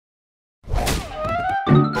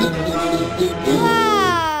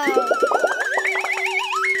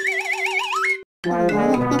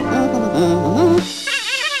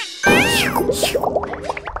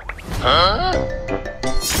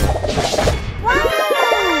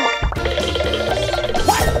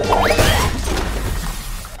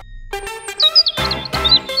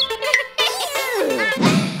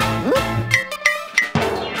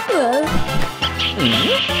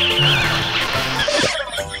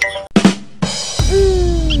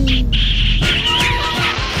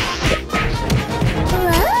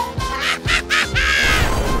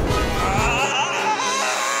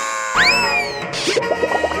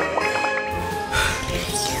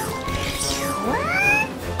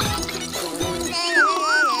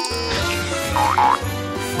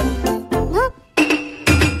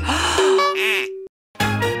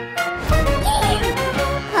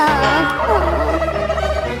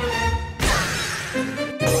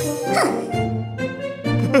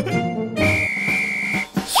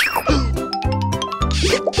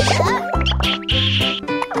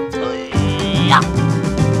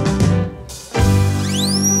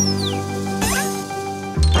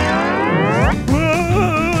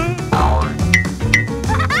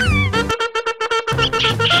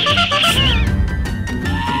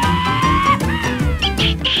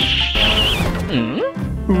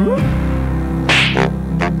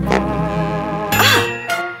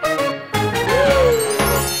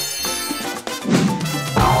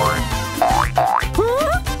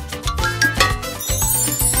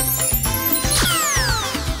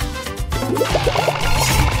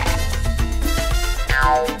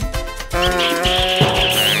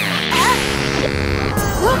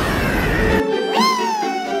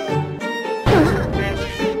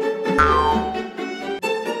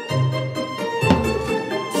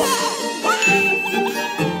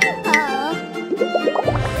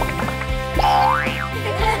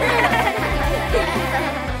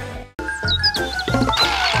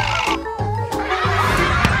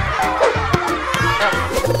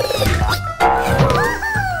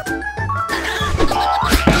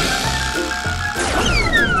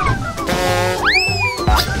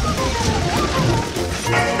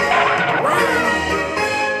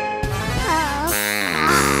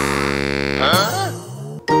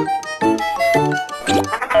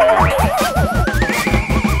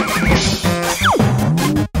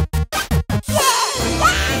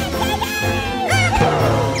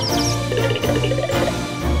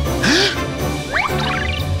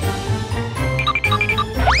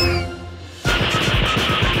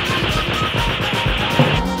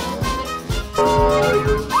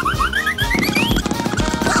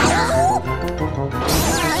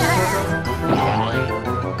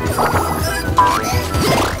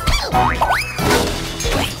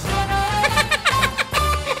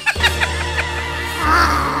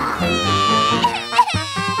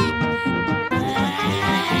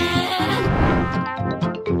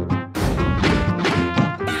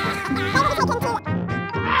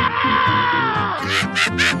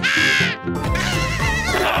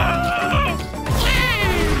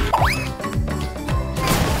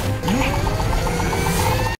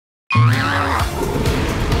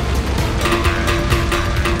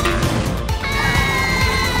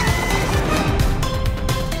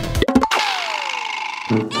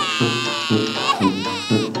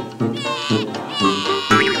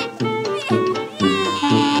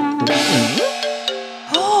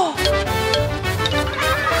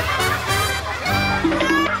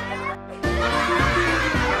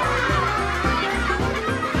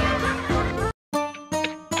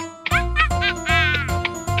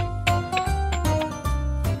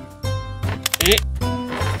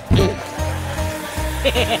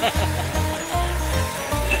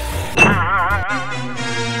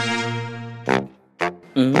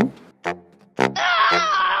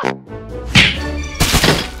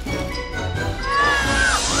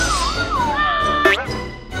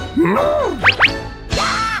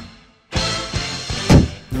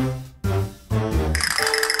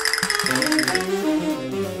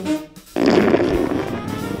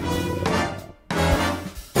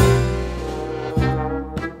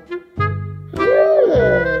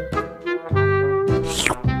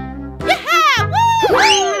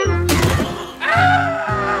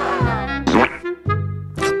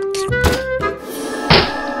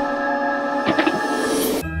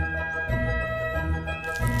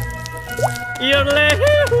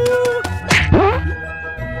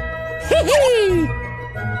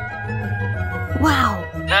Wow.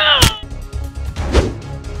 NANI?!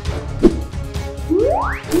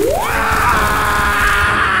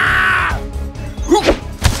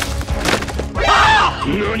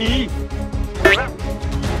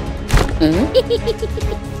 Okay.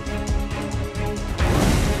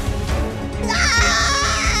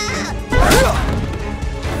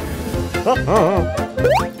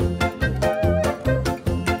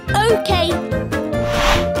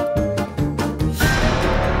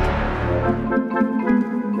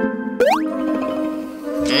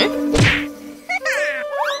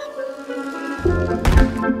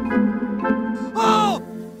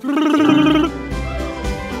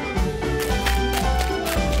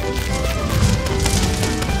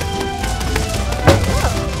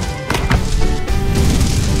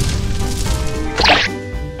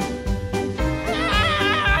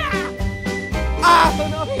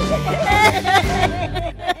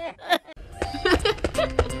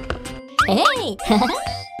 Hey!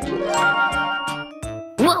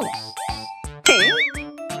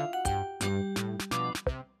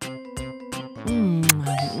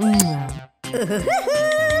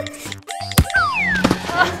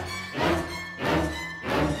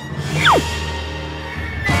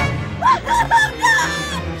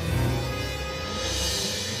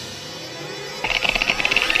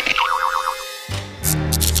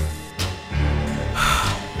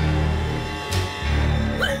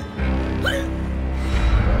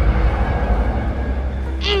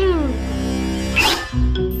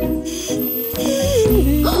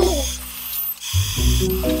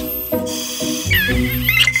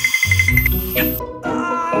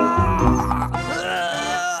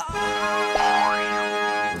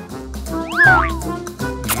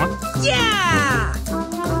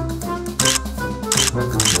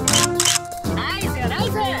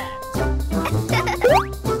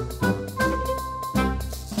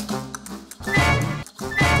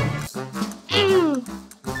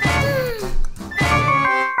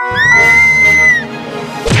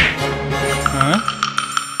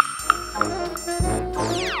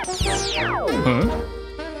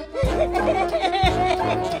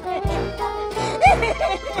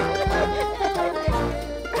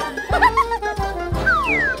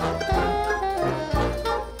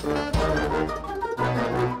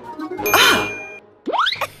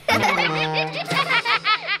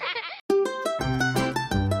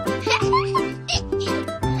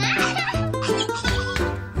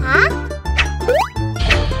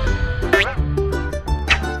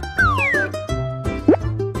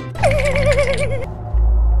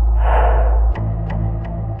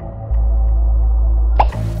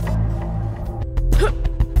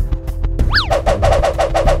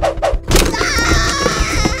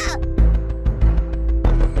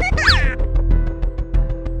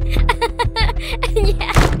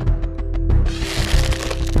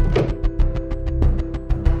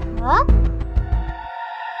 Whoa!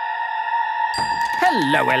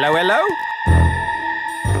 Hello, hello, hello.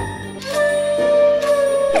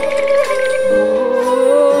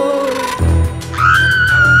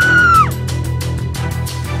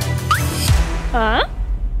 Huh?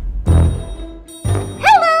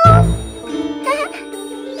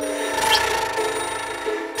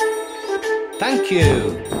 Thank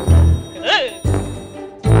you.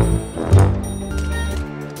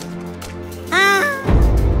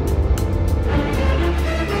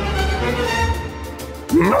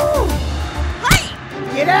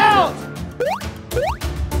 Get out!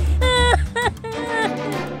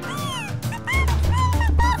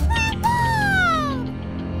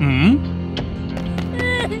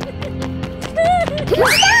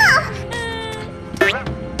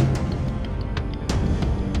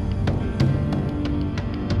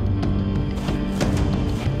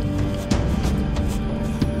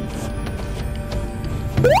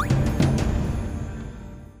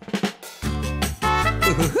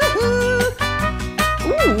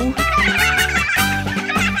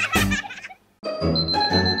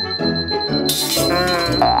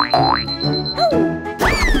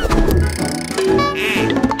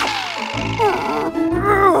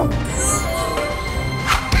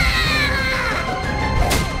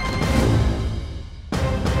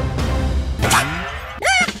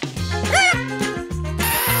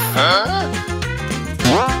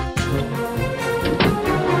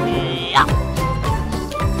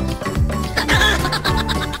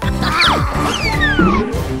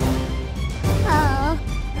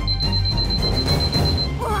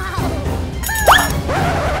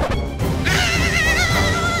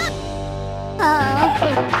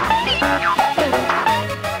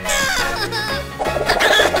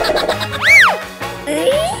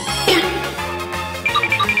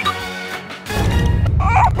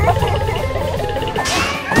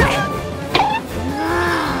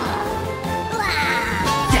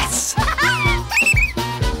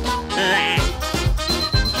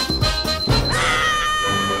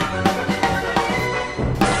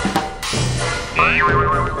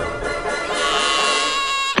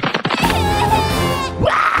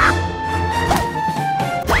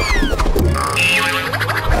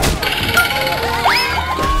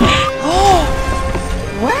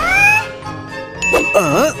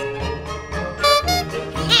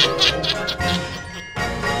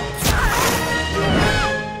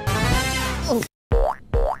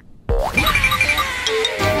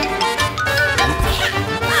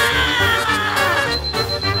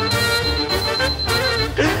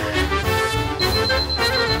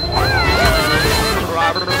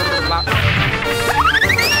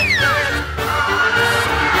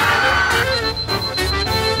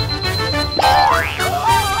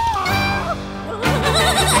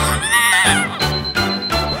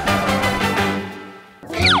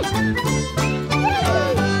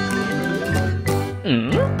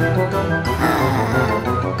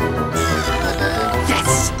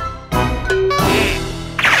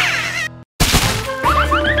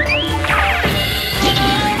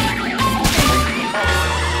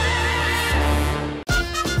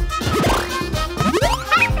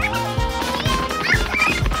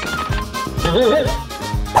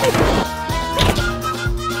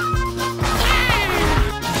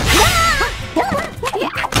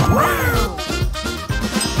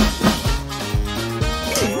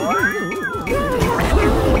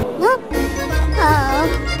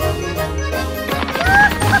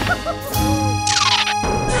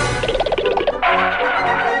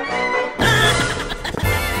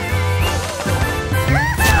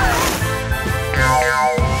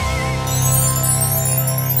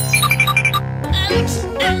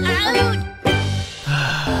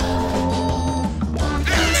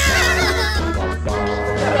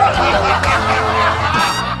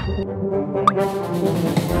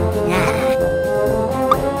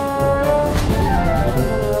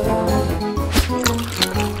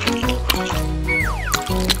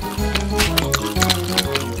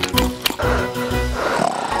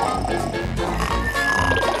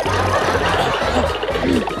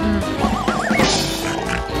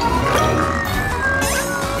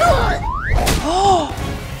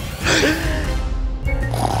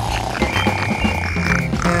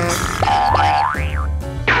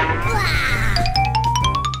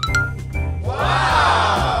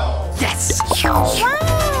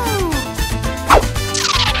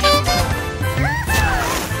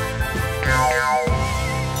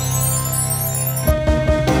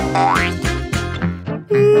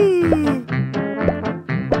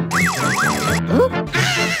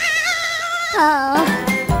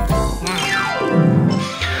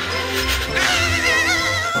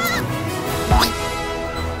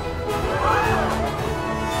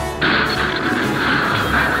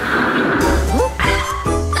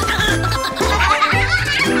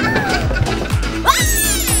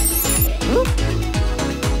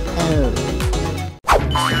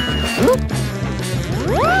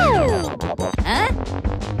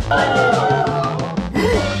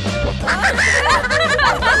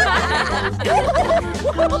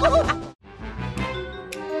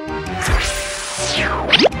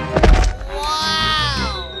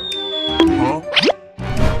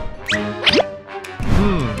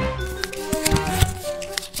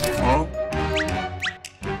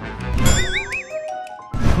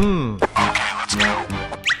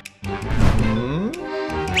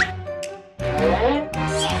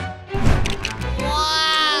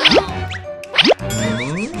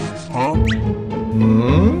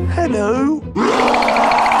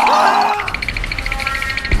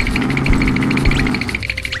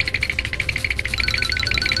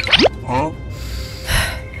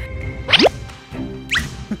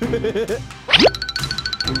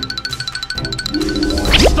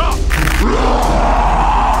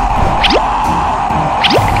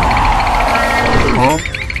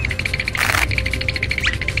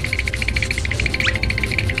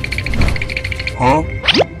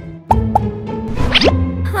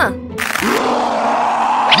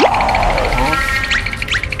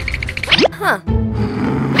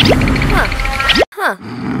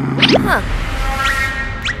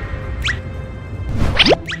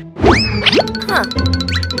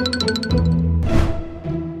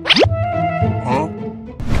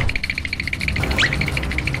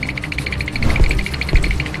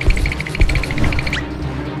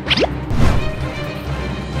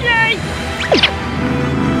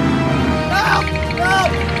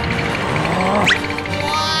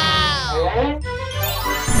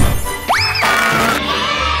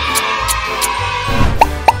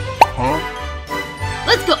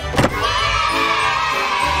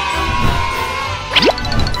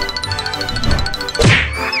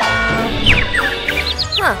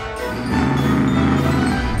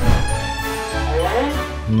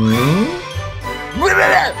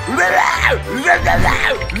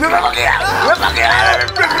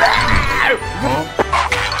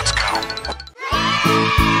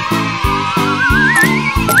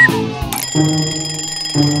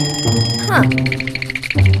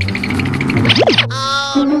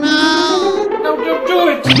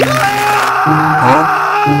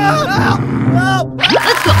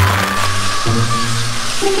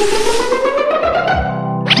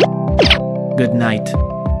 Good night.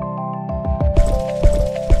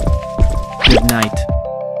 Good night.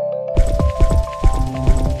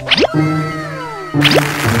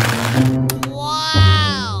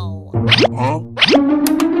 Wow! Huh?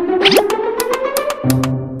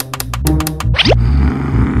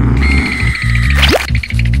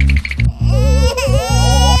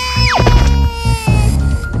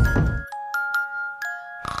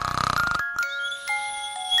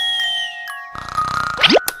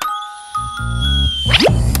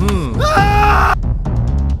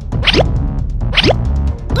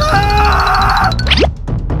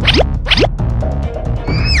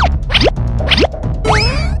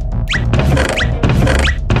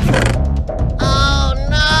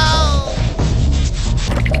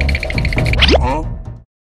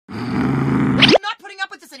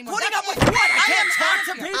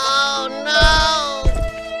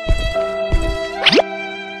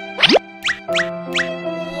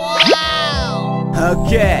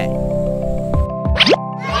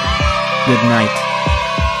 night.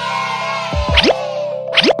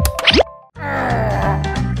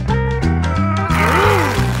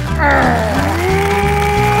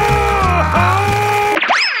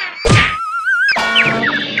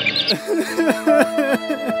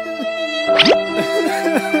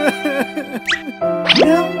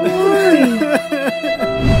 Don't worry.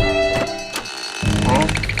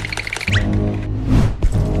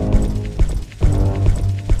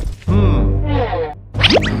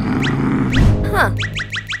 Huh.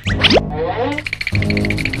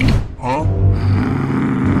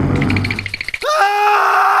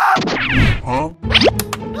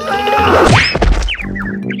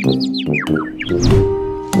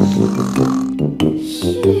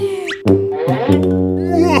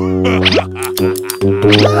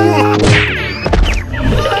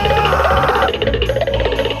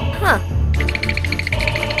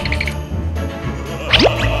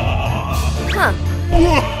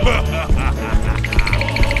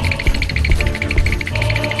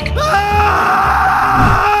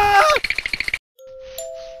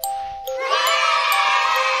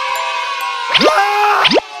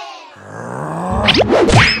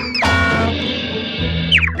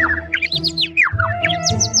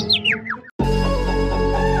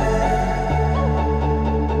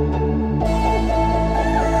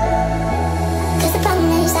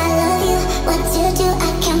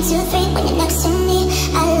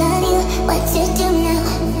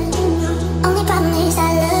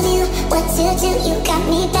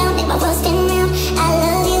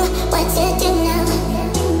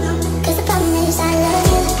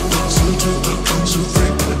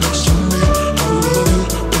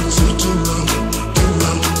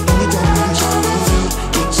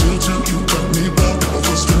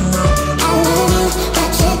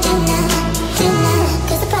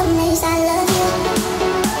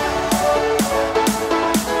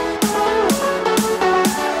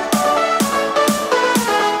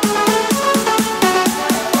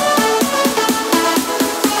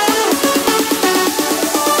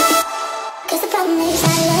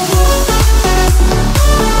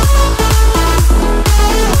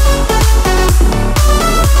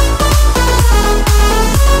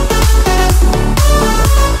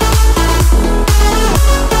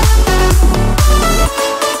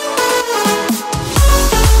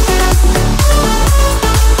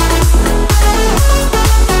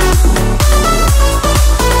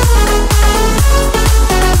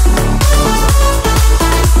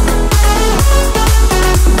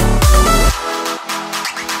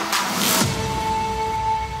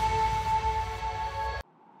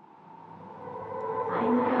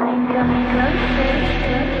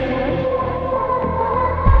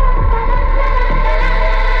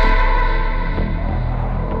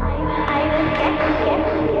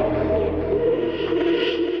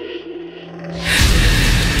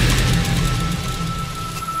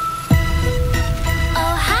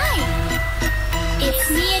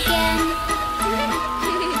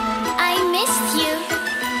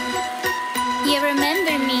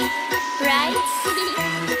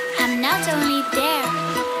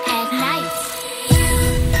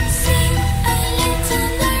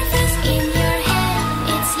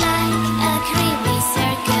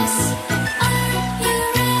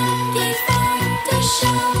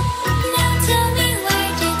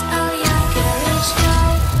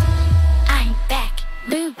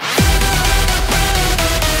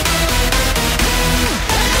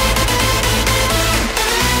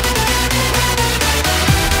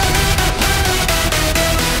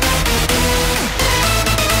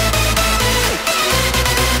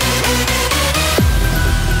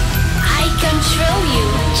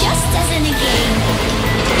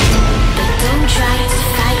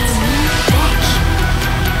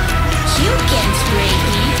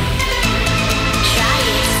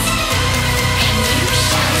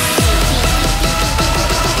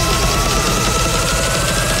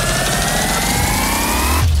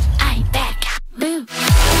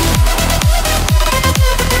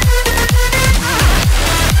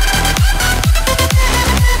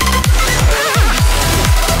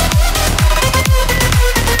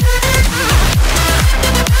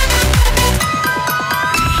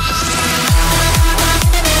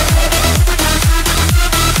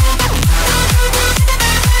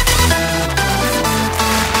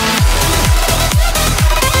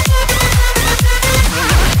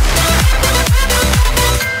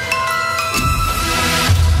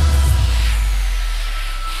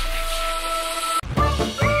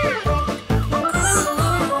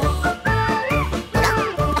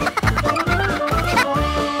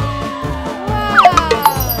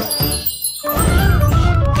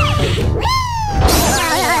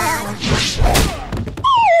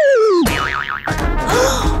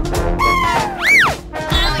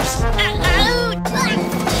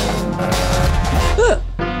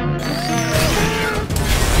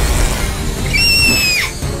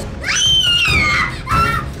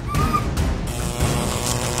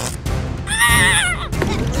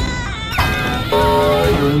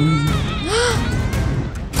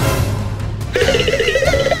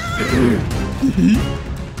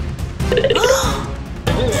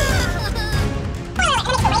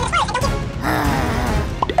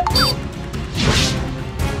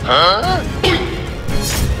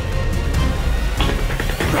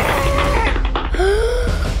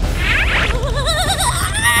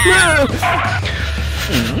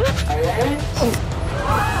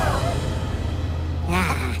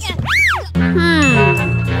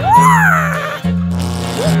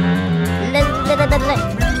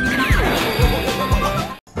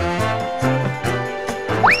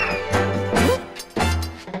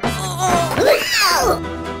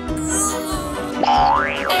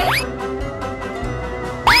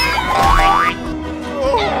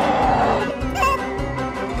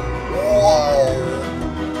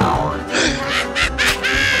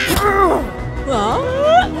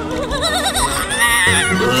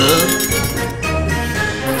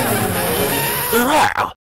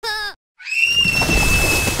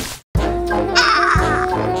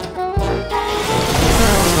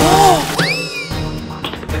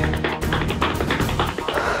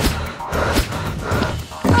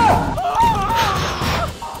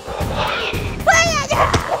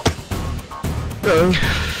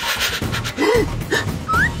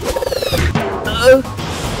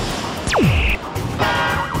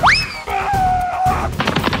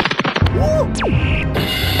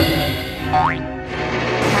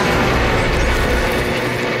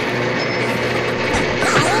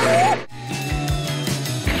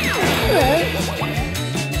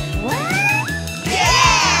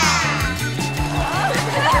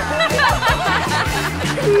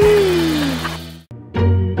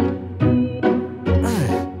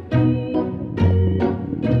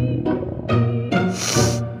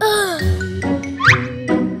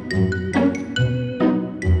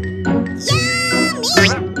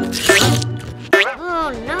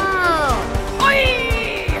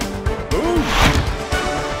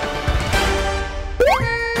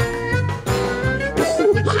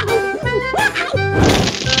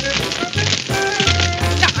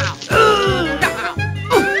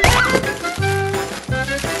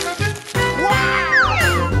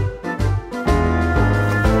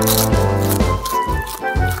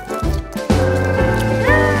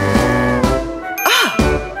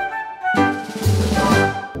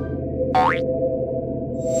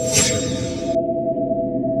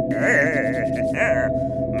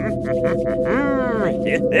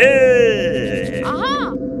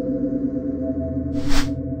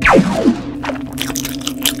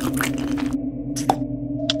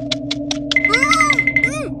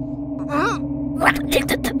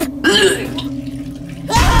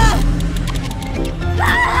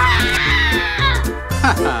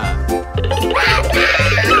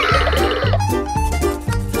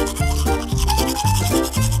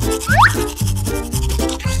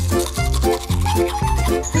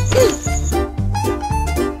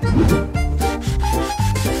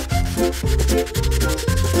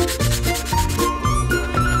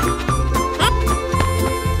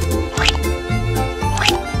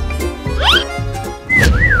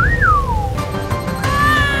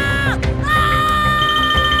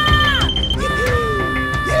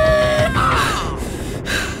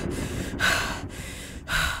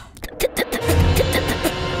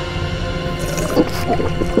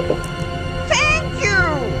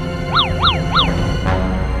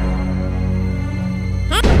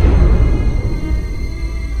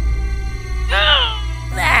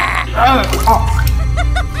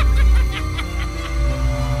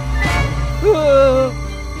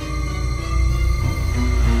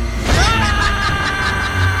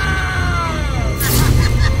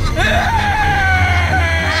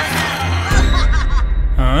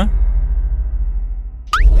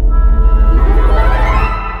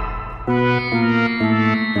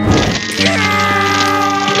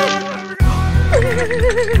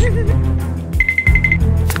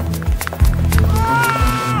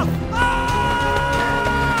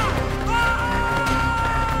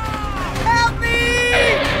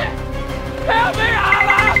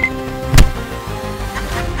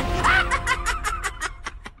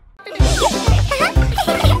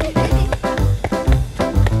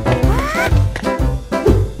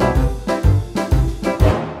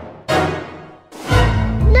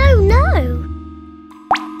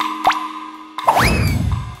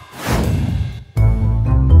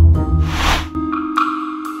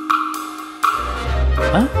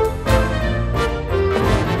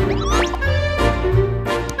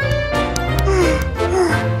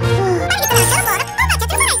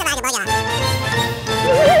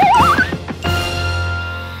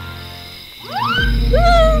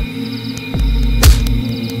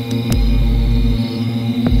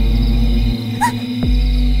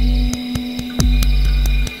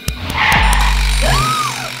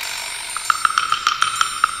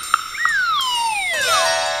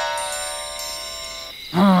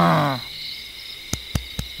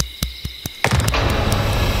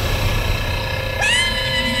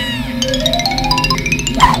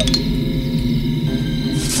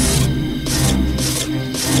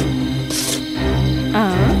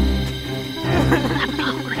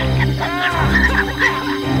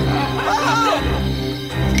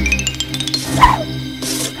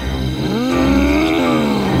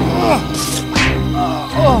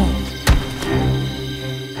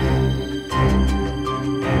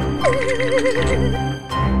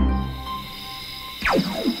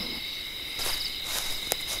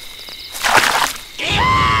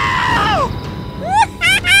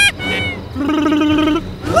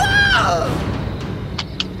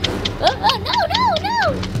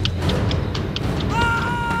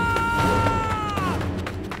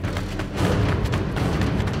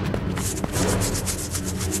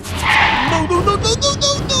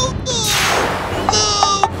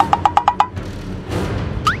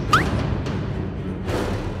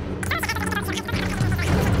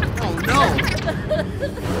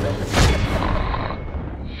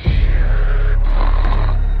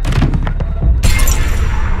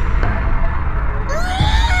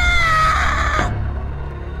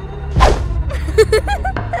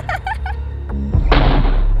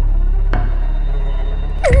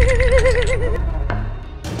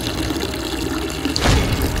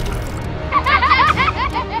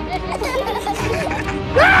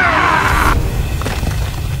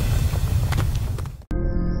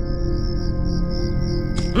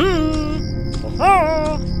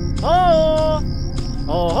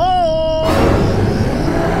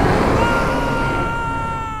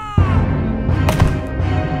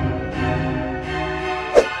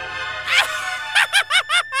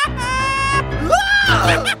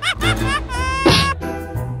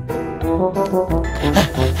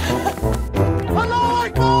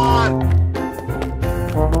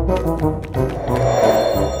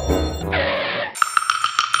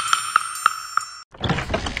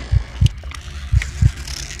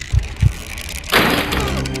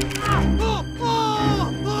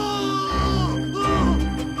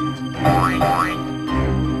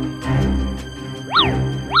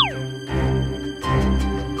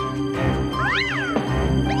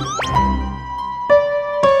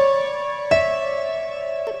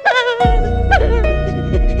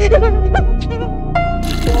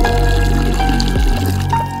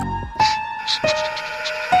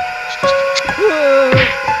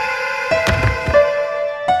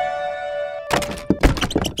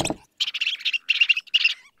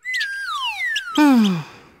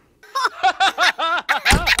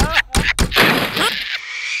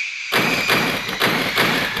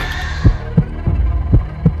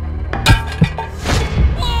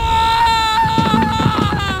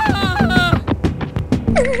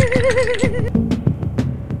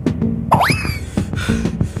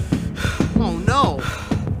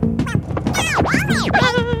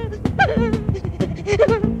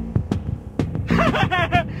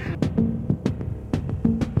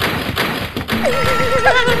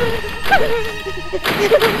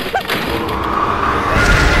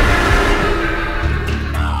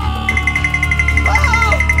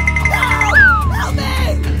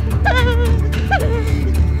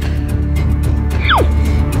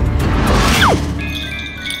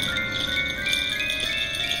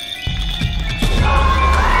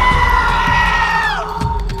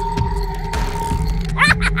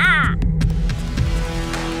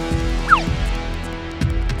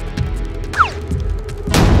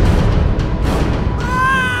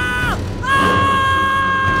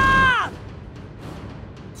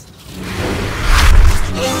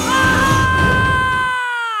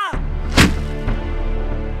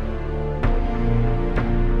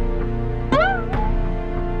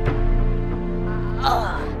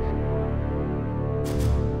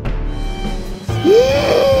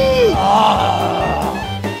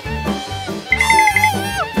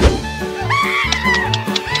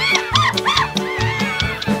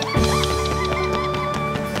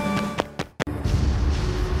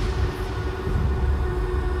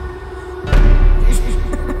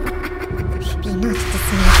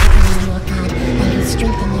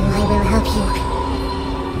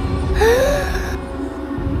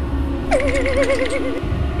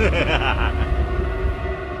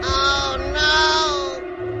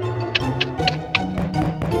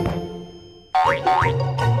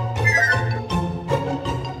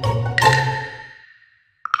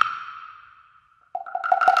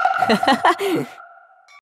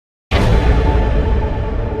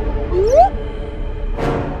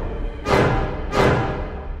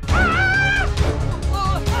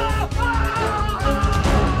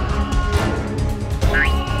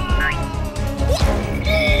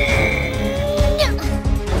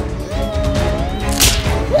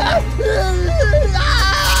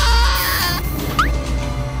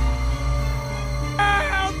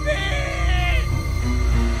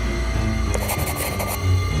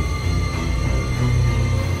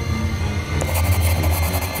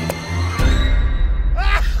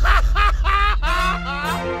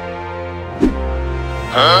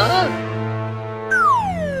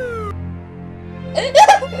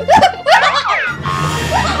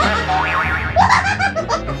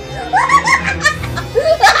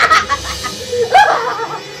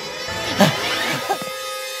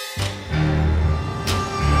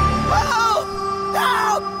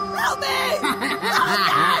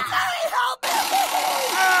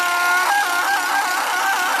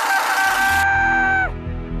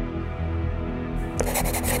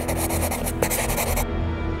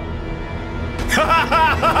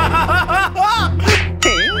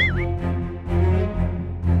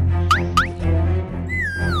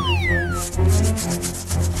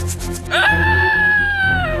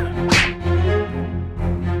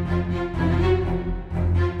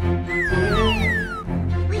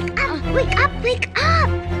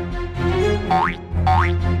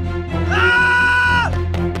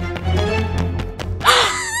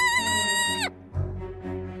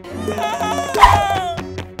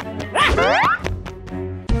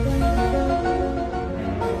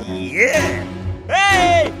 Huh?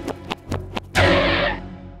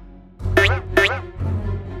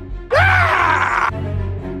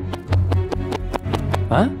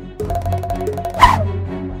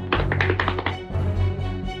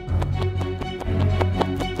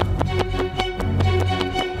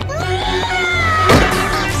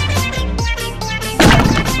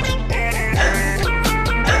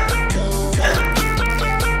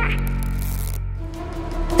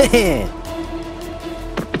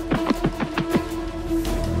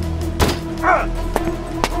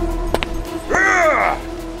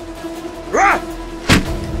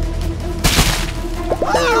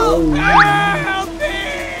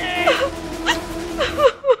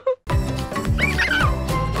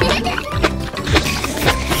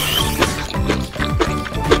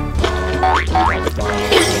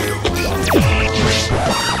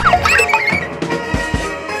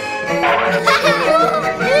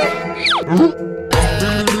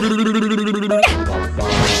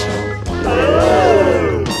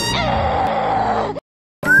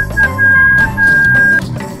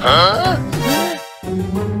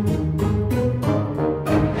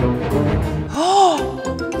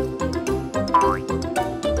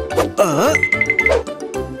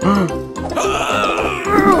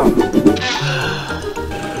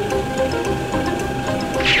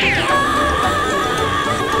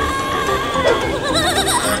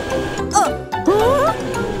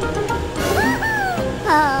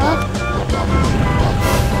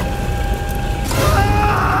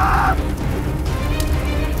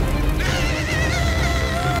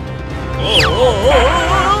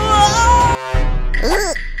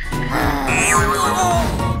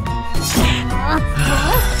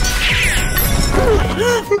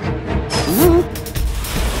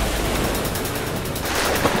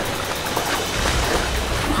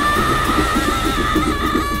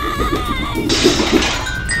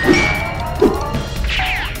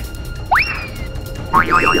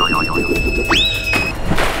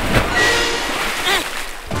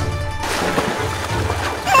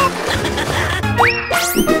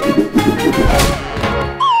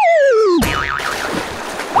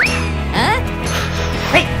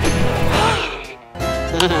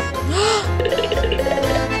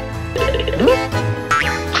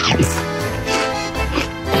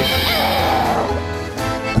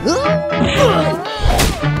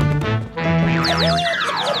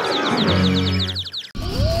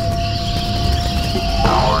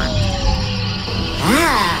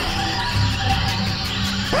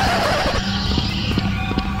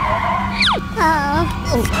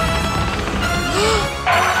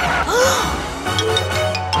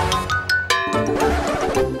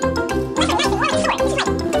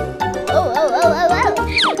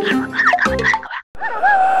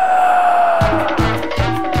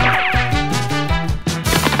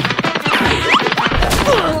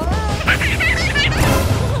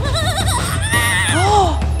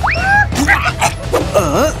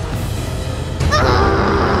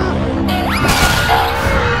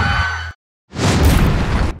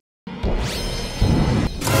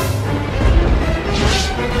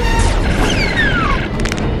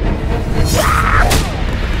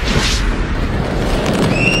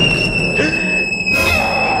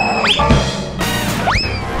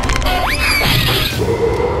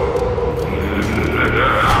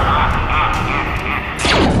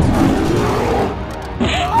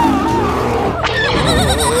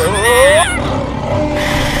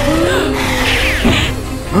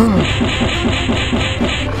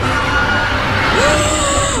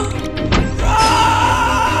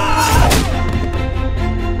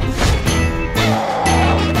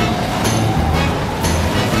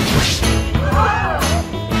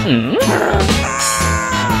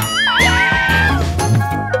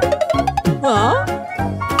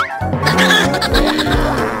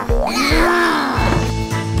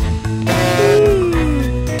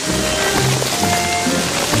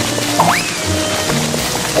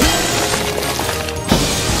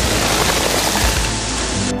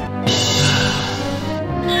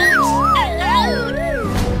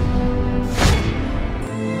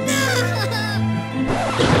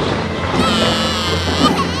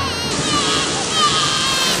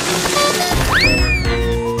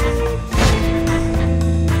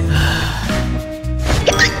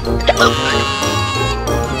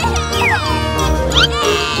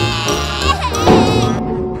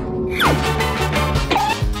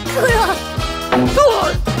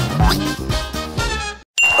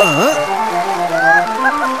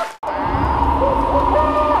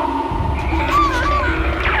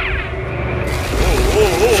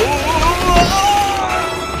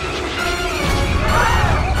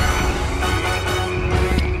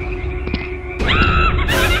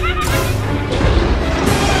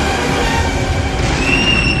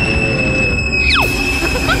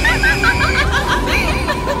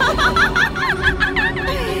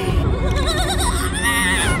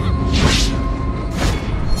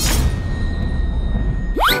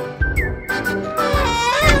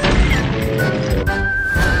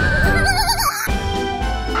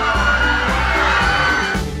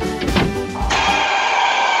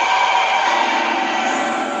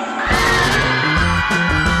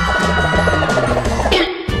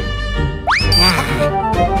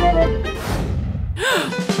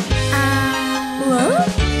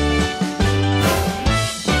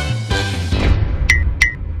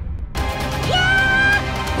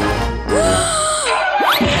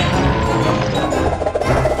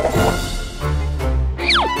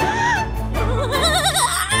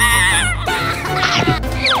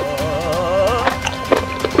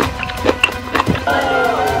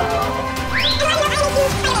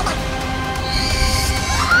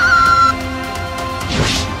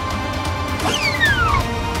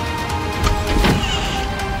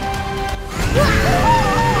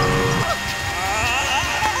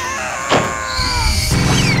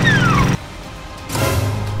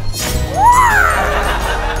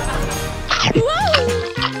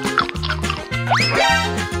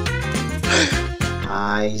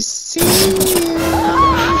 see you.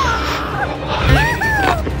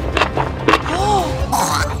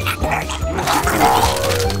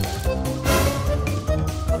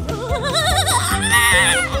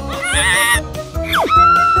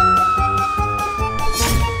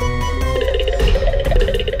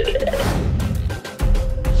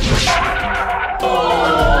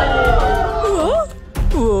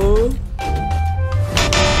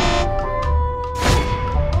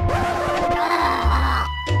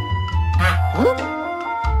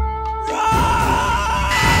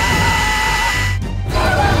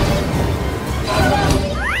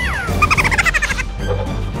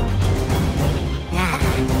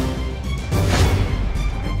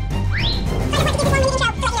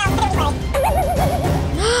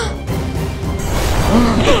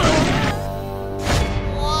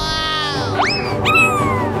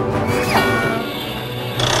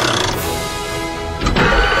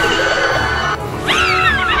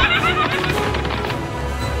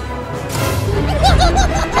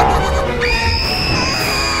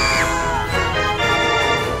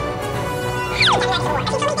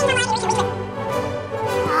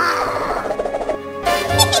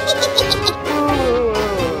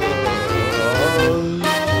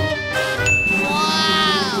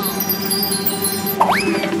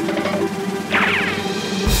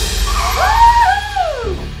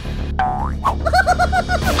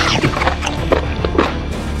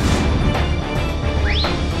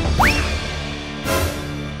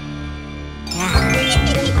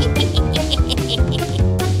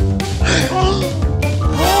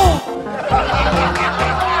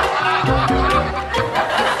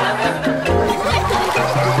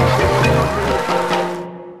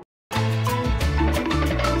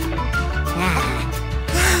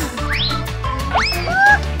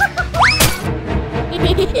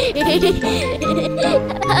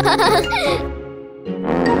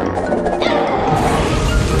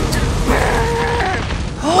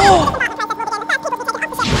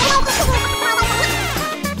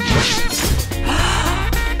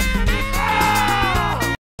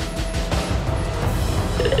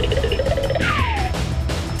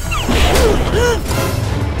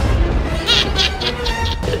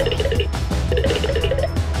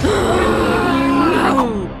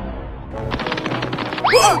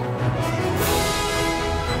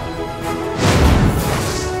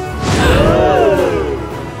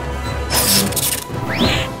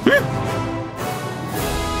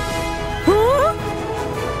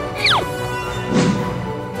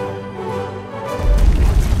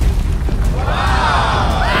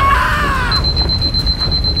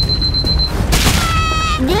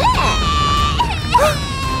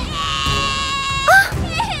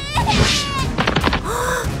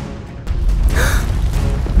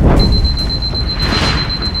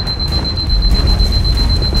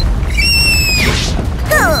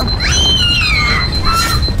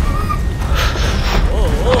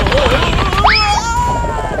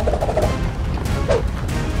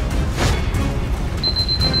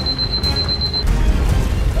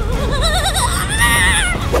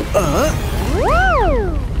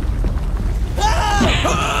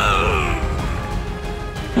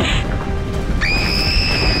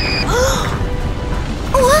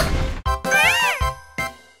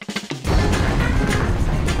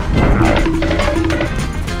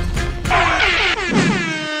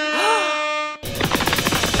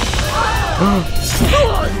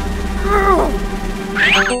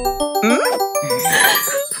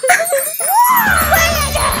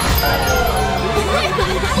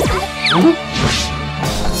 Oh,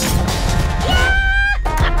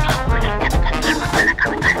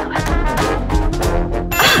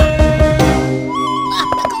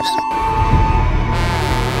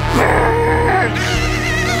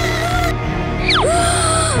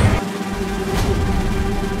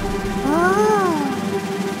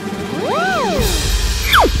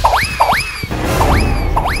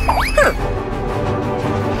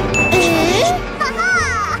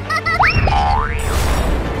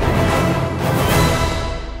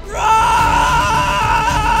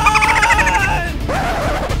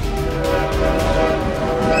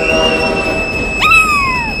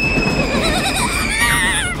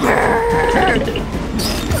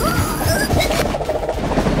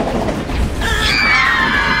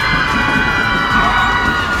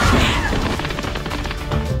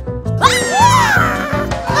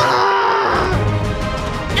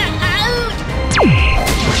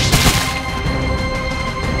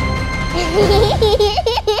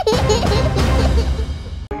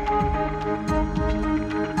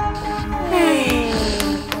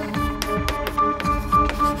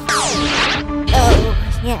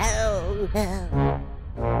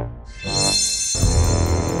 no.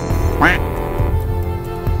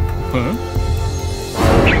 Huh?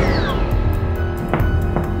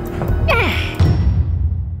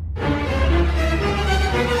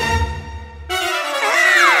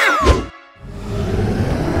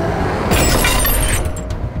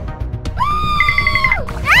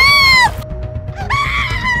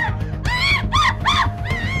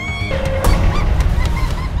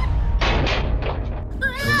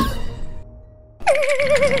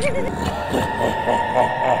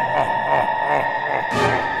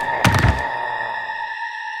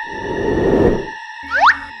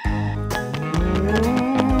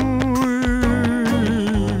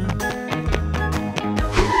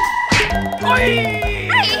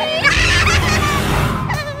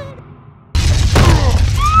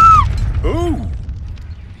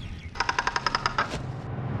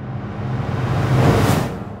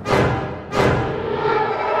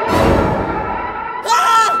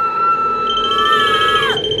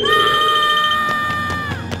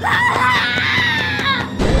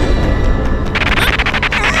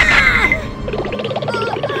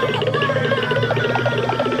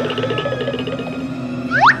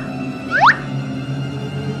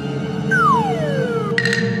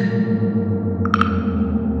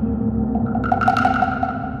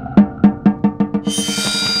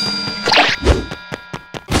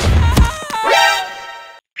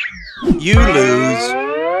 You lose.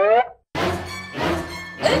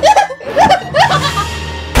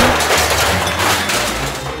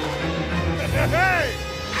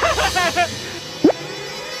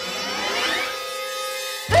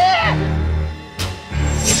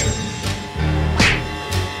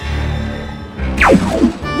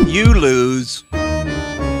 You lose.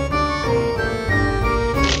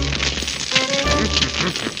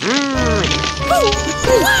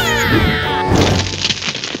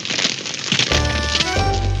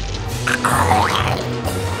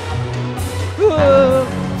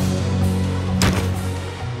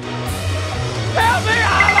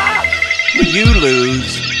 You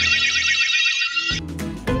lose.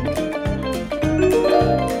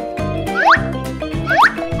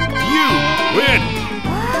 You win.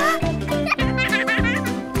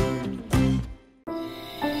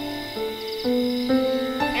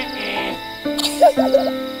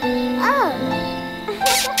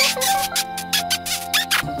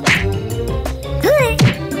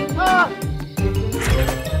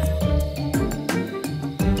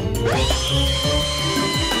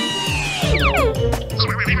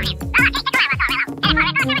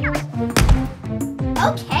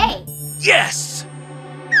 Okay. Yes!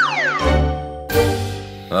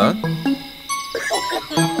 Huh?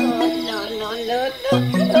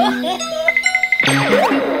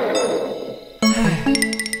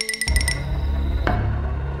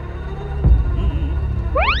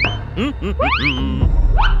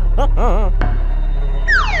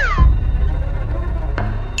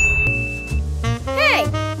 Hey.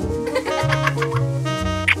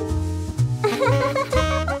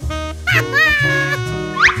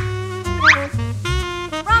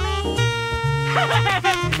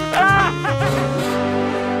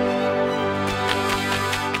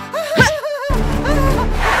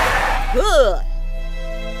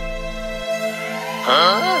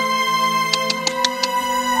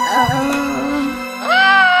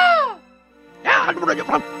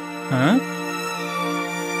 Huh?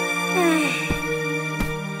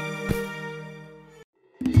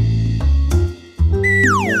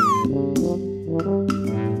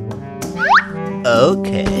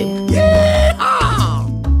 Okay.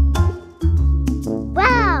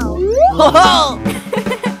 Wow.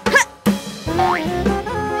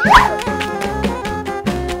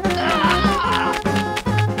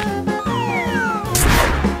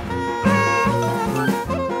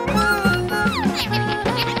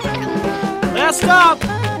 Last stop!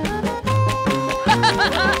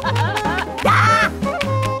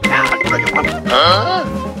 Huh?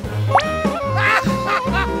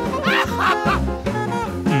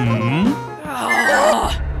 Hmm?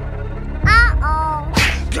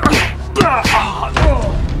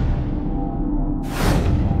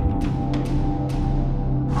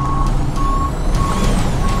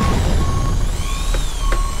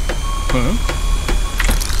 Huh?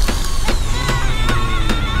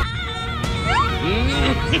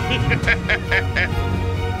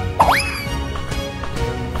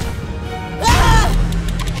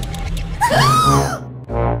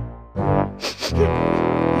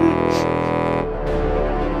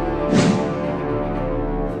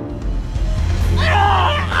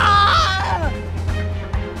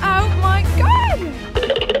 Oh my god!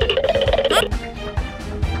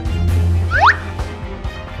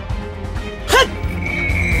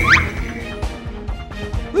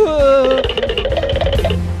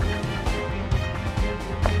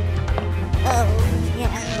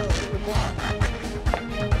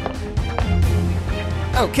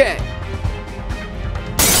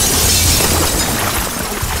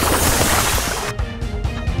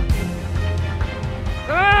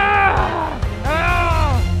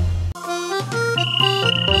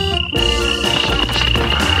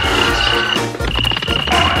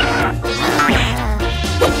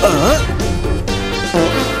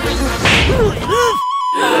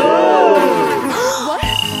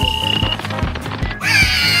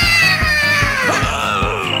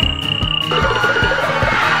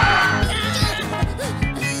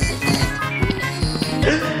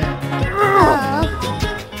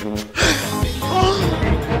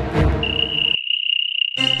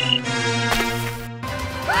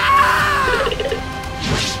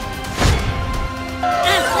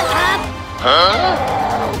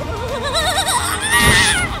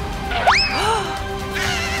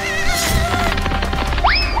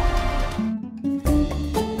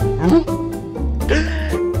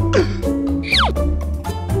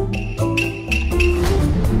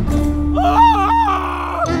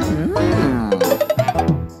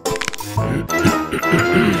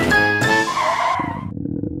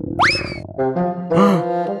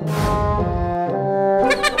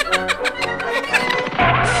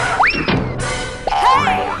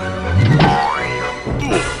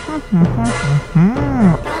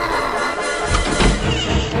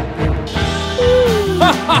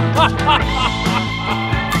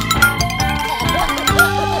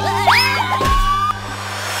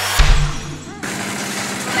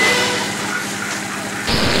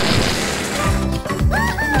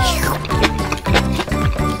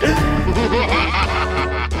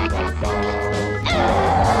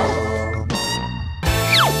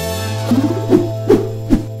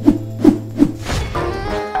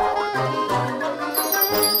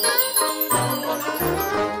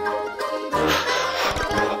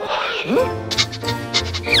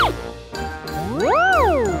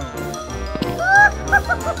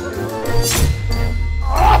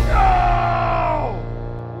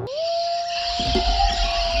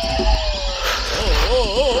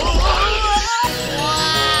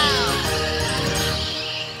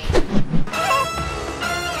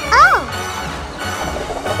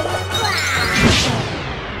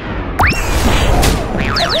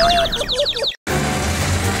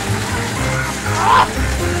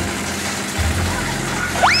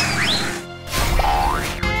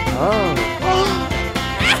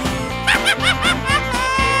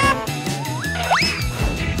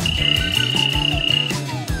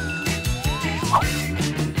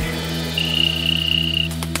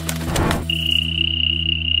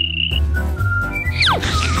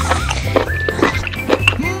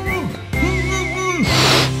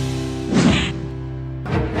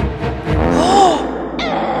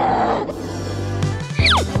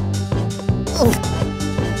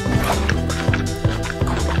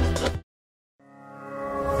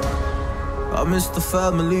 I miss the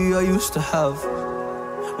family I used to have.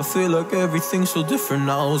 I feel like everything's so different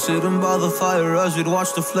now. Sitting by the fire as we'd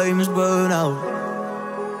watch the flames burn out.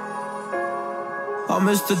 I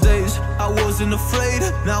miss the days I wasn't afraid.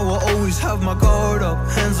 Now I always have my guard up,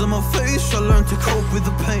 hands on my face. I learned to cope with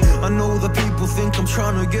the pain. I know that people think I'm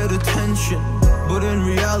trying to get attention, but in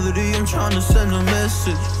reality I'm trying to send a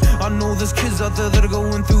message. I know there's kids out there that are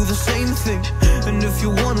going through the same thing, and if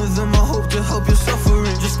you're one of them, I hope to help your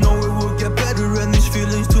suffering. Just know it will get better, and these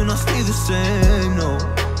feelings do not stay the same. No,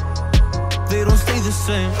 they don't stay the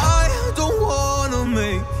same. I don't wanna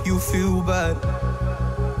make you feel bad,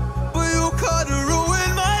 but you kinda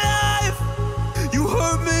ruined my life. You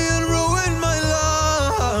hurt me and ruined my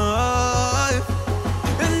life,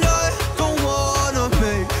 and I don't wanna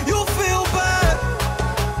make you feel bad,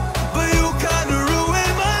 but you kinda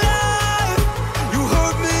ruined my life. You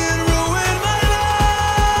hurt me and ruined my life.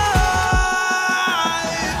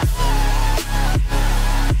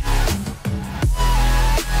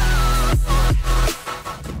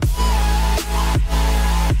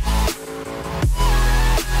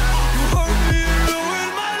 You hurt me and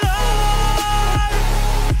ruined my life.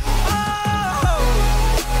 Oh.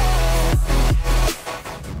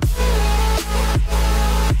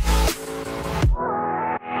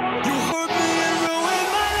 You hurt me and ruined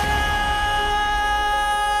my life.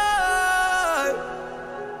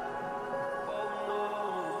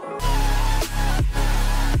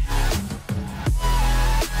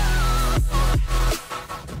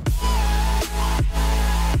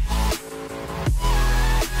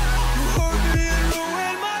 You hurt me and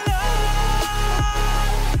ruined my life.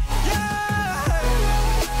 Yeah.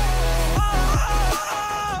 Oh.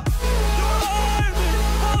 You hurt me.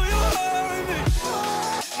 Oh, you hurt me.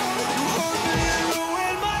 You hurt me and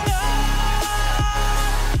ruined my life.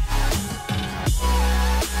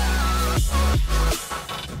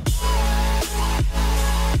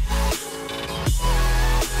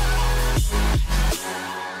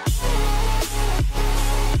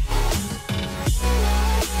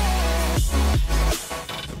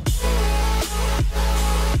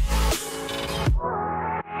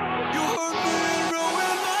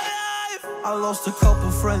 lost a couple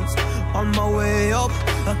friends. On my way up,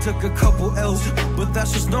 I took a couple L's, but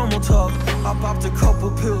that's just normal talk. I popped a couple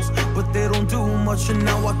pills, but they don't do much, and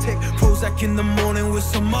now I take Prozac in the morning with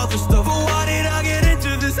some other stuff. But why did I get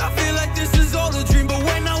into this? I feel like this is all a dream, but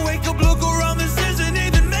when I wake up, look around, this isn't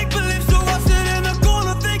even make-believe. So I sit in the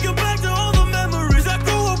corner thinking back to all the memories. I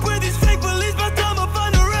grew up with these fake beliefs, by the time I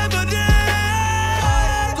find a remedy.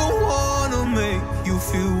 I don't wanna make you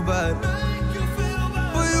feel bad,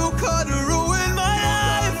 but you kinda ruined my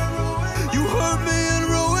life. You hurt me and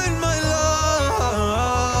ruined my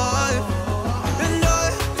life. And I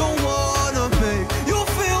don't wanna make you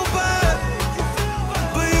feel bad,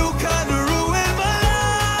 but you kinda ruined my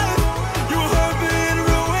life. You hurt me and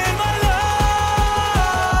ruined my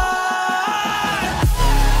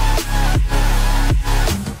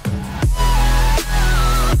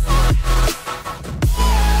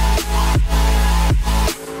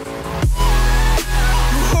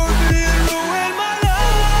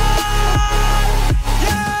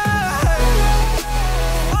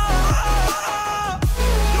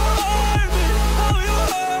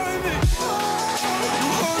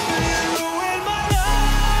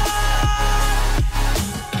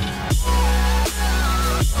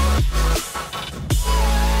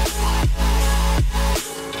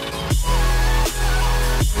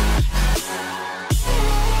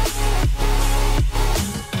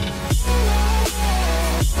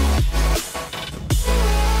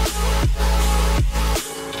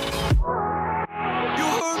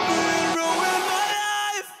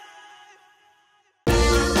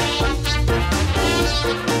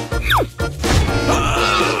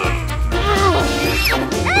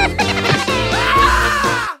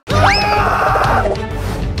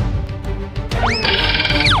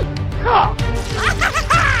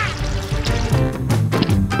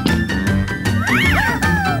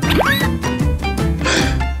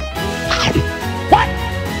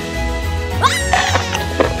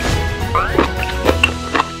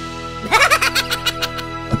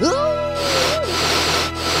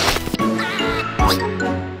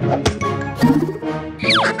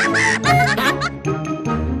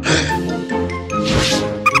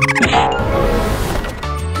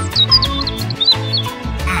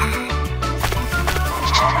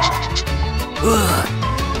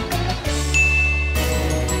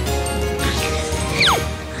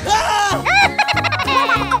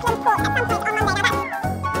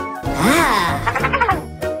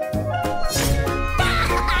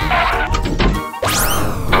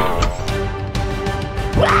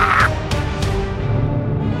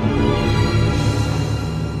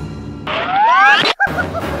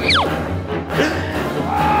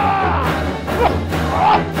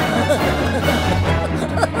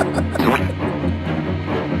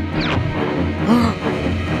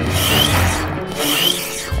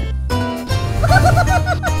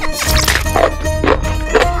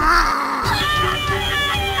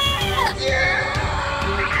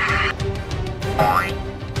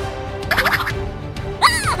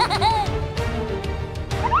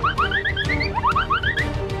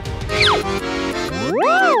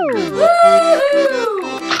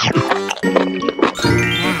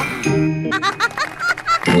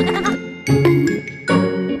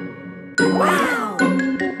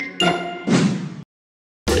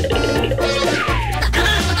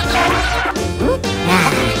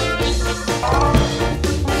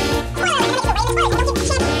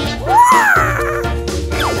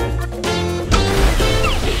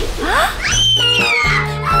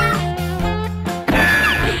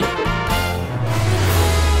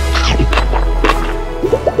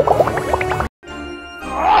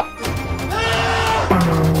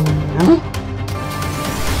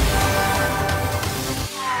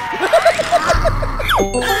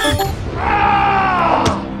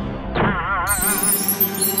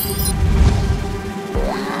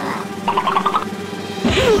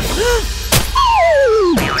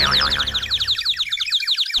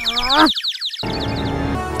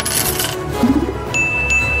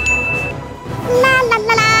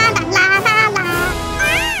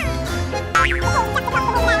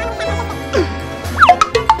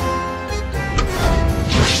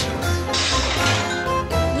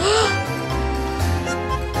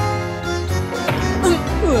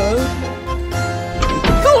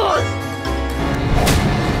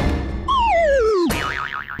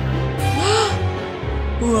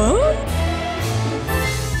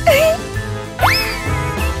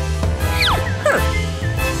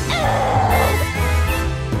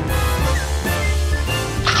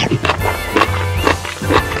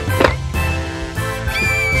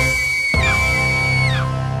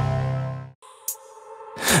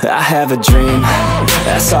I have a dream,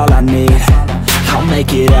 that's all I need. I'll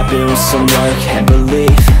make it happen with some work and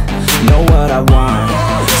belief. Know what I want,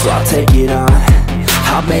 so I'll take it on.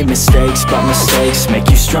 I've made mistakes, but mistakes make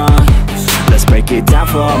you strong. Let's break it down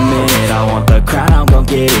for a minute. I want the crown, I'm gon'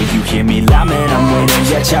 get it. You hear me loud, man, I'm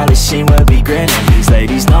winning. Yeah, Charlie Sheen will be grinning. These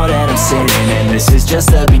ladies know that I'm sinning, and this is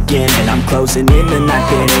just the beginning. I'm closing in the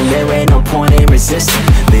ninth inning. There ain't no point in resisting.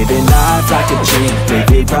 Living life like a dream,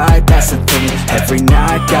 live it right, that's the thing. Every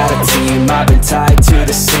night, got a team, I've been tied to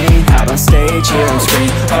the scene. Out on stage, hear them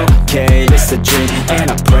scream, okay, it's a dream.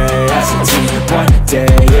 And I pray as a team, one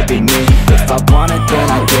day it'll be me. If I want it, then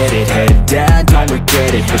I get it. Head down, don't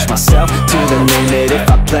regret it. Push myself to the limit. If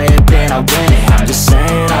I play it, then I win it. I'm just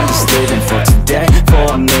saying, I'm just living for today.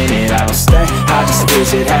 For a minute, I don't stay, I just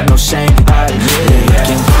visit. Have no shame, I admit it.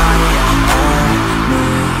 Looking right at me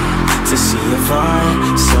to see if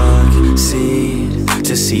I succeed,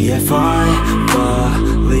 to see if I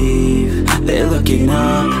believe. They're looking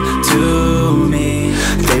up to me.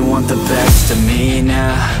 They want the best of me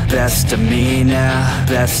now, best of me now,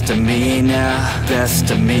 best of me now, best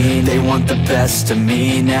of me. They want the best of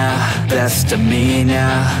me now, best of me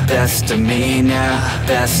now, best of me now,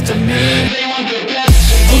 best of me. They want the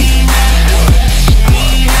best of me now.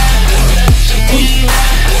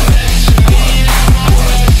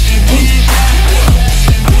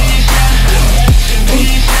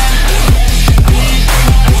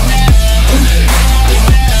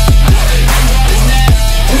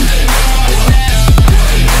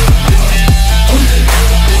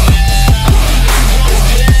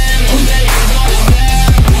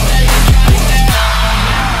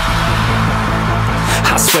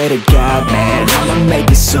 Swear to God, man, I'ma make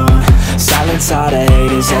it soon. Silence all the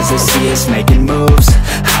haters as they see us making moves.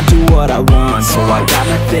 I do what I want, so I got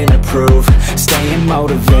nothing to prove. Staying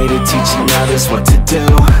motivated, teaching others what to do.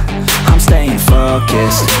 I'm staying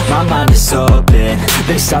focused, my mind is open.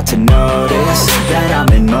 They start to notice that I'm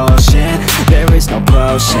in motion. There is no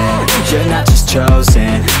potion, you're not just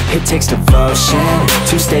chosen. It takes devotion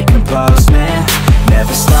to stay composed, man.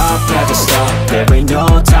 Never stop, there ain't no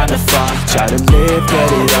time to fall. Try to live,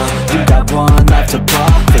 get it up, you got one life to ball.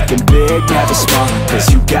 Thinking big, never small, cause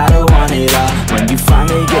you gotta want it all. When you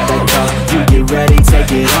finally get that call, you get ready, take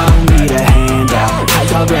it on. Need a handout, I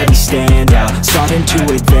already stand out. Starting to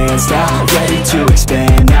advance now, ready to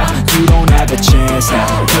expand now. You don't have a chance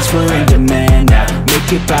now, cause we're in demand now.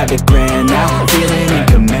 Make it private brand now, feeling in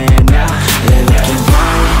command now. They're looking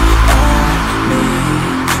right at me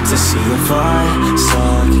to see if I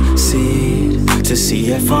succeed, to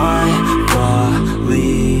see if I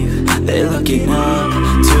believe. They're looking up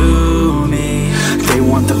to me. They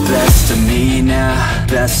want the best of me now,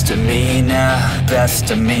 best of me now,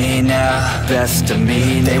 best of me now, best of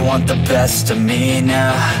me. They want the best of me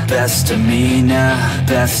now, best of me now,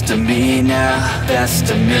 best of me now, best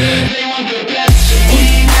of me. They want the best of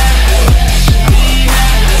me now.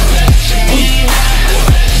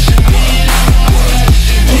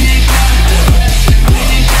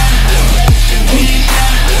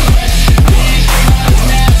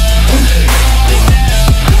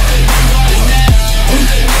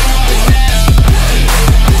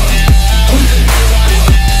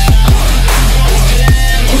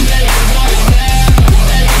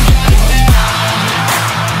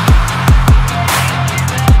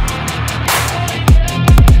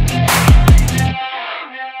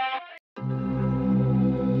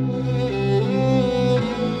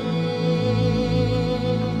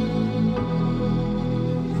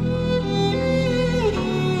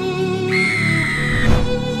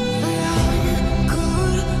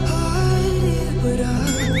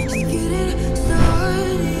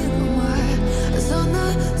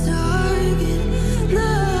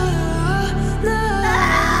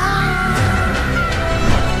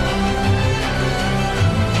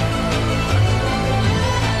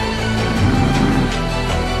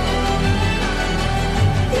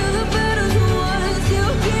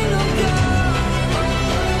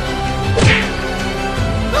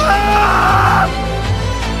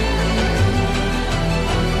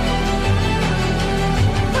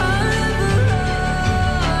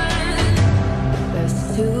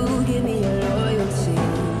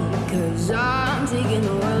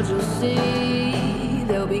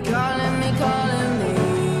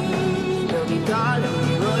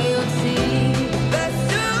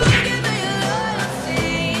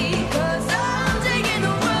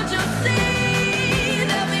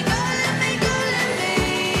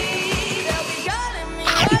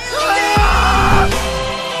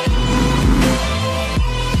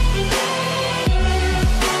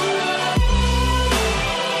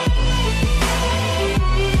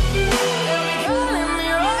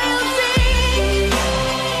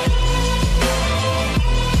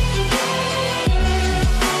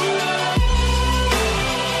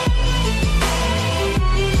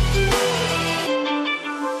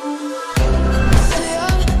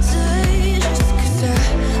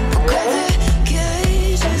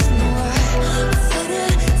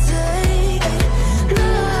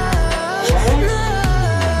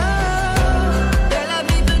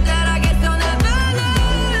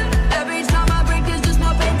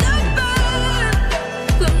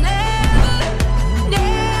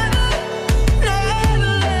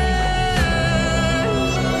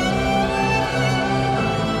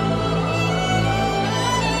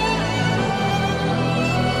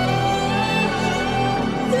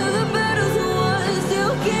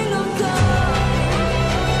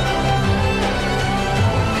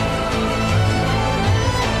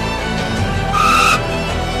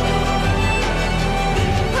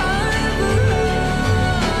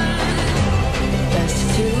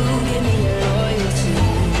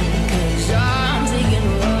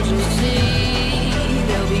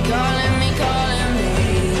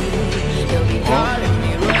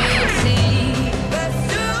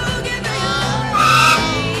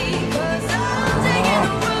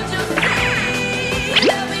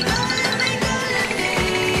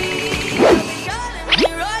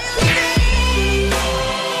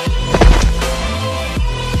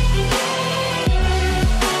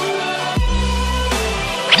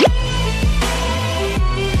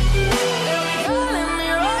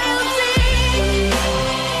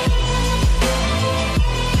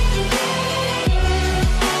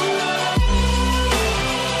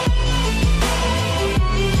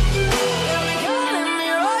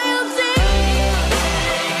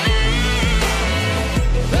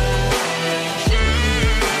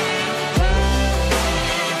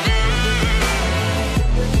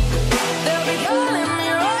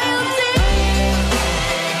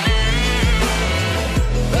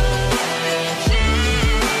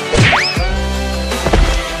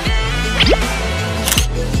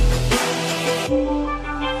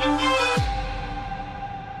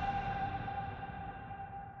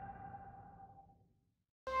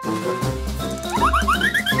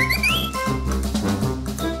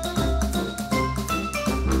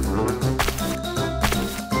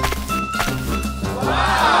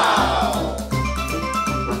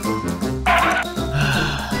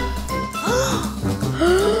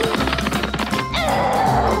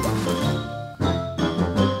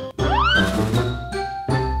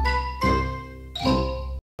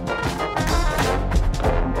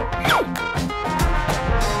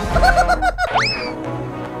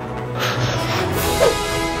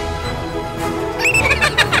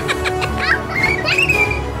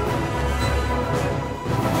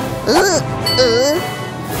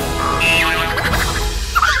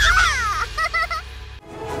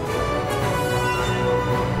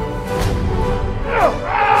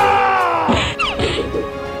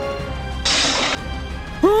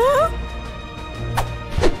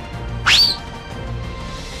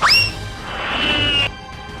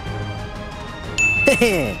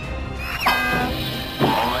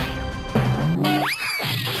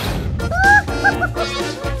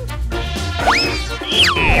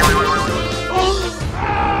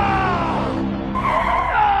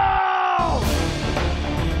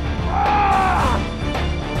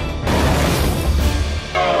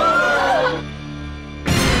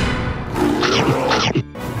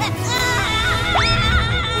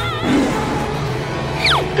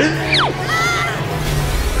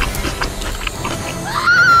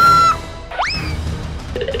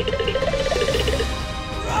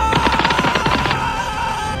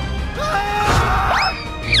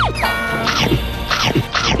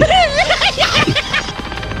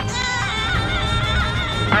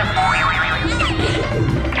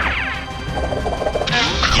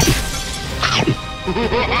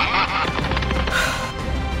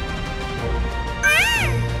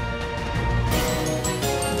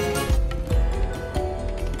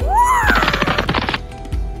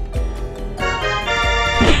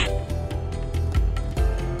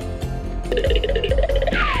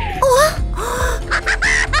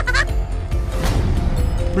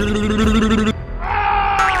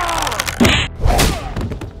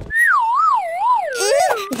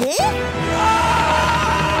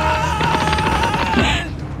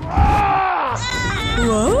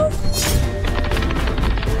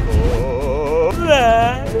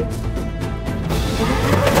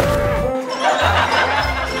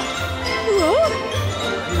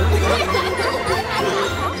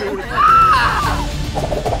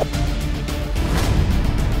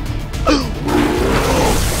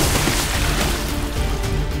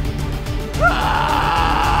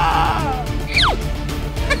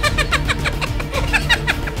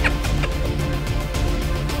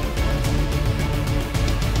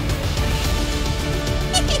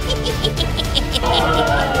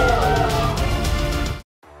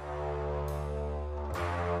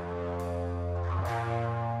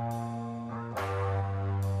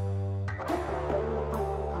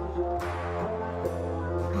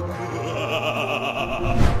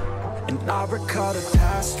 And I recall the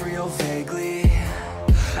past real vaguely.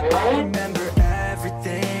 I remember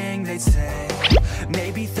everything they'd say.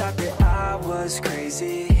 Maybe thought that I was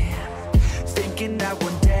crazy, thinking that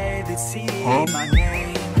one day they'd see my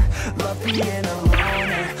name. Love being a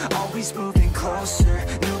loner, always moving closer.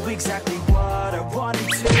 Knew exactly what I wanted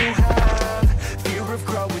to have. Fear of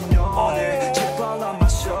growing older, chip all on my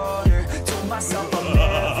shoulder. Told myself I'm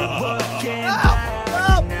never looking back.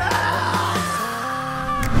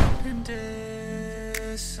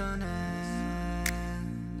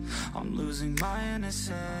 I'm losing my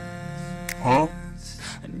innocence,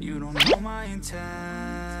 and you don't know my intent.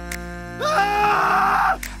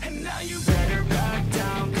 And now you better back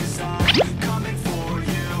down, 'cause I'm coming for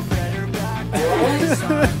you. Better back down, 'cause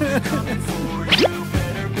I'm coming for you.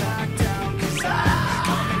 Better back down, 'cause I'm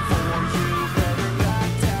coming for you. Better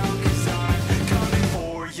back down, 'cause I'm coming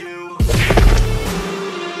for you.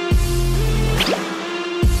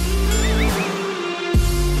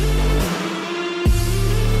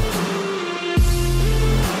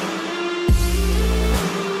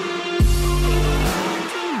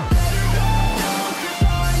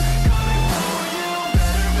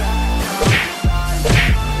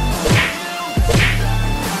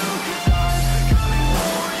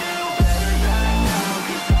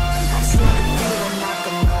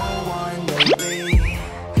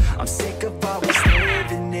 I'm sick of always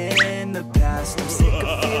living in the past. I'm sick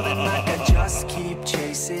of feeling like I just keep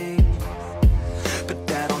chasing, but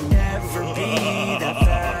that'll never be that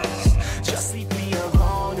fast. Just leave me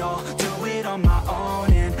alone, I'll do it on my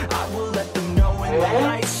own, and I will let them know when the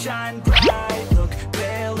lights shine bright. Look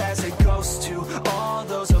pale as a ghost to all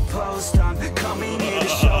those opposed. I'm coming here to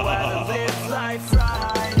show how to live life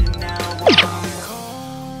right, and now I'm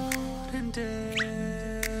cold and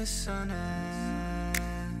dissonant.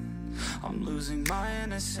 I'm losing my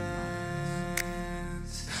innocence,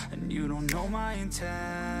 and you don't know my intent.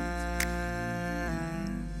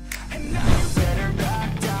 And now you better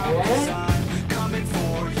back down, 'cause I'm coming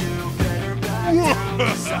for you. Better back down,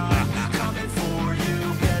 'cause I'm coming for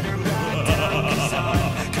you. Better back down, 'cause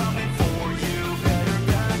I'm coming for you. Better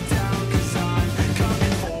back down, 'cause I'm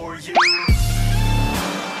coming for you.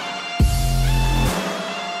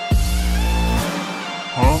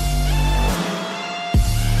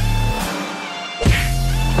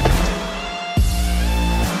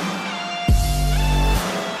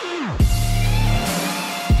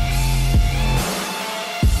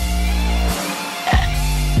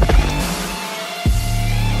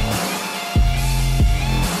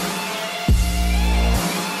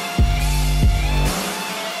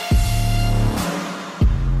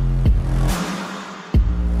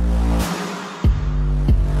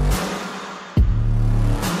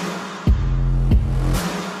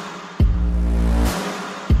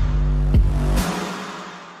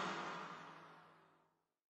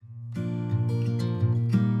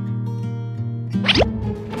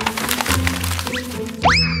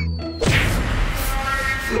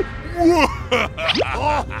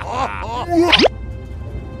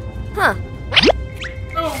 Huh.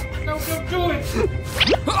 No, don't do it!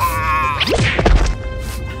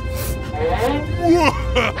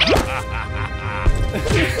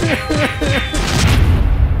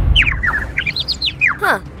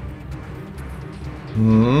 Huh.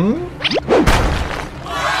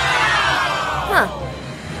 Huh.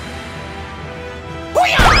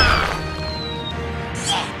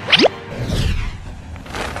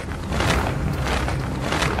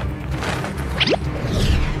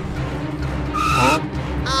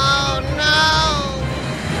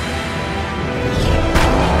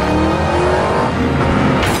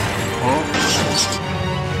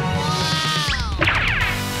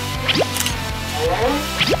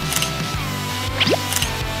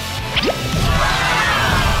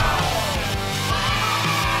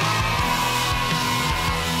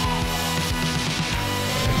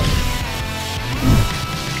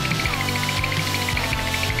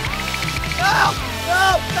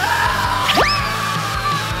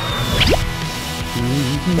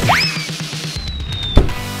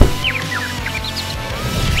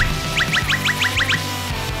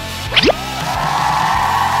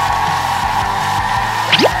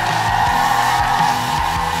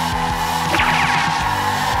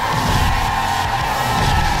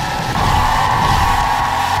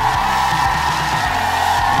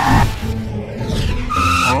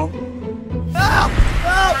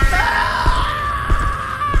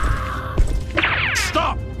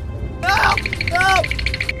 Stop!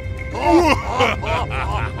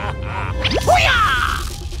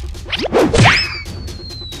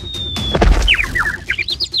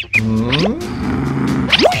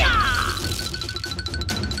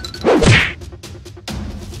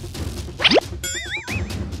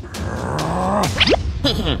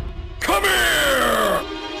 Come here!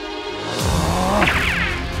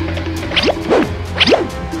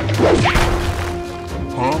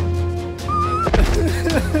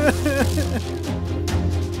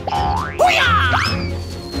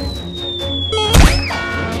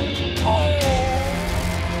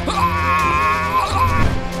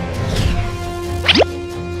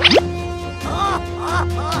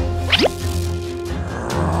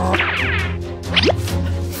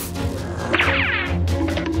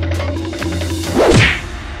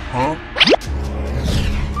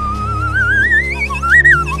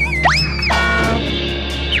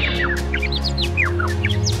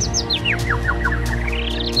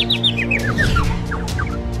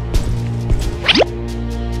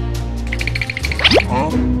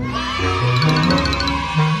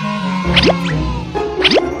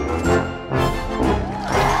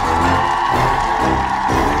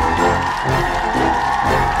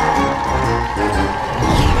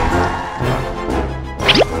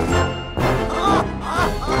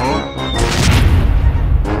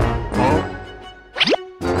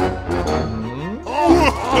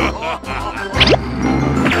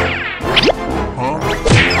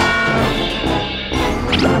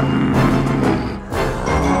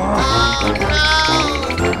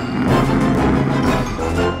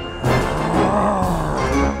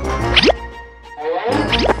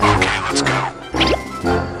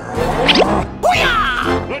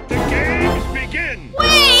 Let the games begin!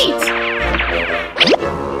 Wait!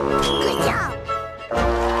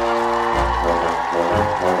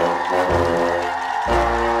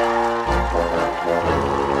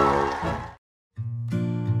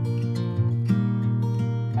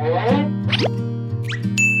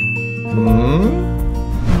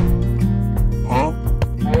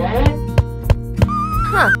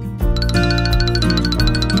 Huh.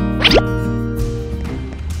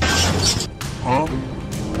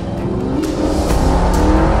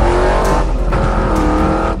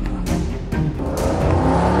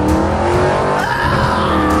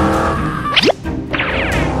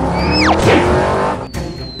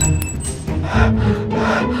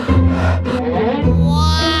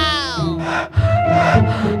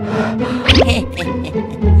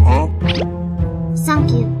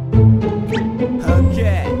 Thank you.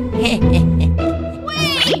 Okay.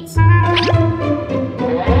 Wait!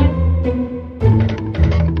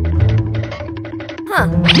 Huh.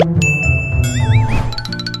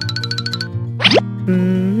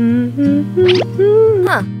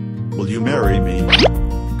 Huh. Will you marry me?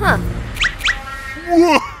 Huh.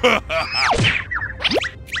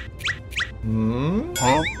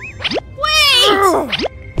 Wait!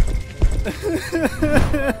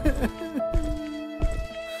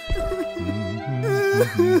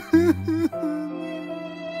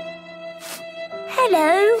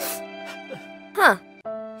 Hello. Huh.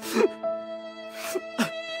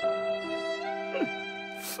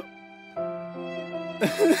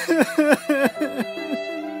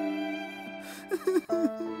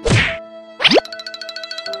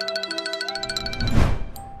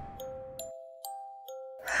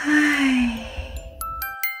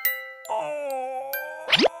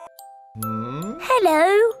 Hello.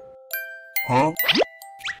 Huh?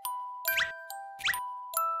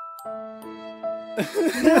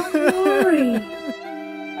 Don't worry.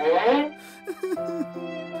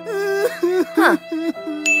 Huh.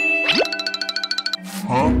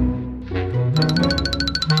 Huh?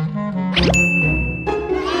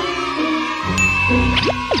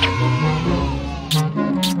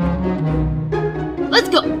 Let's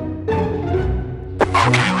go.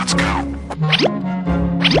 Okay, let's go.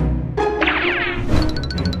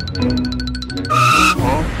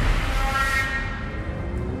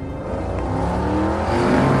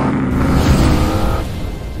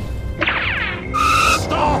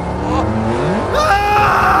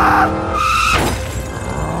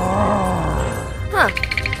 Huh? Huh.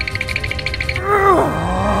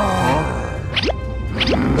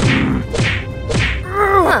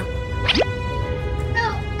 Huh. No,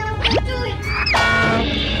 don't do it.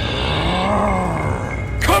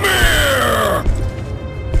 Come here!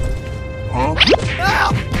 Huh?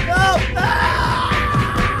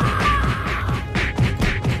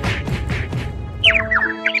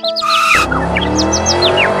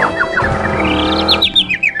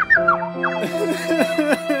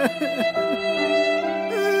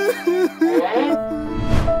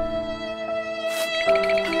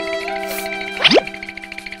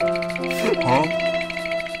 Huh?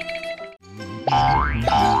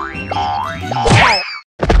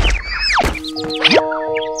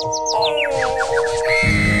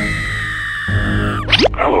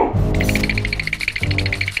 Hello.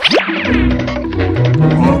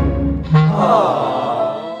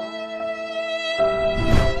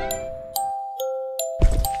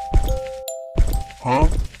 Huh?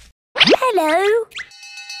 Hello.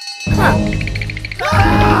 Huh.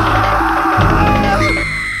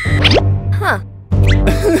 Huh.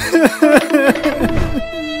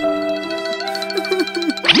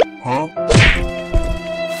 Huh?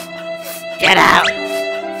 Get out!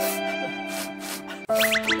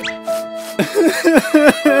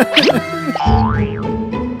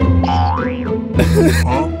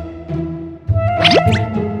 Huh?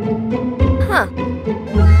 Huh. Huh.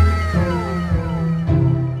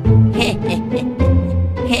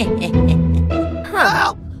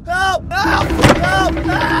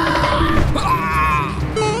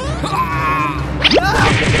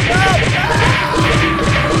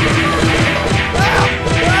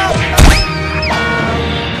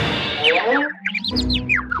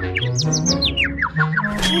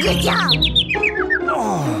 Good job.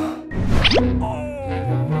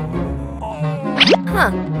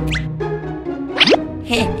 Huh.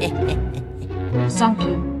 Thank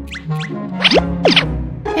you.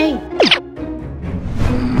 Hey.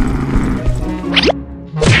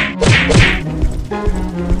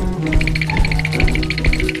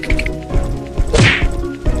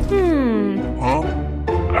 Huh?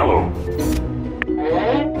 Hello.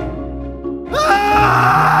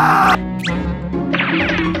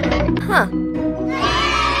 Huh.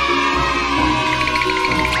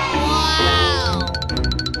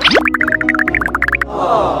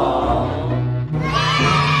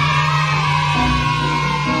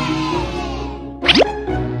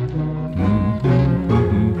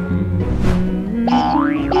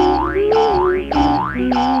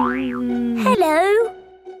 Hello.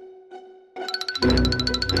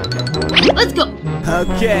 Let's go.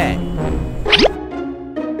 Okay.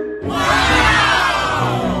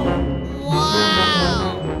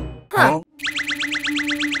 Huh.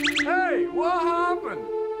 Hey, what happened?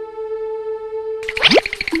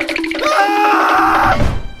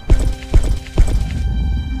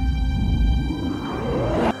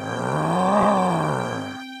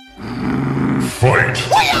 Fight!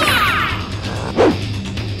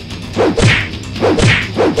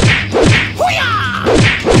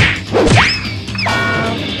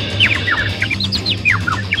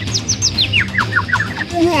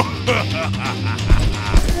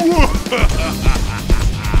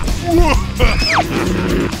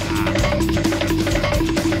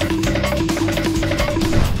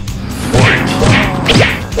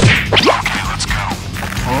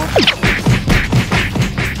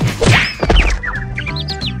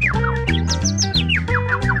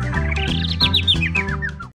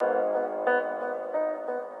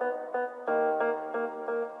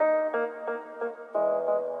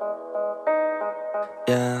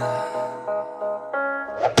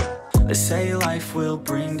 They say life will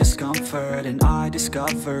bring discomfort, and I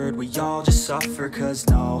discovered we all just suffer, 'cause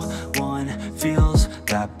no one feels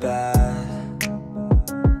that bad.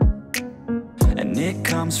 And it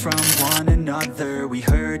comes from one another. We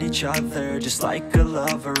hurt each other just like a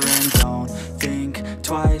lover, and don't think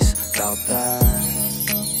twice about that.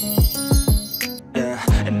 Yeah,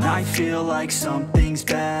 and I feel like something's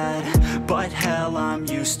bad, but hell, I'm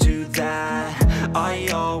used to that. I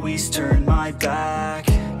always turn my back,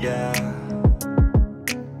 yeah.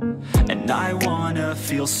 And I wanna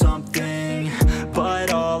feel something,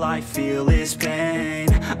 but all I feel is pain.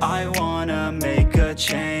 I wanna make a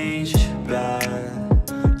change, but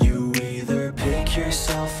you either pick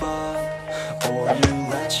yourself up or you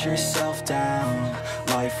let yourself down.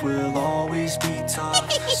 Life will always be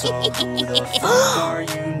tough, so who the fuck are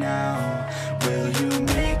you now? Will you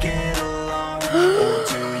make it alone, or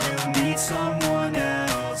do you need someone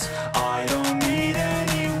else? I don't need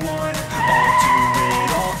anyone, I'll do it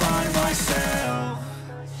all by myself.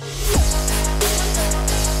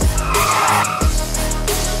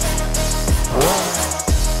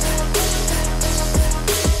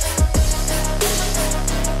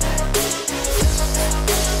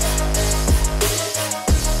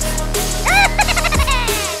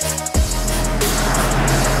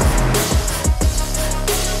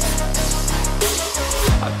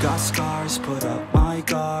 Got scars, put up my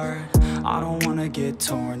guard. I don't wanna get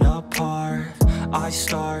torn apart. I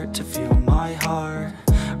start to feel my heart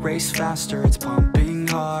race faster, it's pumping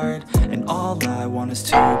hard. And all I want is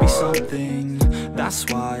to be something. That's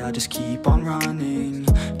why I just keep on running.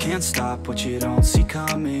 Can't stop what you don't see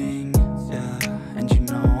coming. Yeah, and you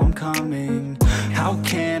know I'm coming. How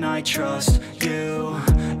can I trust you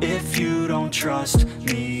if you don't trust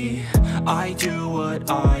me? I do what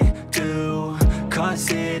I do,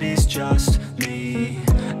 'cause it is just me,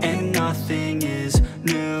 and nothing is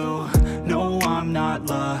new. No, I'm not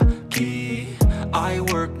lucky. I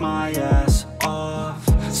work my ass off,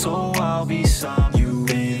 so I'll be some. You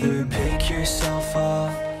either pick yourself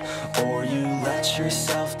up or you let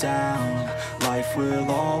yourself down. Life will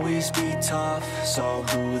always be tough, so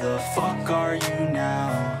who the fuck are you now?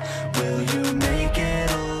 Will you make it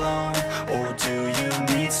alone, or do you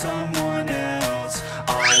need someone else?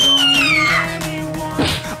 I don't need anyone,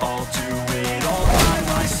 I'll do it all by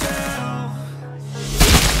myself.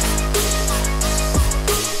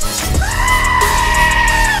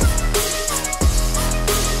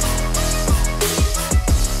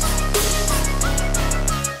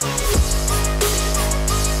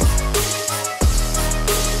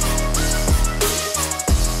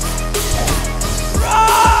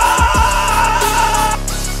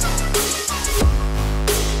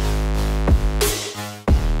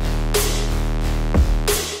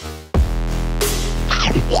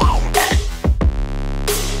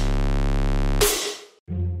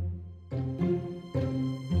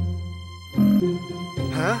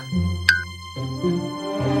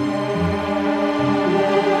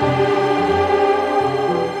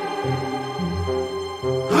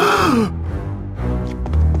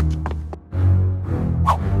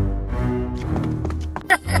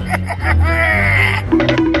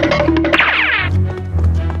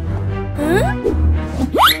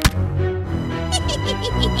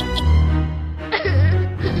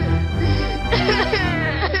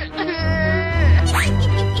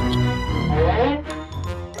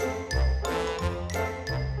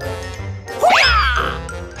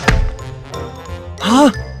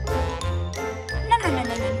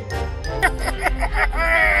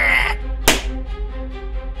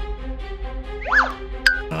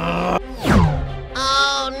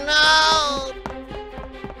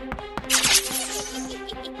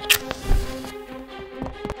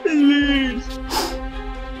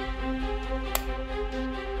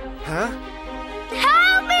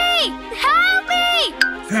 Help me! Help me!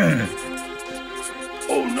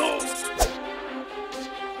 Oh no!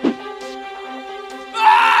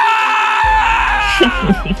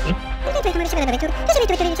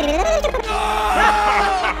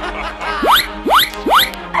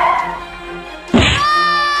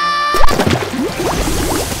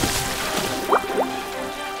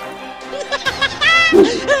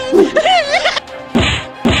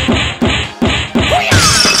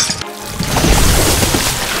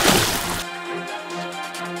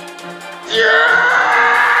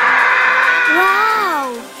 Wow!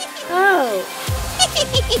 Oh.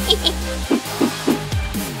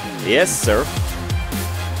 Yes, sir.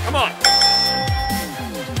 Come on!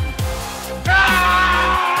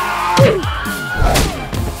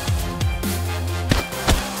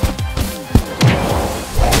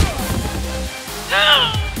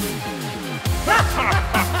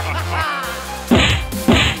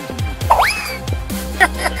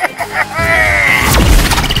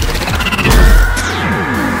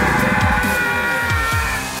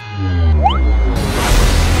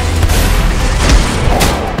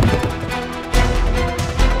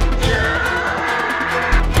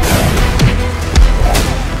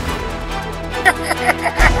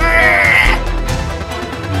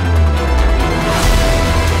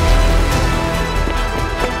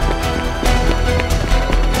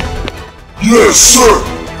 Yes, sir!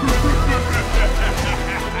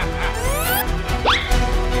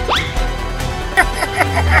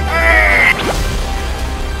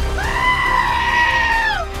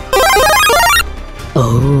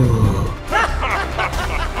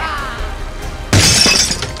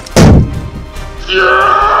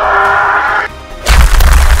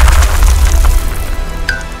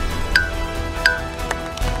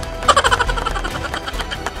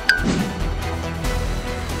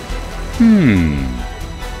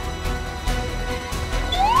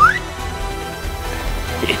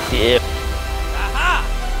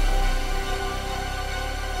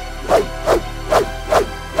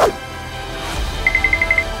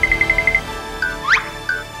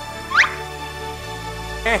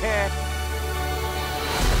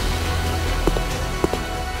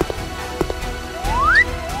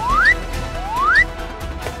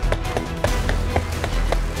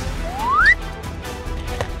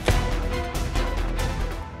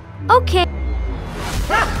 Okay.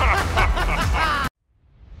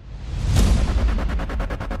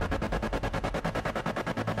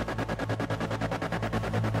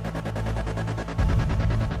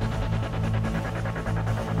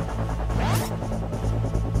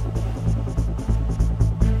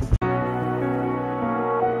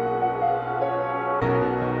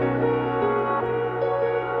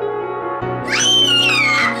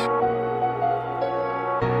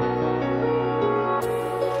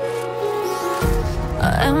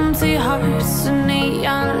 Empty hearts and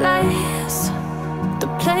neon lights,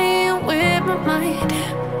 they're playing with my mind.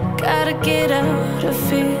 Gotta get out of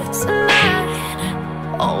here tonight.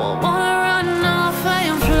 Oh, I wanna run off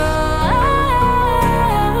and fly,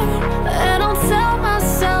 and I'll tell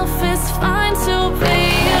myself it's fine to be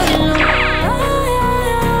alone,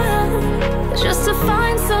 just to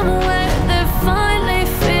find somewhere that finally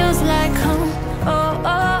feels like home. Oh,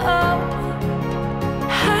 oh, oh.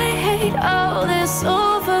 I hate all this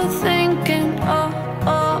overthinking. Oh,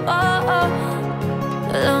 oh, oh, oh.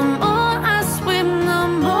 The more I swim, the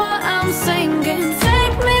more I'm sinking.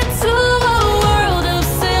 Take me to a world of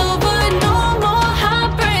silver. No more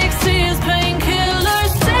heartbreaks, tears,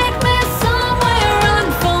 painkillers. Take me somewhere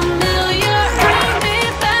unfamiliar. Bring me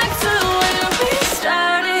back to where we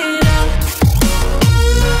started out.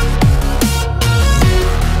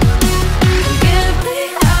 Get me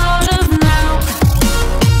out of now,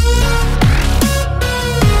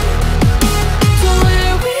 to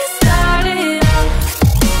where we started out.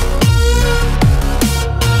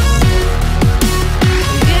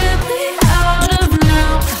 Get me out of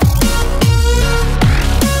now,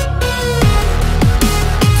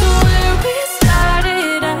 to where we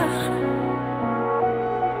started out.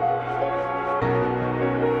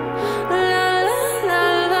 La la la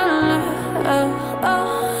la la, oh,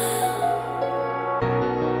 oh.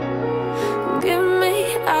 Get me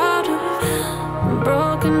out of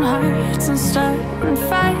broken hearts and starting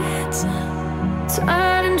fights,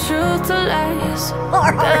 turning truth to lies.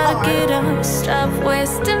 Gotta get up, stop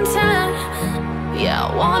wasting time. Yeah, I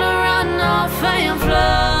wanna run off and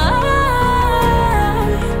fly,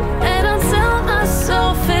 and I'll tell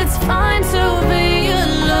myself it's fine to be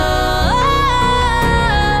alone,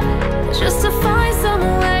 just to find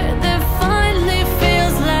somewhere that finally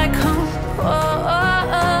feels like home. Oh,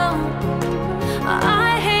 oh, oh.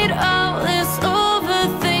 I hate all this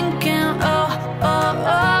overthinking. Oh, oh,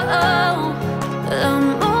 oh, oh. The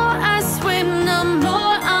more I swim, the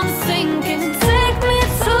more I'm sinking. Take me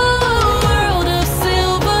to a world of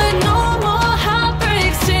silver. No more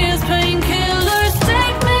heartbreaks, tears, painkillers.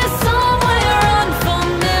 Take me somewhere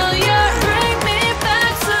unfamiliar. Bring me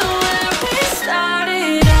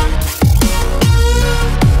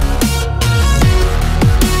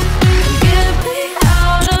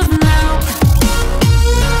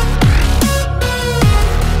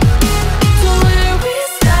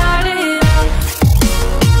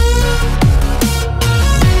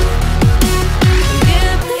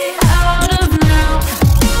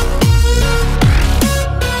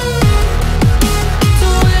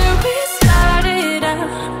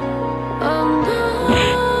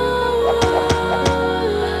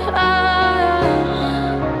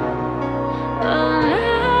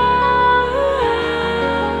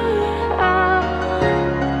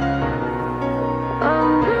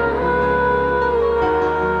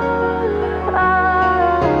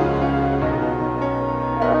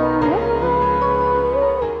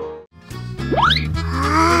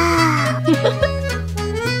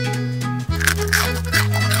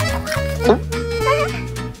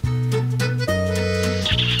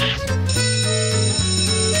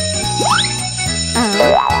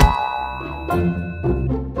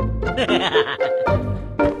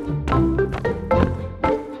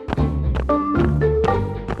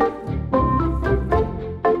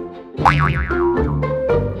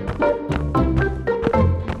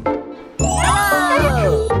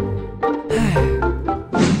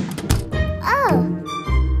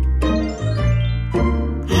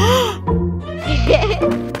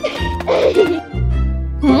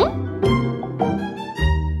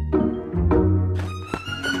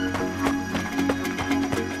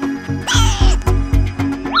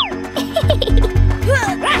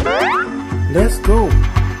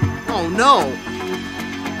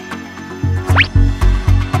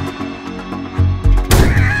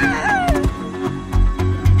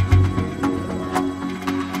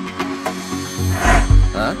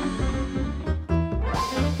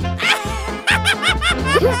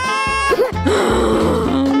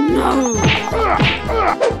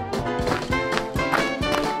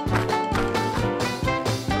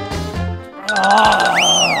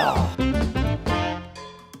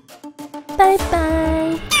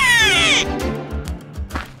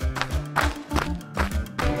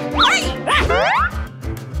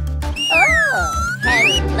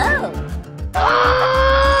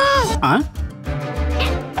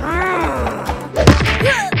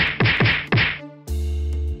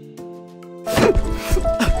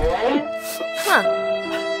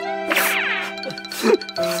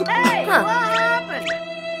What happened?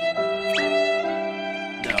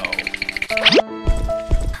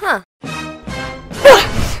 Huh.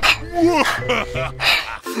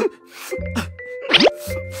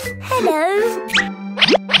 Hello.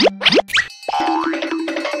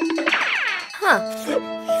 Huh.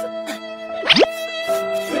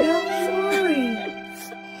 Don't worry.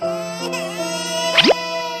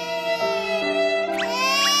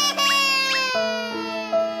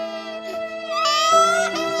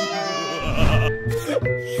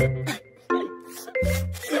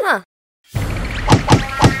 Huh.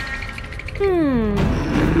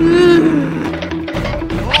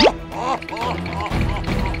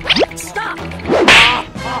 Stop!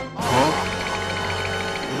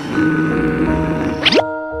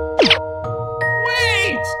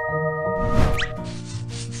 Wait!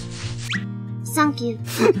 Thank you.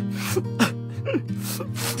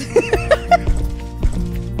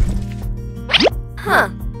 Huh.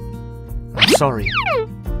 I'm sorry.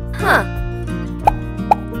 Huh.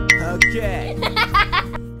 Okay.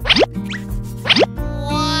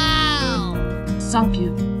 Thank you.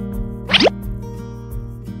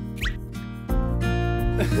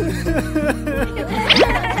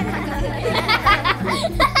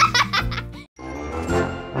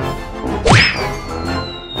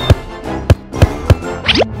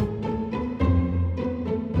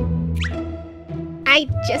 I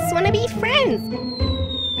just want to be friends.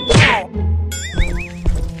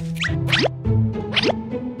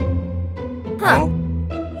 Huh.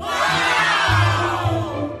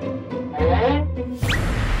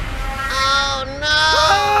 Oh no!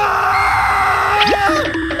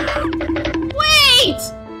 Wait!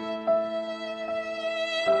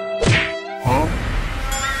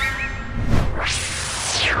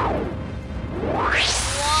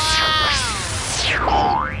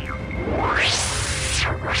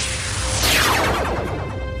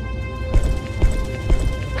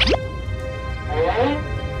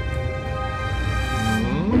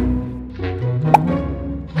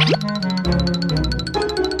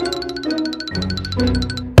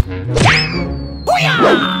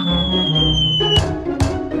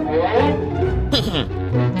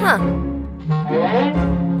 Huh.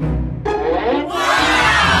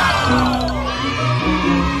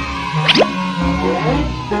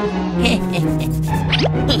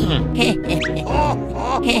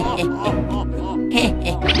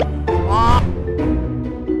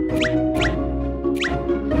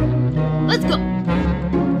 Let's go.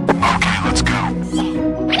 Okay, let's go.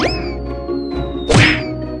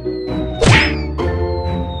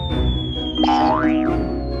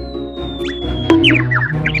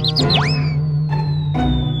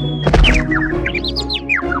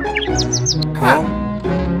 Huh.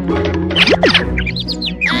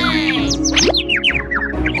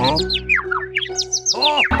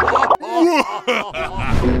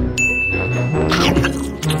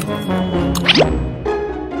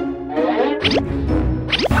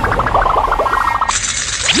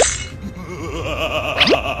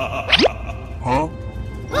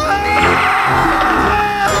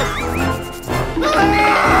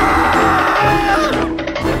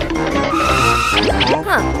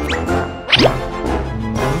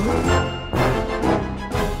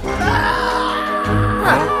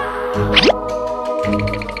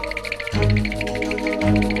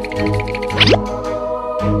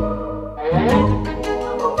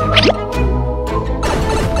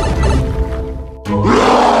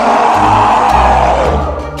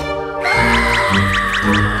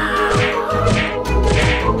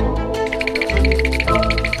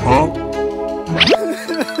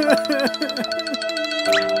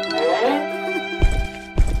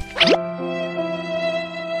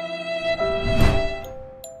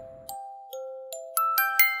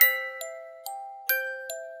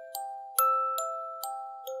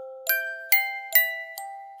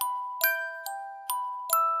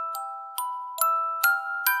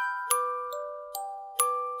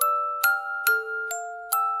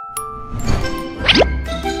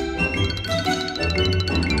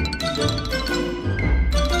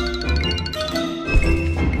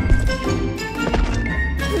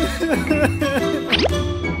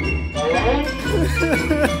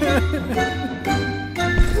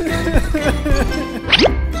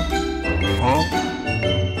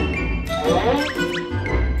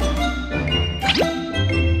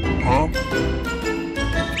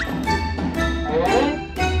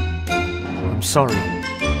 I'm sorry.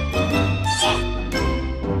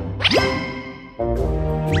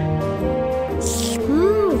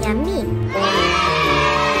 Yummy.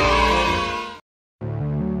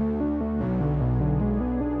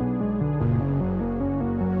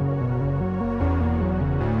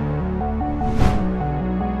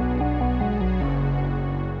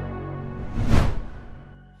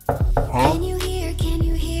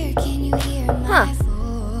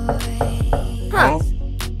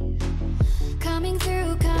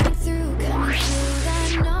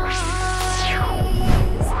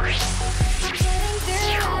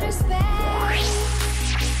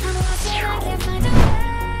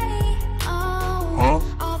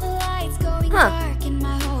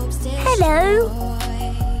 Hello?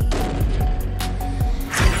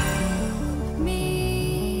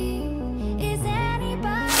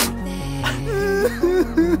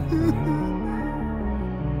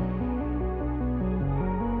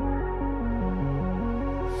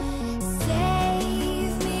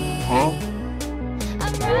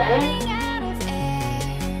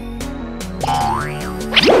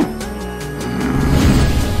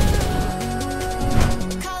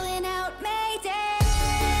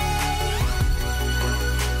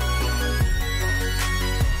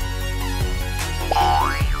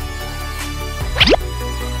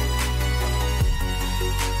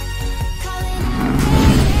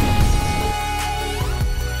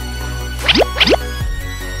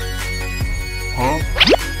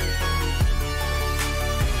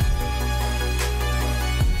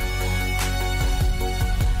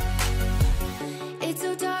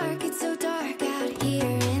 It's so dark out here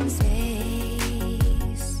in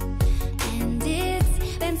space. And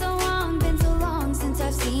it's been so long since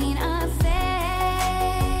I've seen a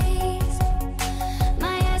face.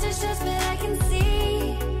 My eyes are shut, but I can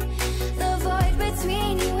see the void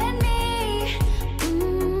between you and me.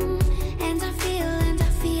 And I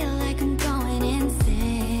feel like I'm going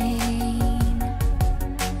insane.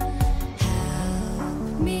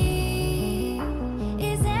 Help me.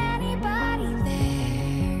 Is anybody there?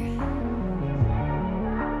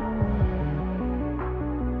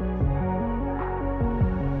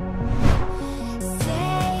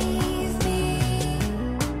 Save me.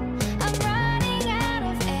 I'm running out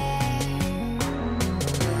of air.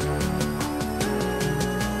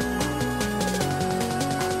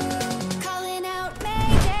 Calling out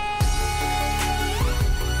Mayday.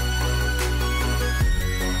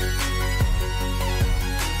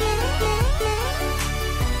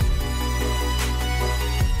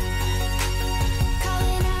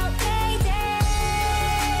 Calling out Mayday.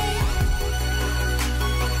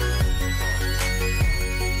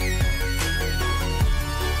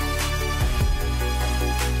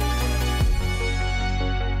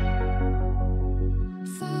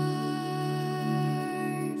 Far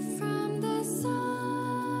from the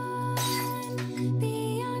sun,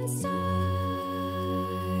 beyond stars,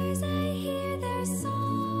 I hear their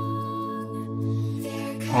song.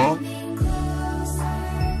 They're coming closer,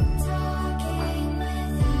 talking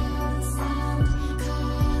without sound,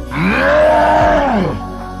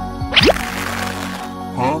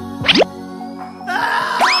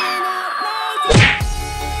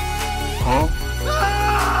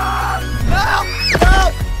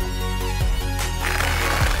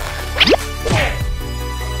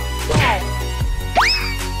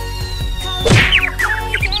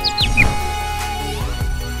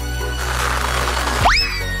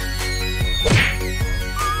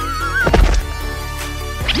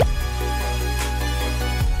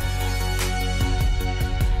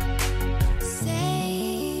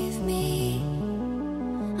 Save me.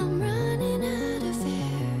 I'm running out of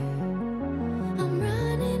air. I'm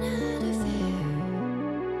running out of air.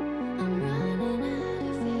 I'm running out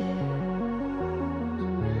of air.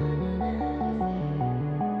 I'm running out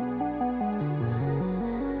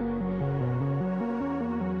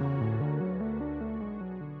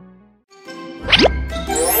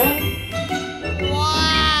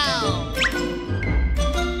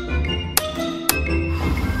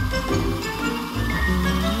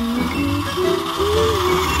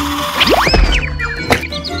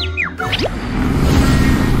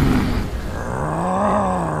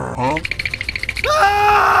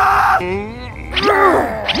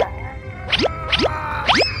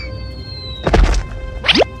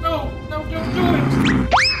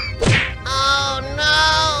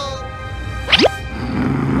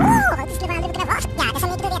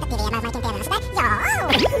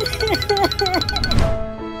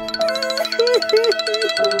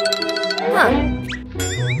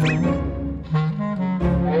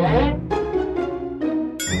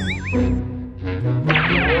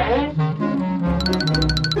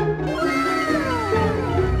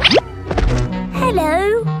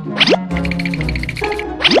Hello?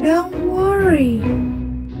 Don't worry.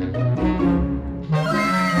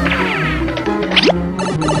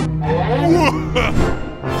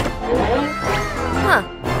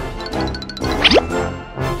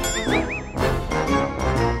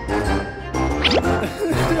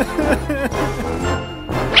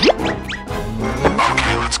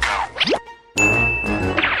 Okay, let's go.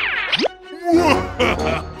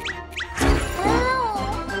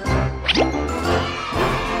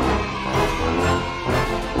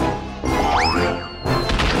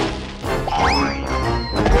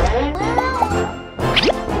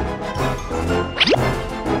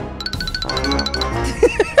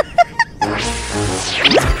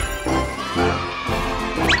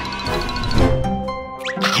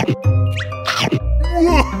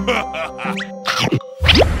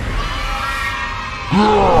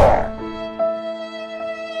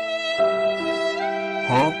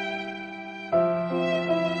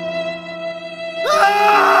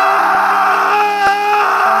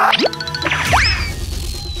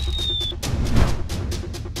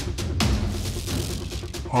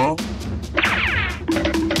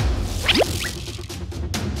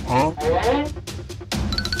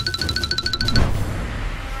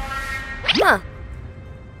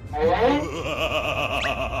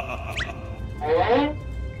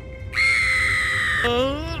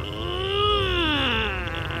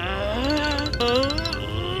 Huh.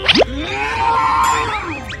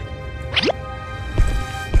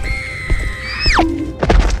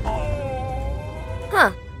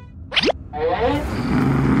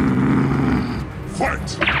 Fight!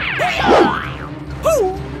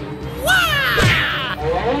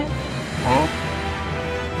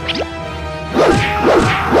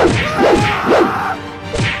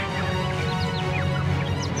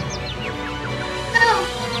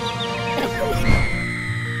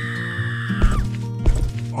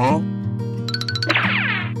 Huh?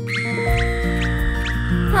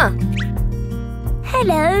 Huh.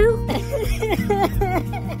 Hello.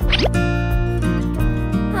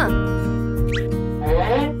 Huh.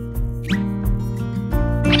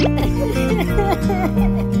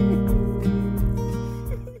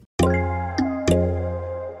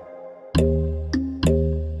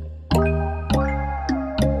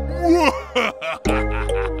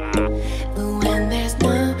 When there's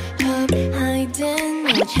no hope hiding,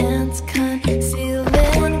 no chance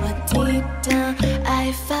concealing what deep down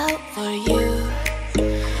I felt for you.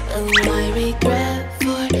 Oh, I regret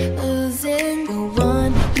for losing the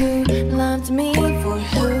one who loved me, for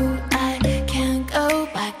who I can't go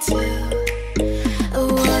back to.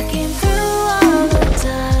 Walking through all the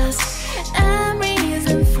dust, memories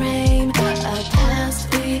and frame, a past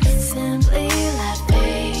we simply let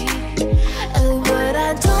fade. Oh, but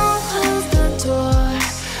I don't close the door,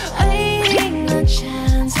 waiting a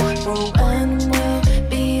chance for when we'll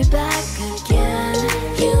be back again.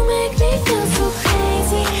 You make me feel so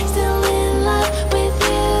crazy, still in love with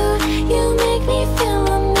you. You make me feel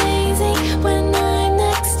amazing when I'm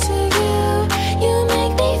next to you. You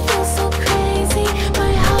make me feel so crazy,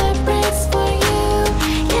 my heart breaks for you.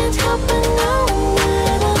 Can't help but know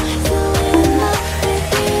that I'm still in love with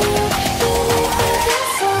you. You make me feel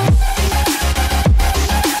so.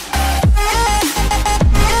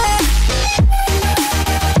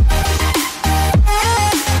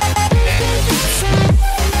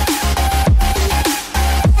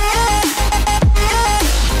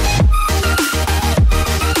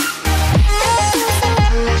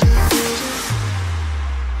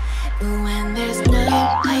 When there's no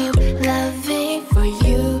hope loving for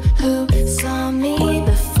you who saw me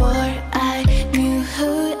before I knew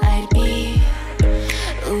who I'd be.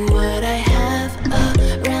 What I have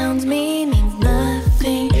around me means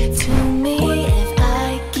nothing to me if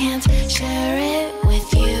I can't share it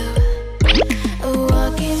with you.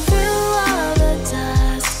 Walking through all the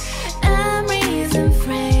dust, memories and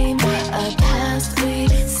frame, a past we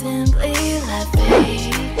simply let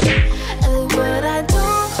fade. But I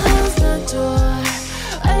don't close the door,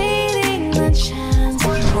 waiting the chance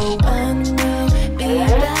for when we'll be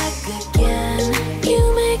back again. You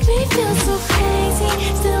make me feel so crazy,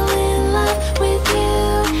 still in love with you.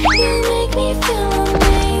 You make me feel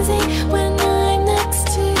amazing when I'm next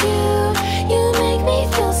to you. You make me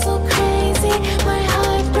feel so crazy, my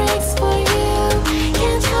heart breaks for you.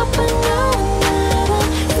 Can't help but know that I'm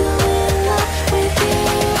still in love with you.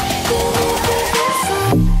 You make me feel so.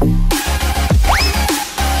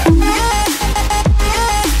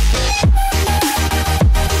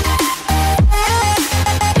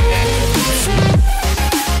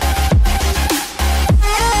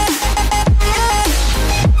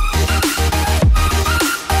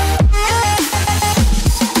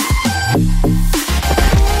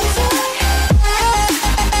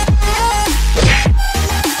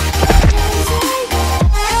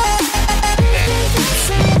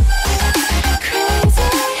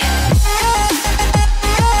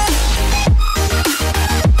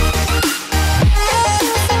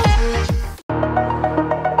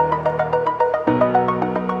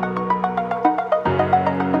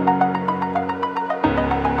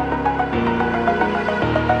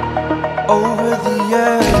 Over the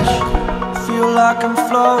edge, feel like I'm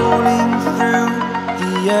floating through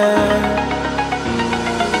the air.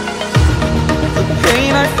 The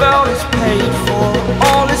pain I felt is paid for,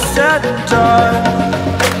 all is said and done.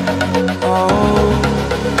 Oh,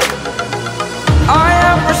 I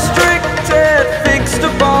am restricted, fixed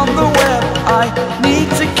upon the web. I need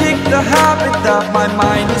to kick the habit that my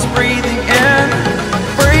mind is breathing in.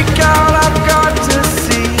 Break out, I've got to see.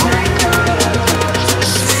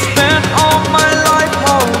 Spent all my life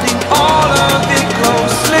holding all of it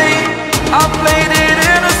closely. I played it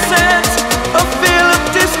innocent, a feel of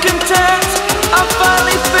discontent. I'm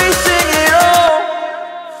finally facing it all,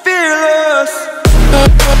 fearless.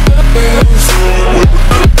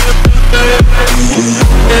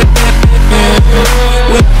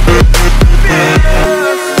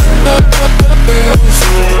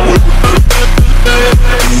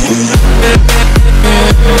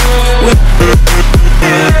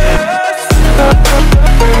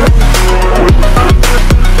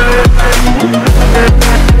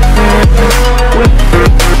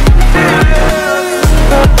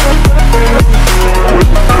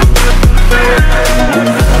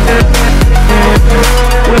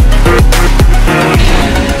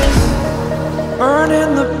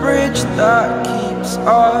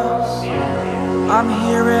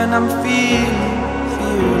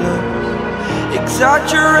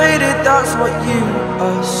 that's what you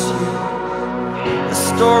assume. The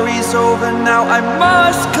story's over now, I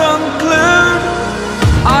must conclude.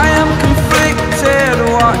 I am conflicted,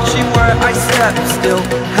 watching where I step still,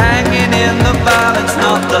 hanging in the balance.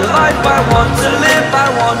 Not the life I want to live, I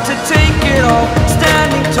want to take it all.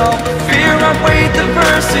 Standing tall, fear outweighed the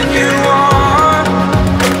person you are.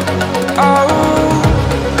 Oh,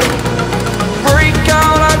 break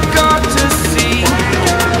out, I've got to see.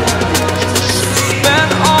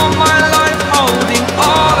 Spent all my life holding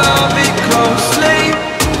all of it closely.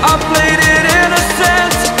 I played it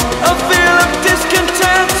innocent, a feel of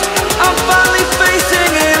discontent. I'm finally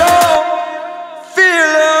facing it all,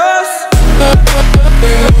 fearless.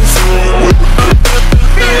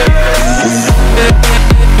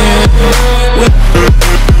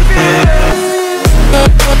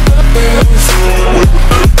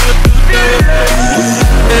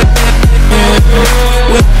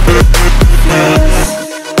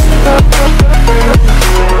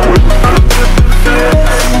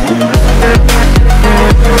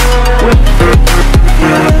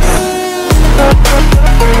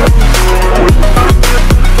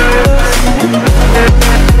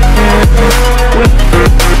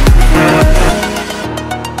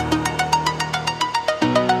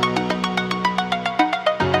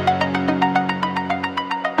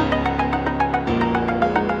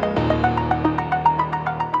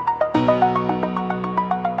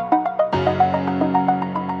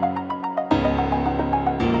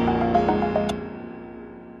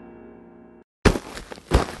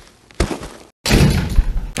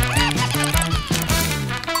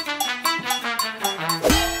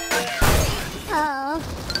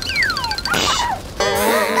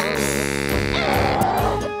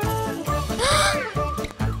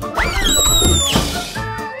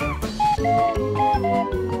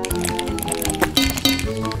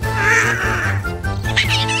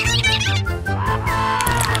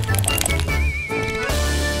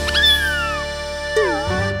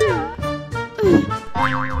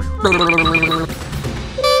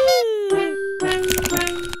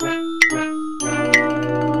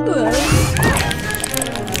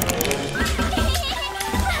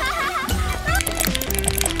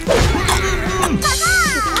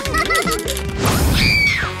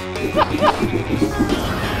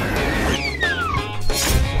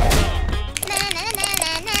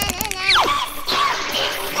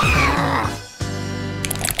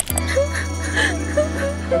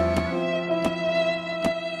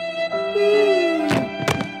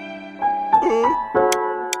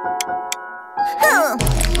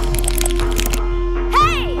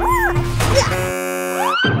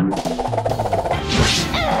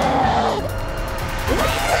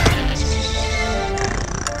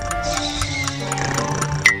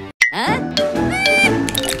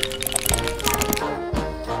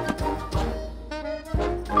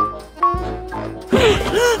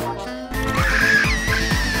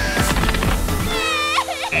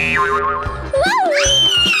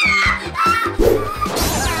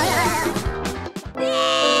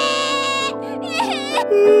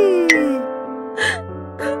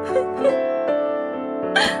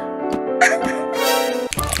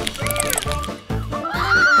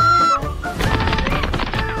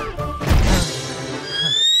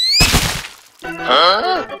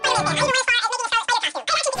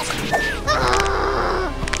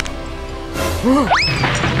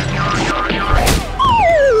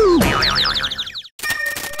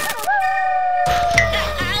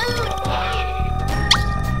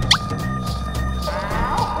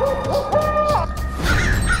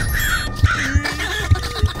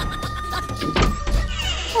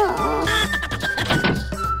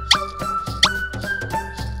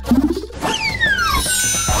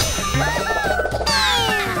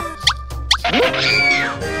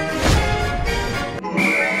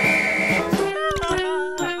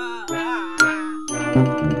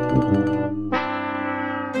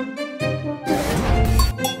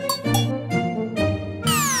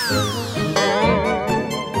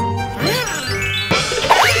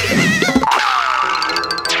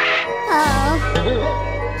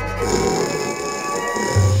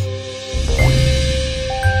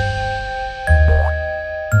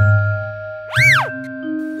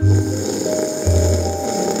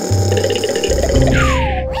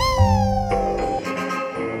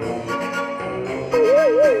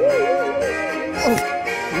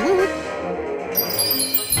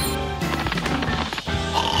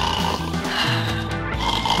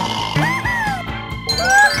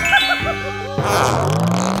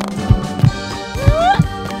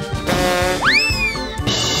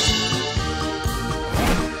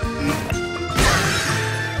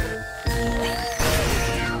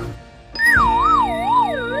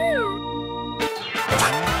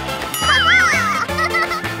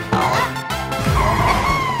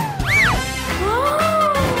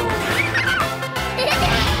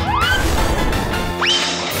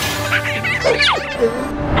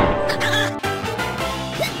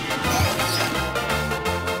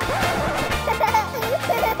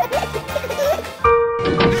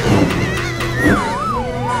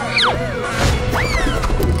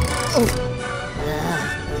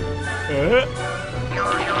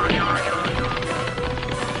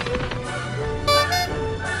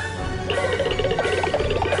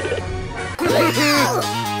 No.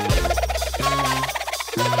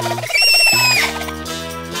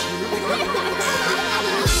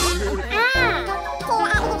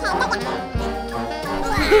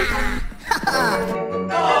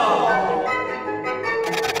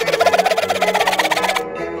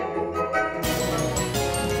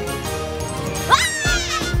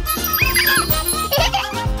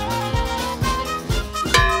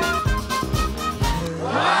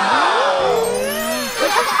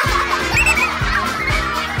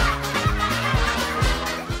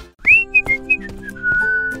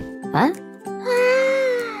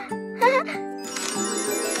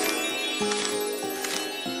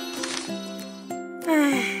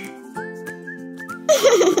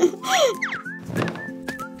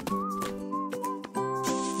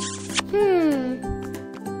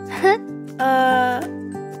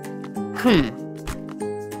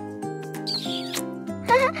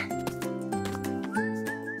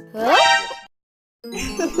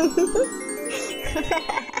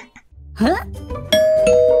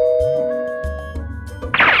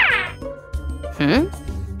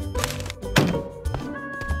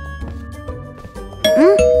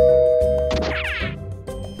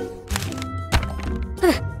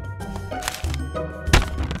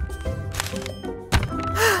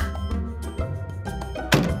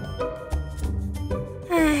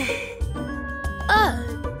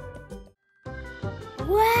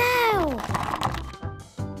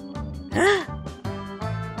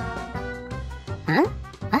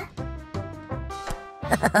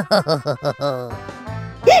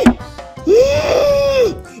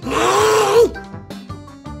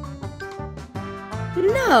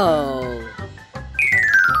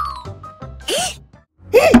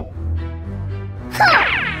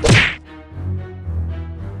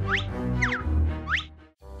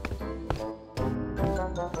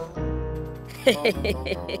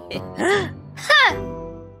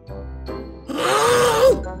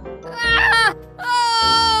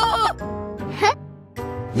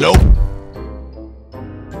 Nope.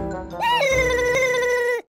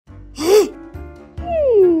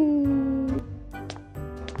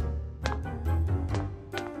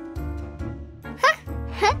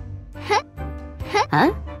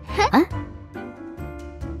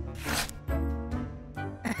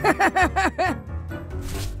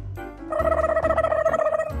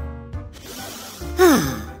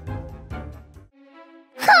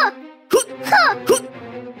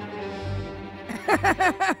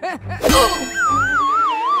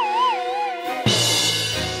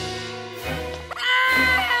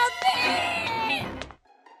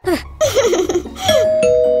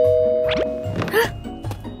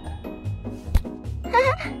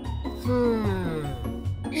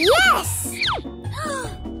 Yes!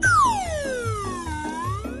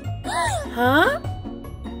 Huh?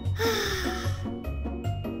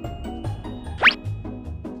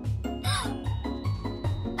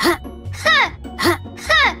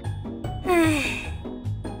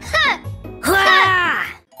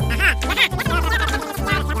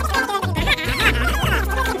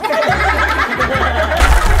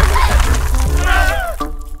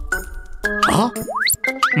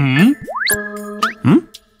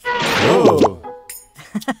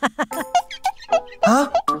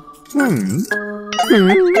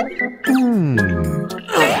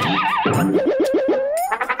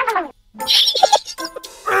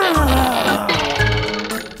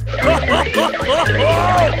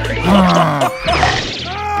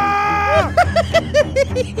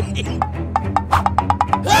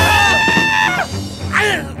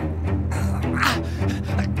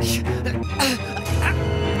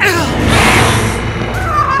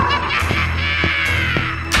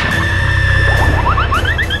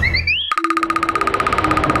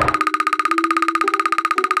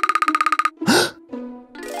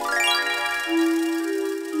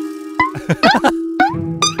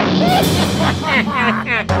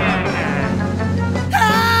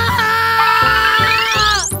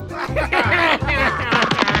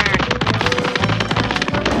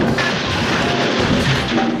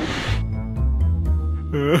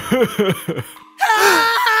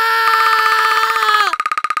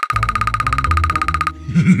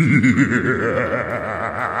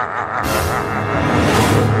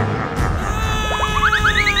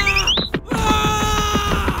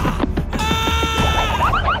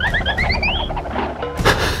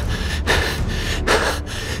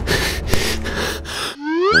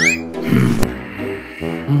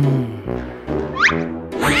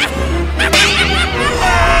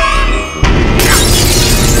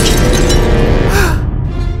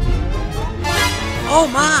 Oh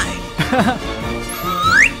my!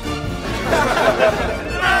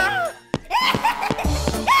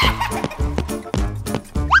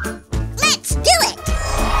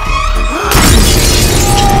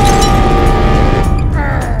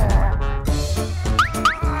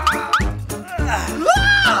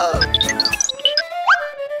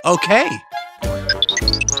 Okay.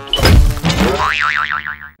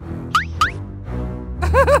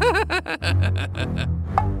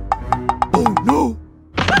 Oh no!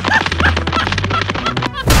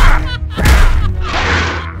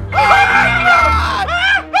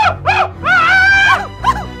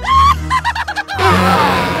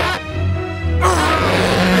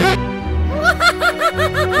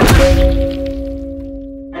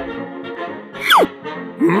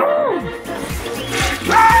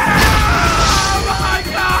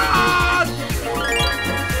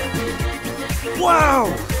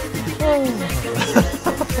 Wow!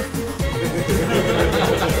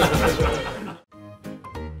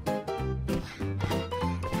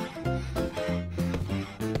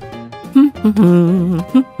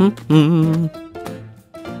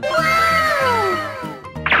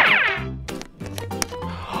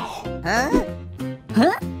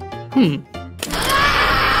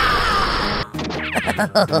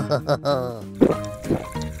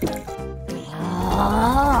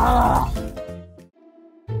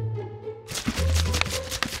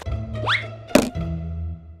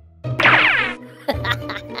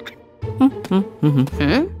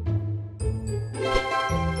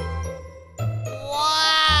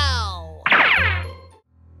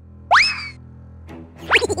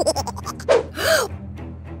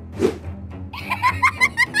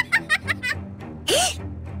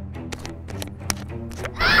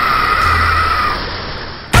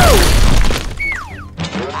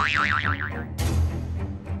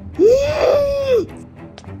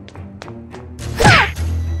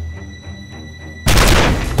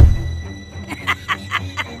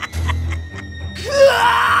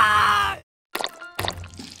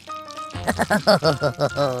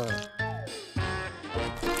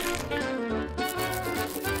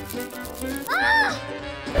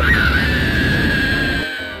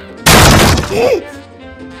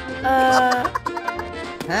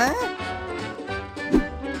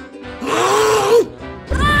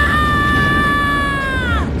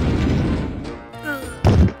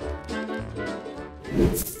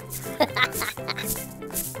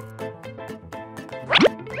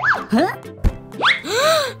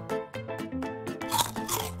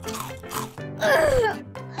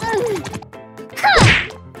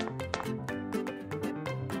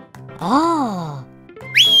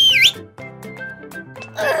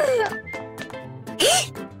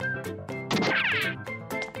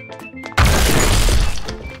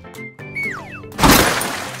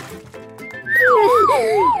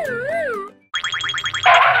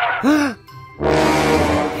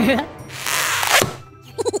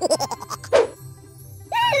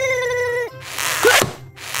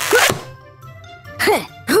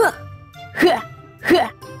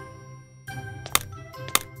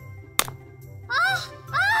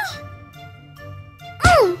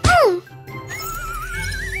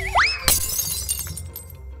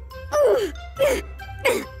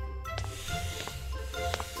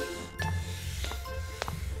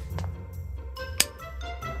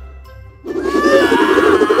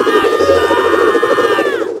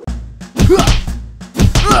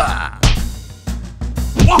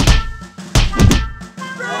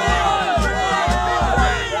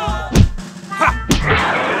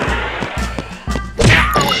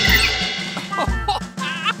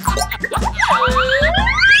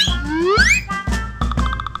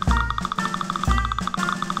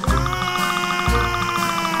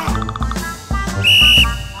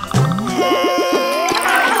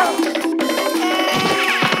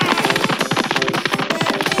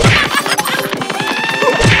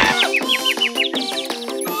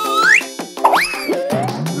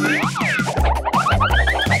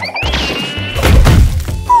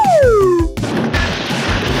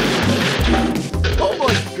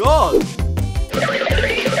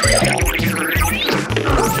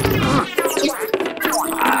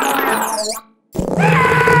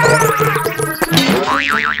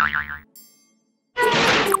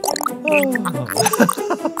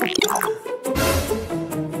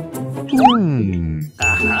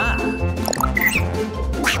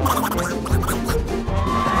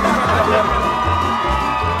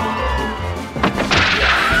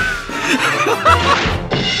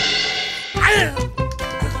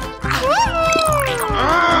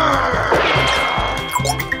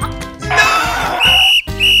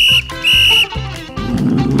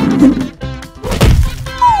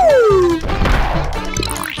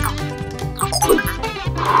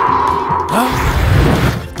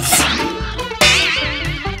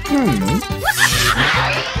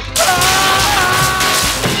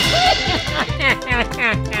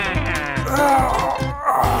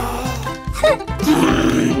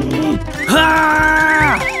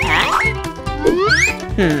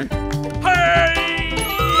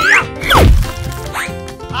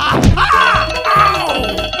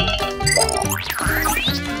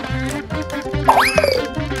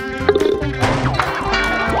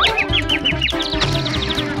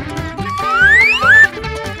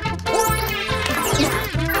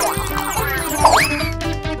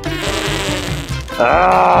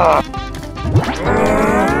 Oh.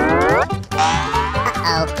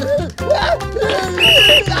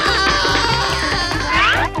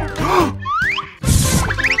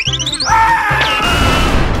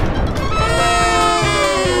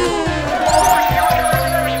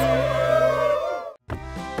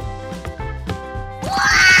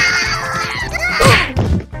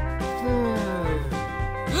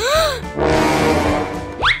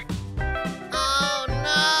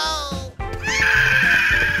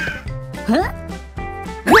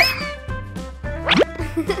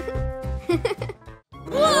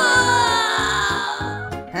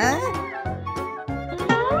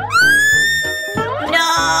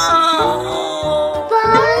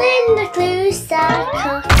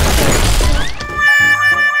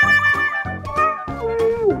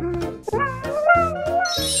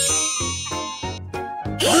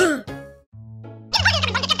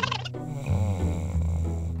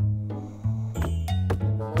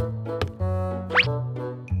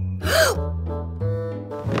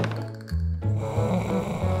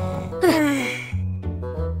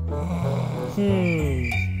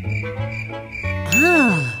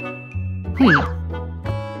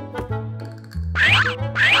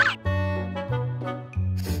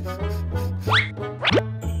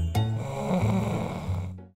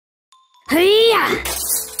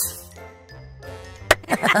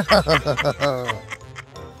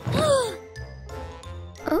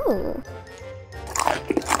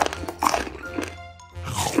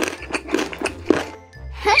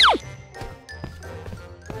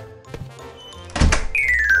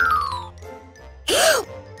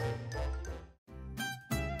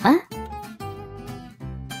 Huh?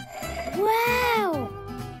 Wow!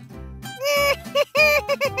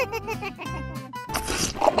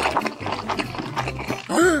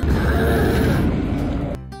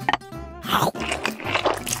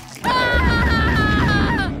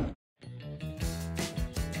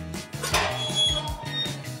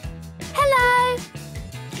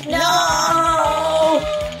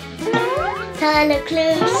 Kind of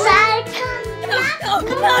close I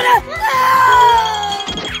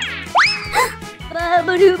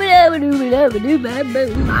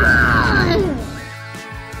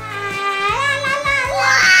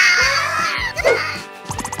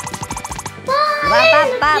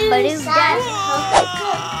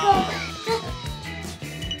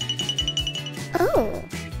Oh.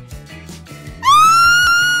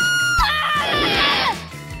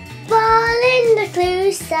 Ball in the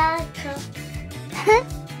blue circle.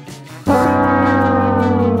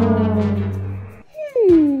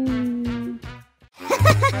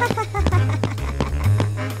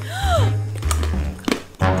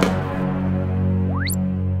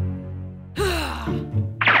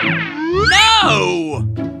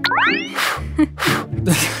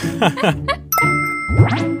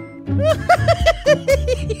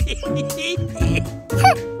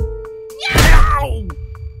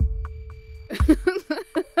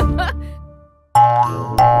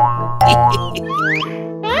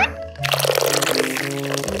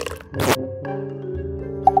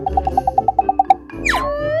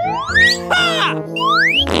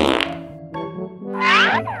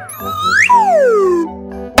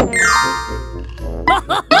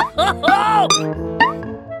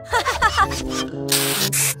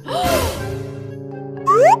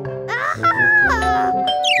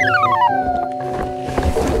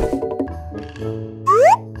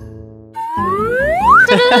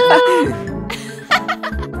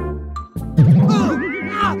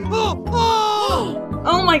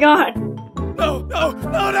 Oh my god! No, no,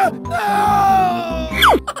 no, no, no!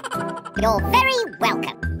 You're very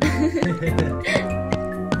welcome.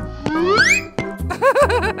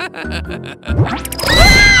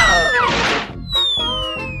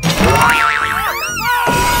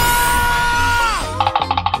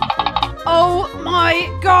 Oh my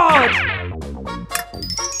god!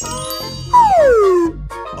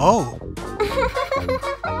 Oh.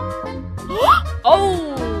 Oh!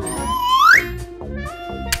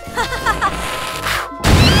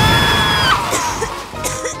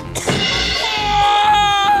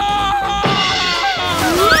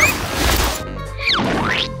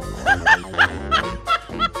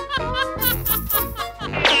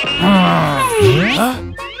 Huh?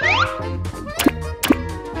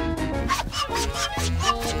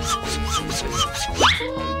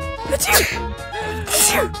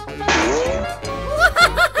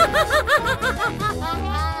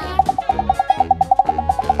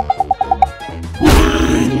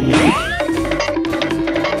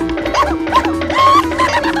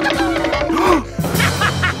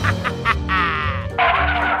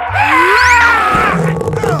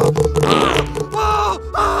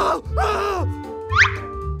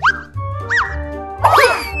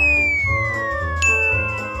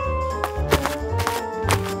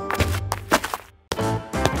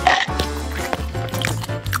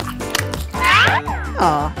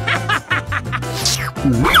 Oh.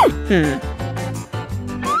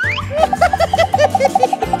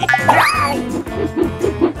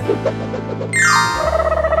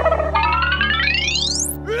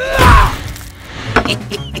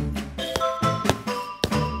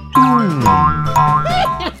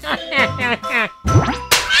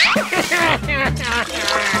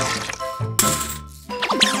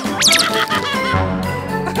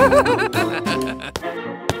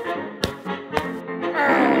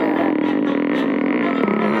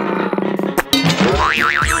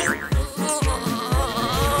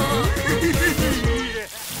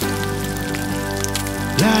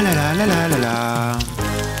 La la la la la la la.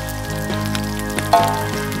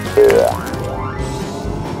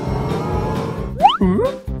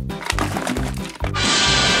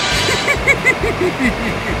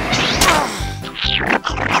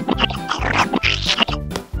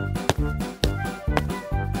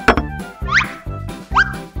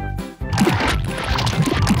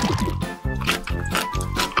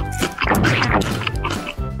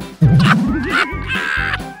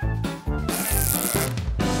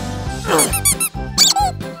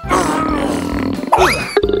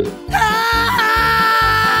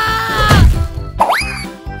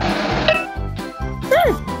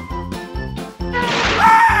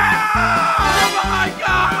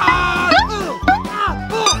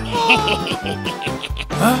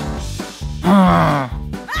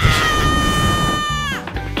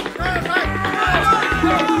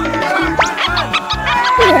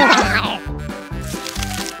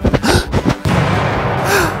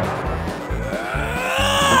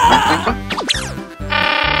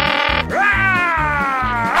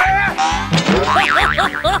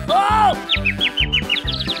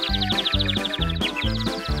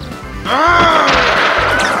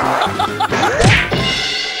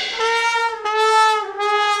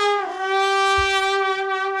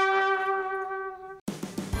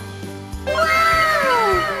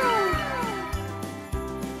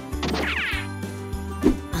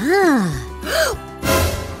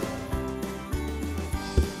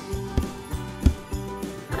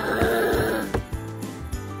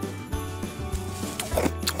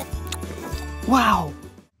 Wow.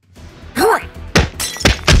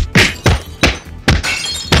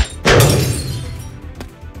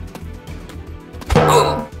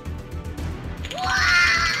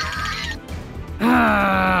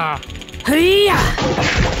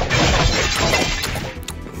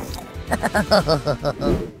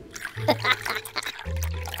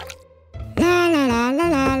 La la la la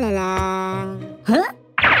la la la. Huh?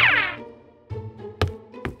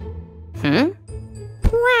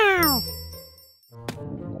 Wow.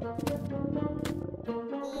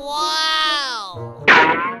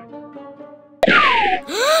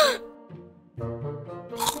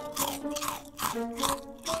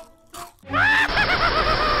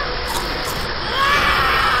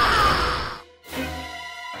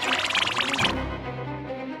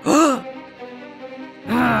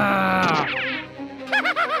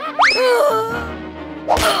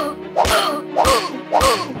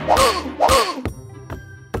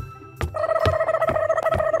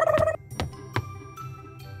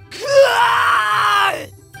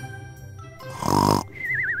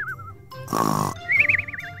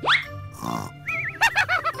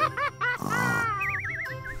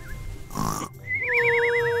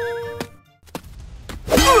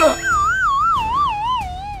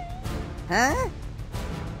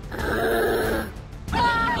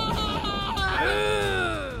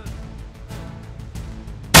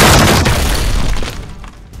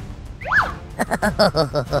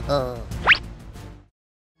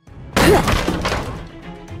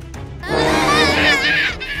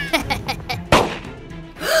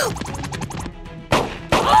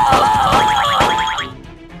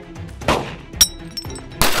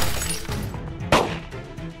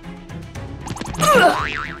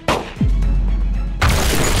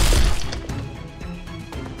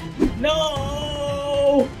 No!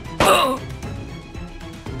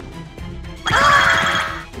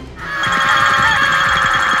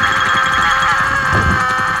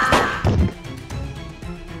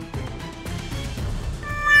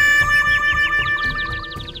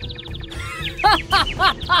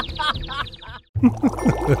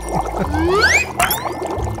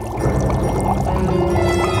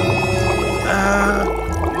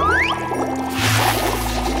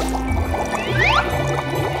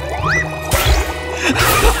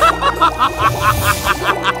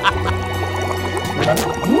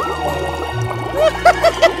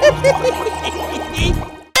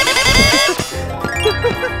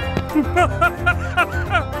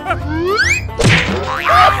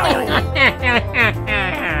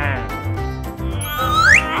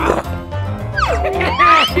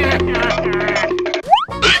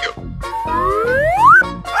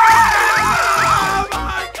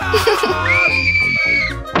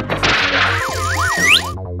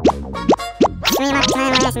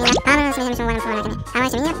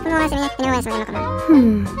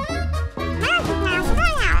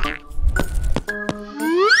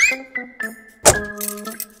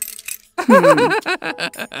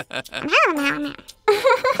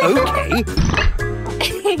 Okay.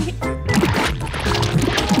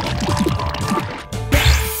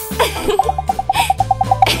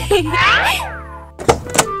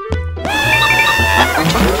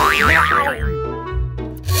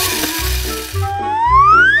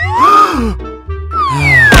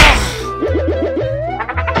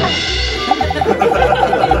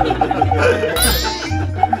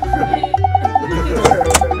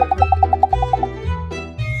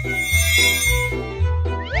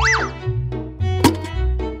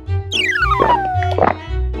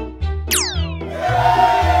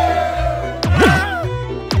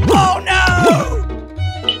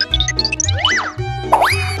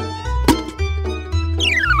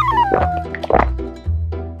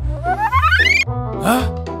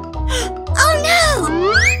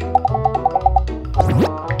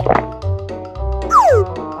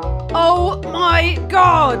 Oh my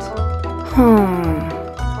god!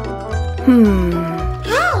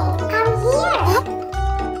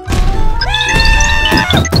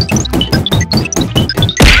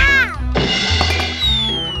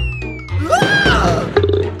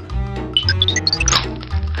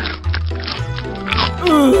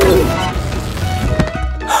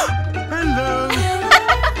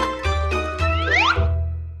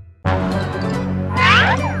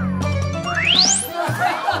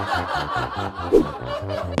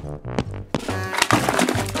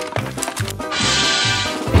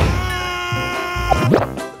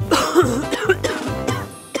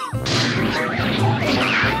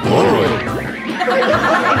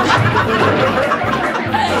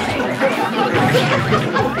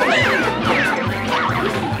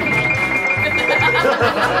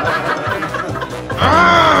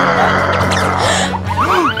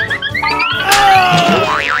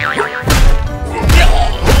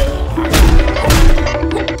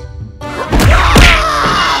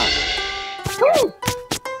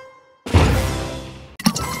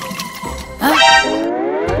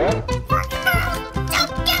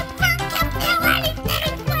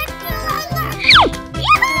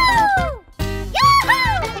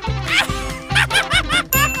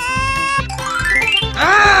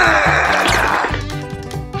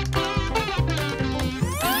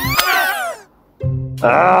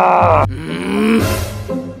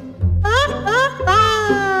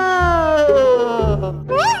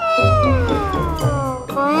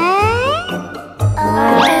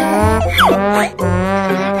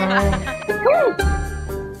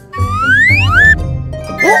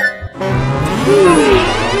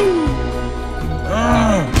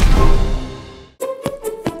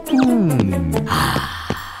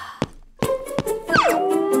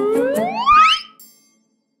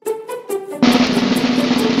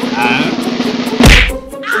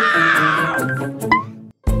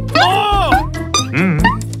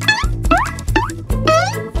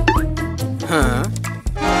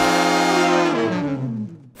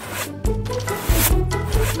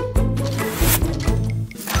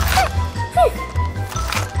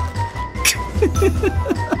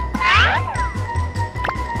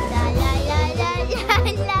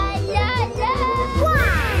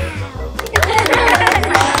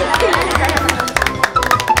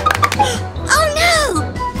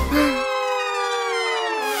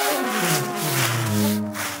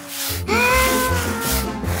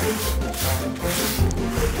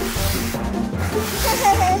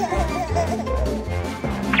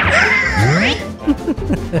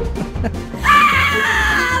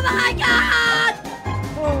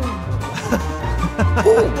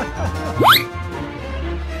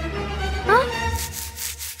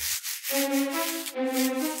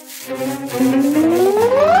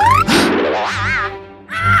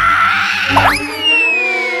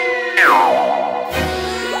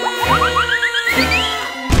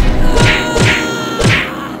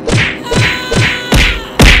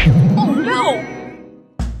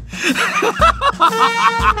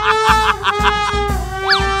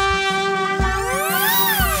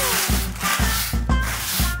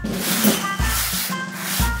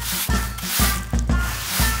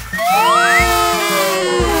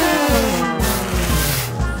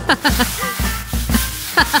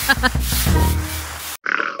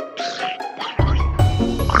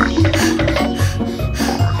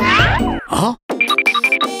 Huh?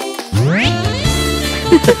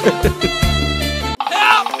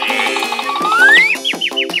 Help me!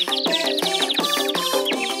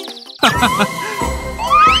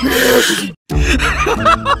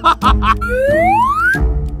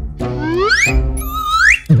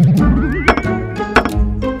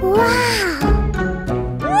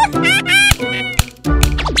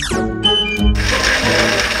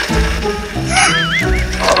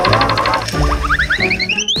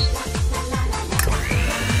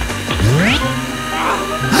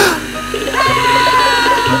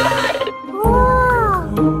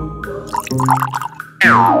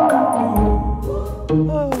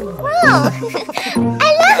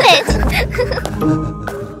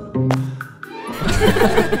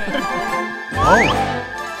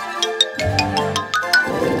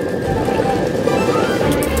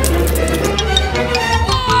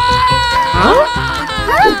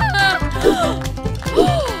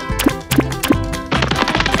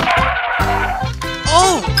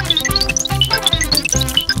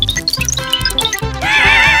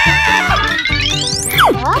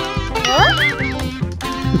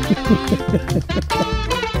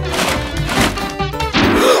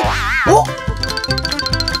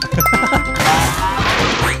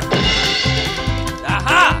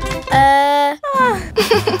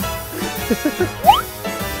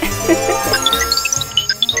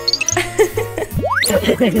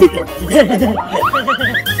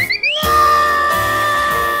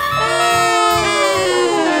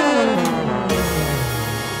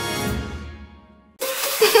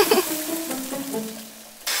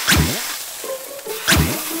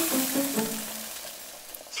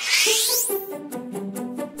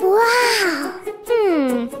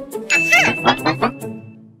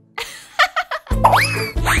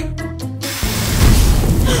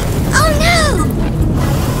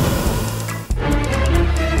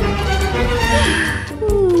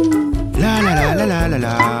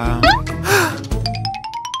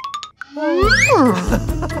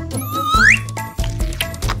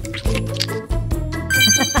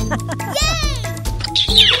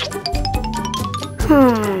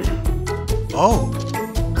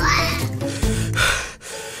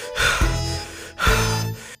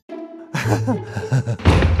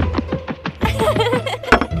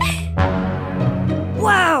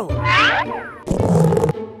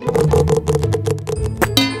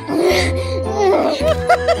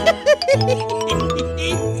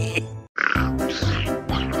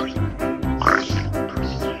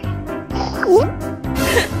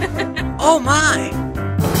 Oh my!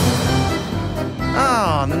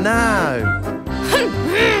 Oh no!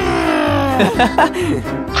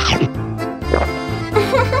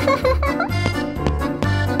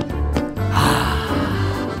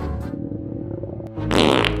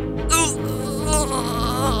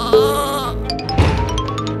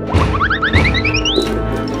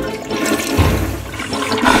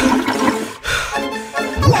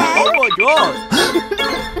 Oh my god!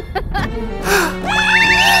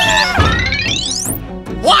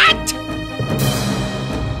 What?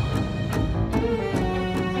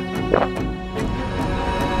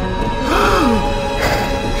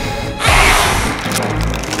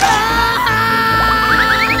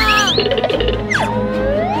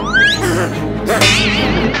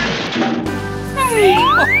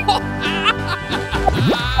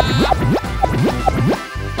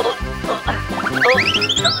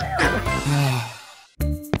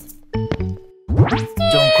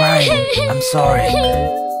 Don't cry. I'm sorry.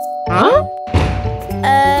 Huh?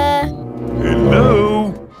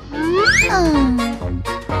 Hello?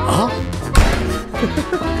 Huh?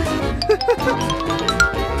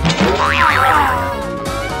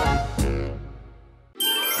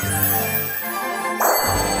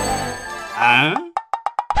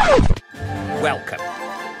 Welcome.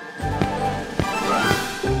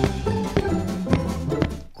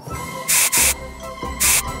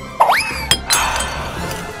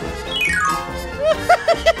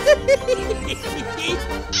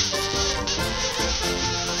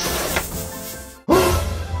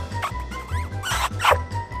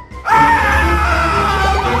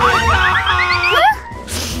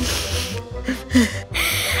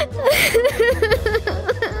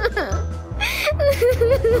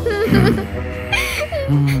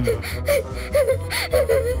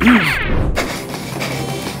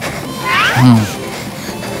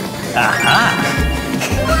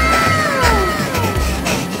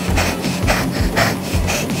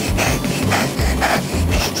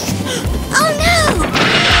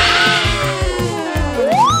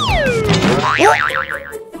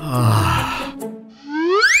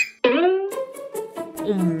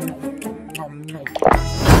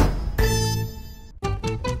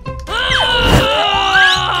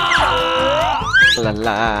 La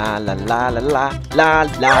la la la la la la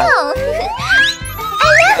la. Oh, I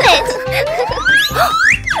love it!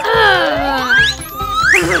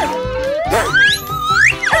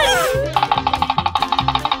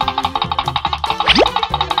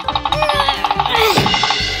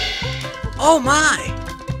 Oh my!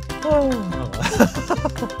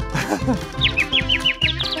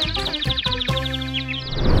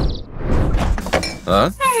 Huh?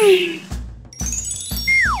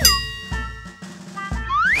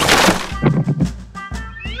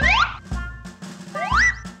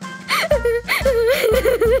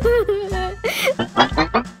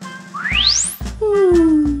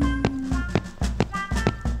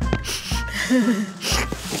 2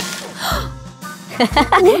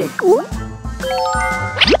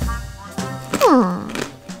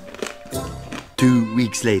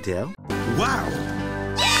 weeks later. Wow!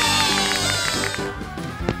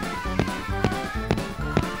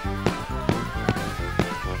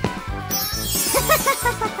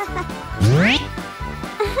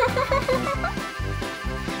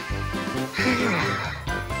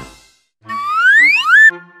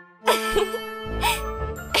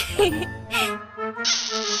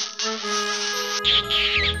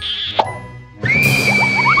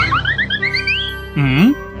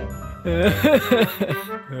 Hmm?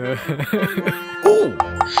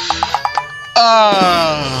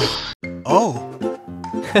 Oh!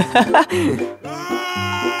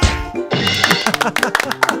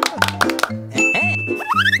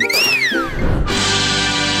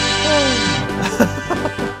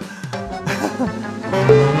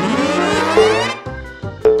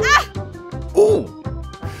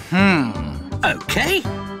 Okay.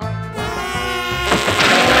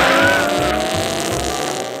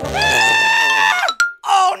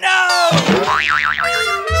 Oh no!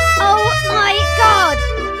 Oh my god!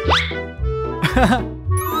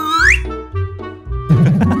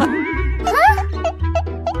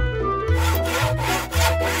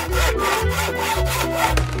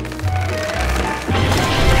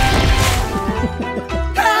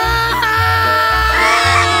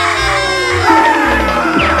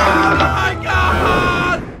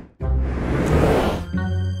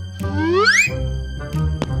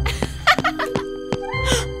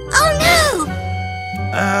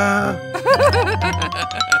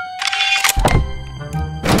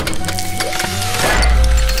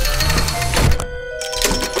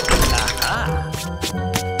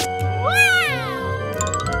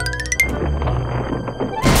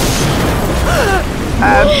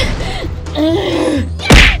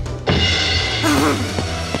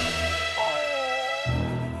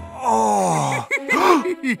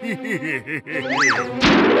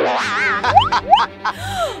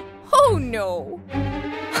 Oh no!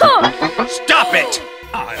 Stop it!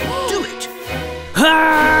 I'll do it.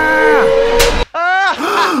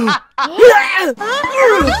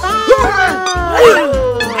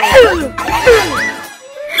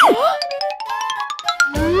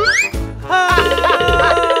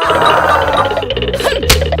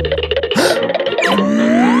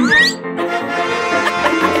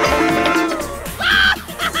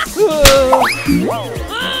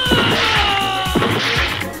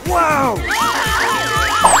 Wow!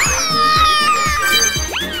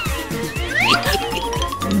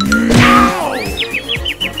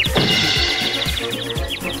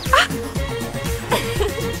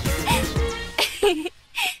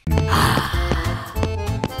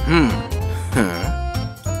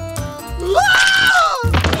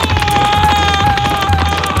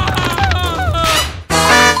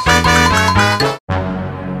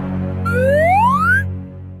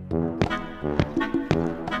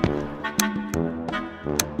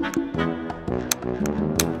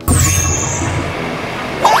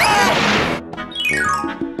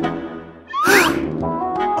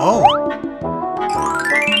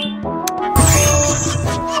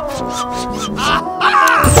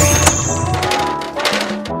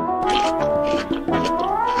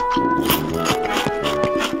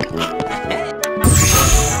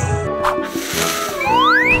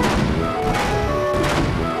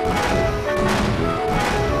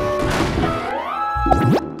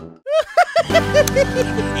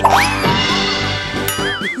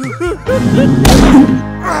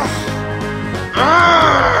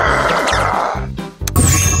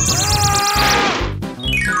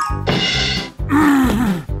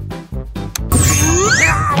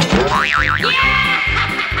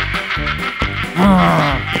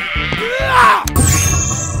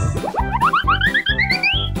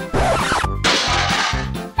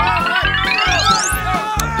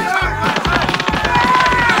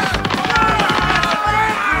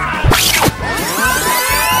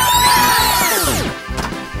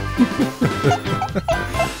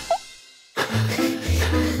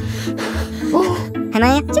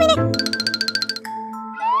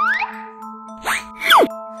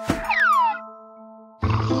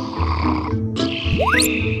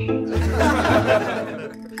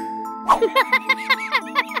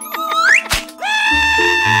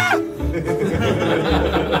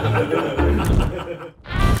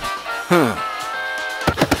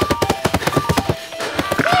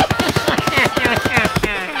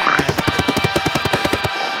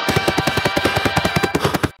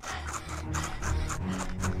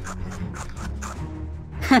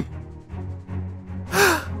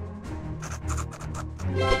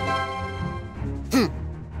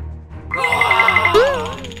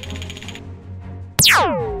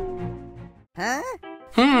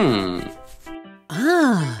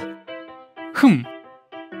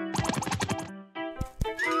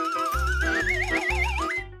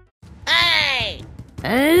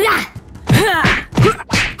 Hey!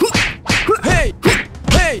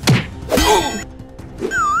 Hey!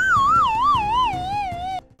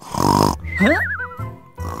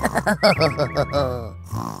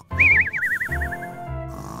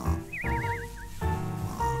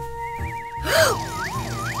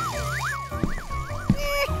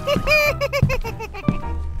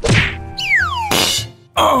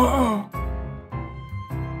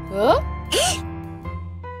 Huh?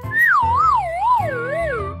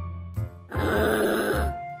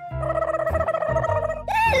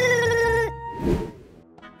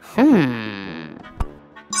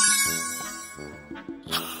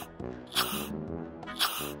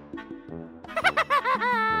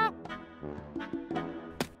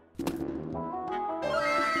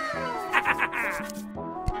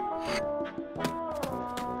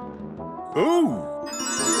 Ooh!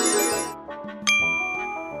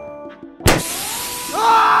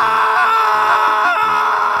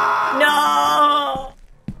 No!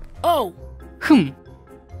 Oh!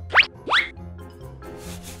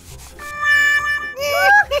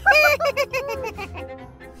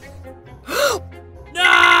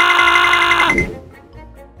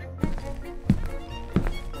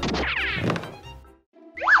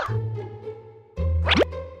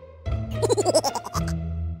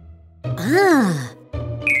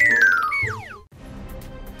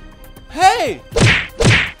 Hey!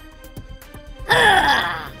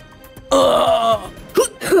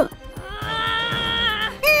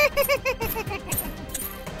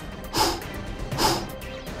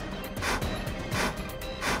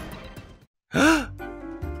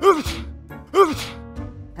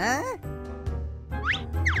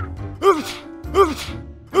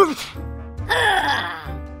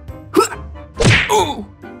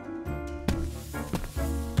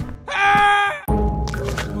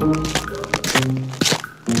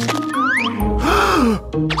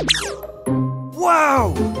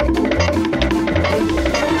 Wow!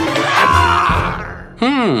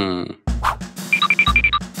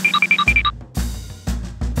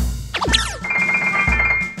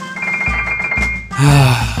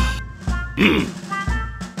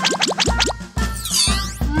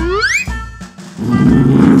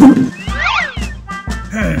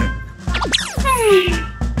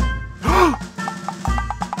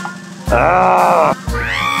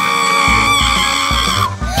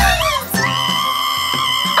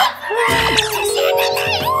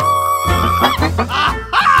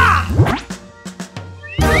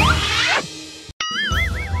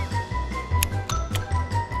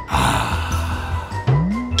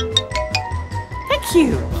 Thank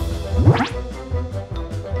you.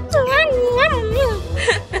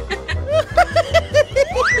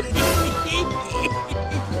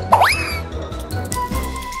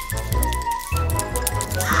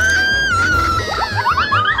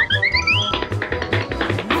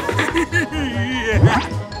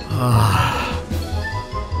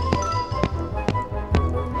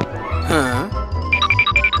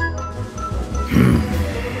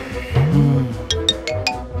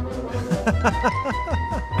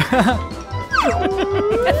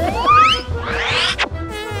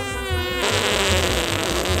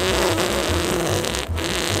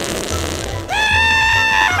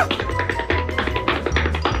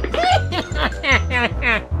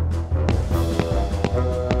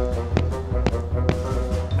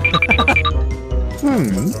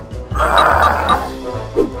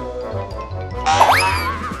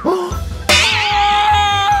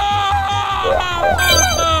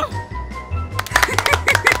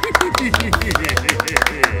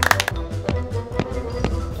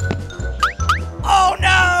 Oh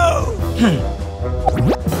no!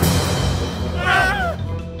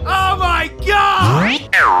 Oh my god!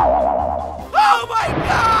 Oh my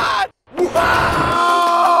god!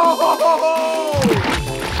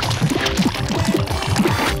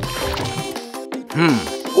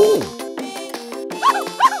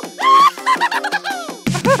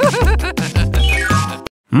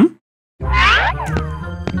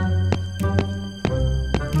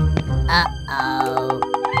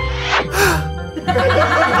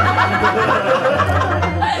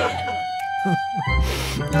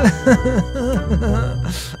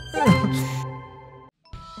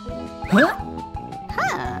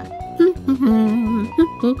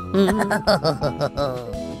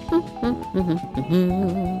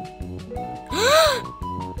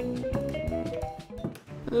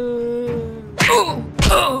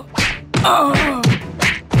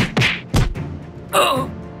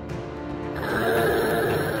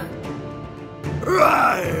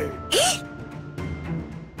 Right!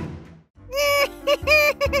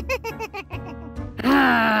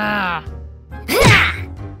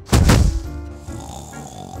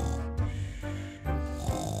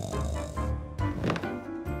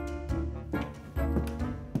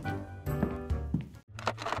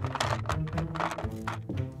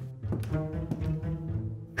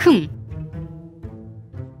 Huh?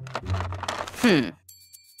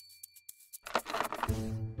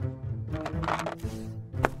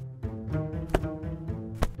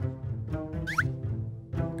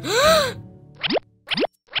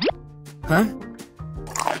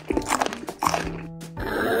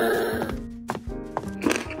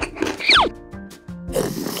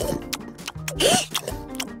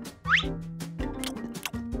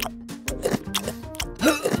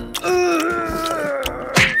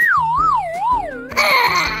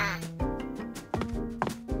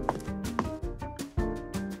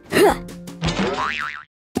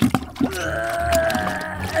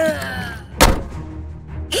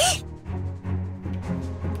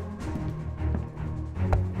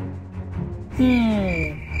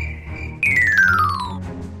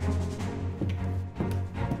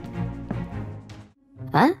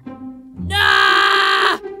 Huh?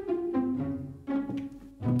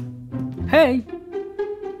 Hey!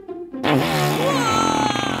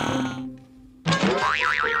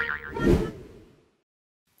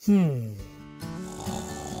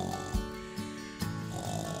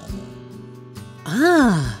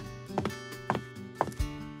 Ah.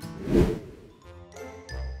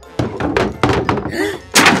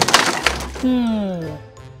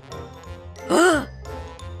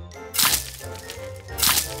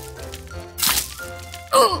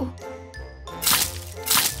 Oh!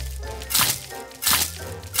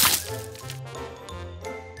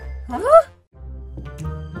 Huh?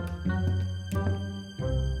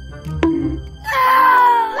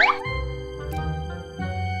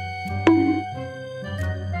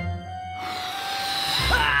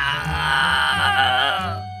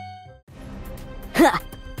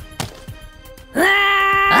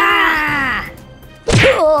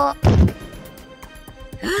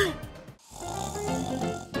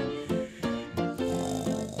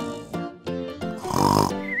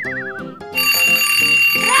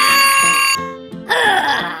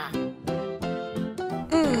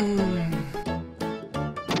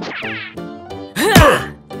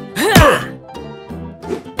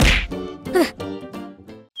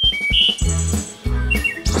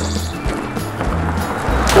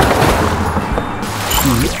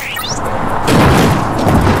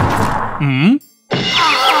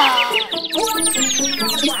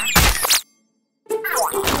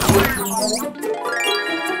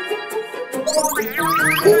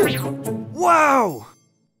 Wow!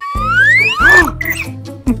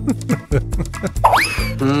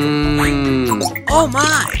 Oh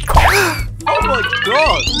my! Oh my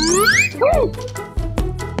god! Huh?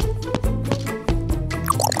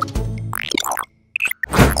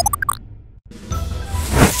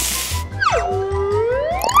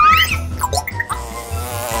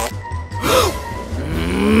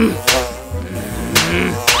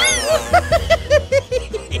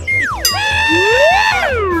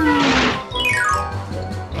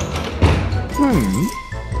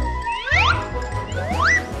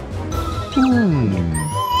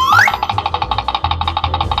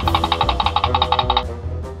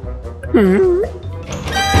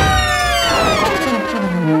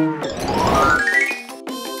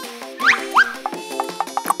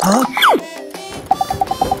 Oh!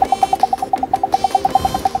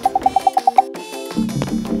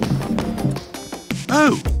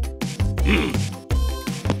 Huh?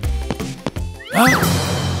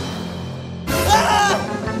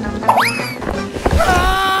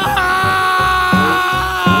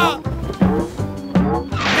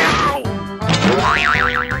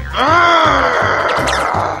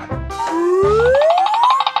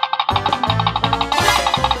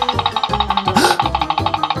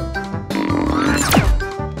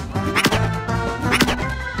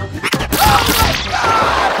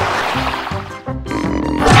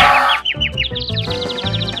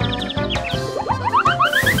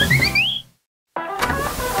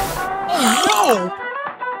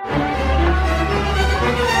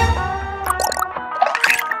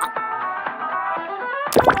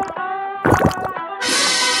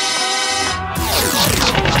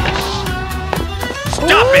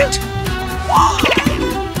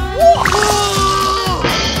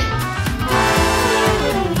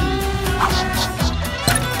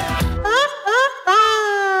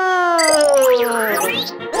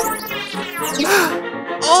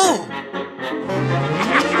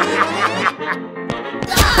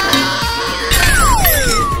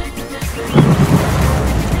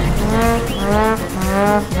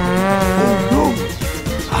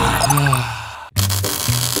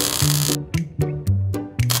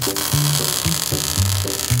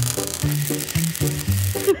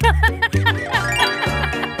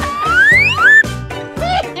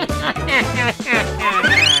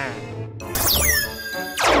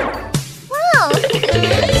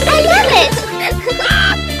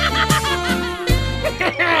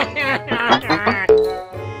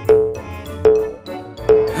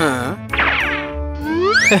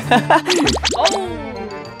 Oh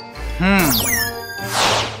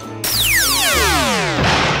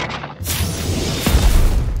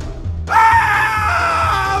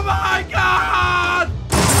my God!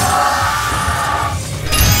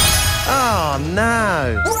 Oh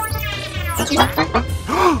no!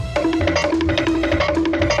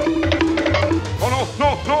 Oh no, no,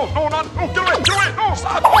 no, no, not, no, do it, no,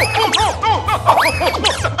 stop! Oh, no, no, no,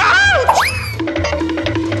 ouch!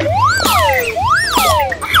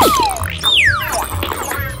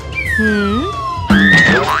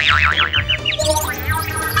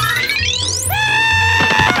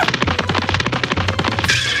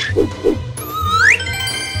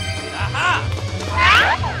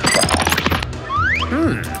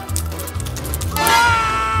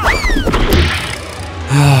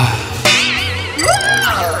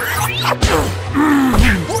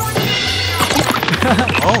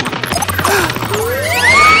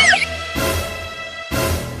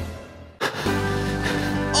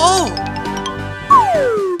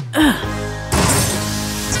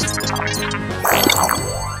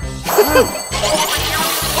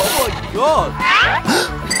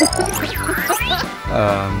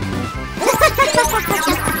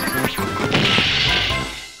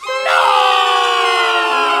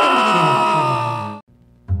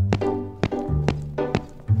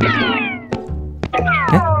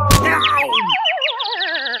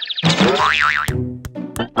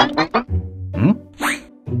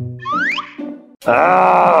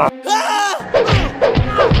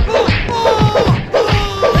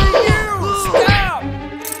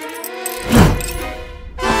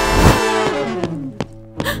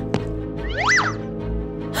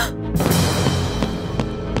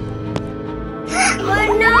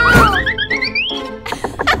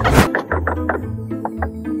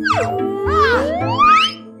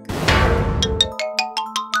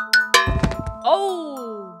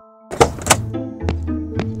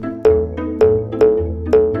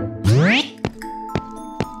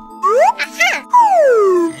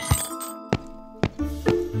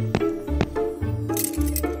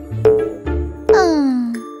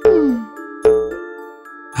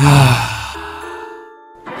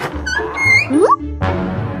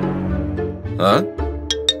 Huh?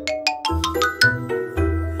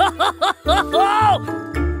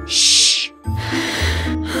 Shh!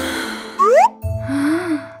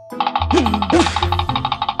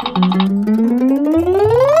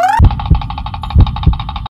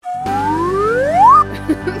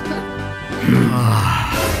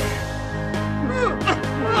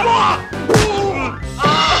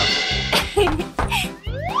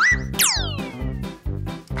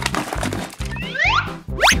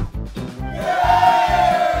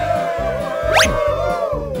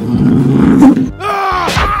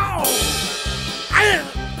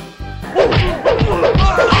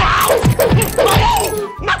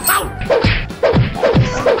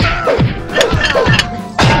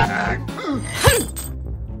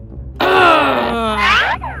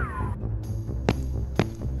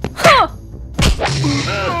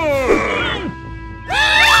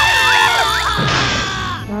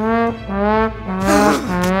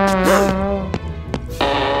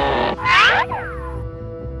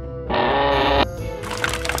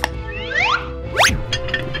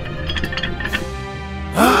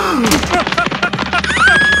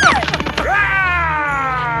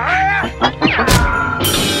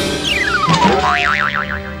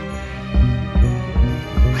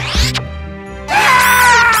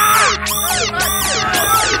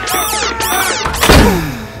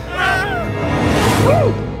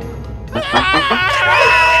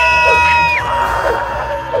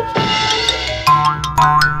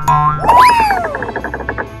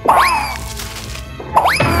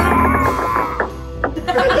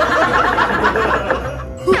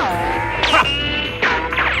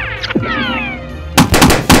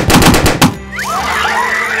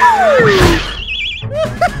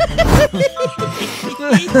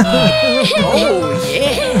 Oh,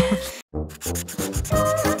 yeah!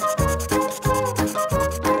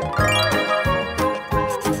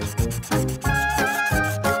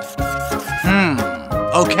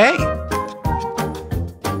 Okay.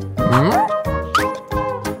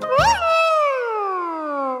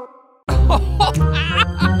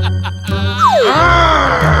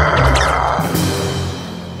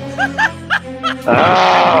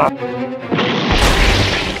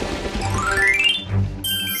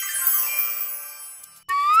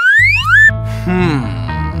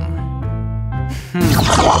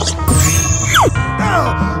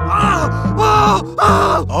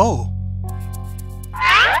 Oh.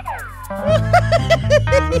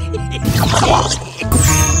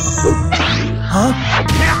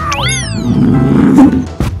 Huh?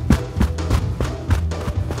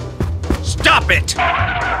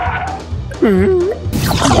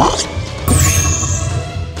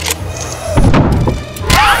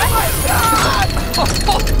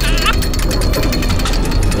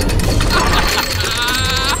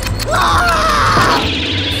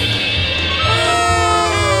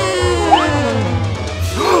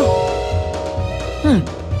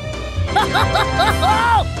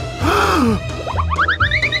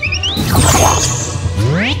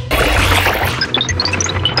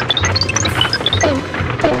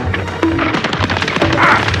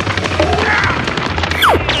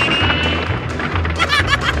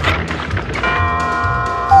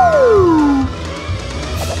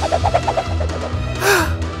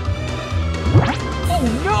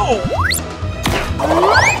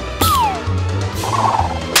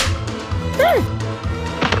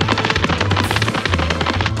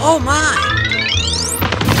 Oh my!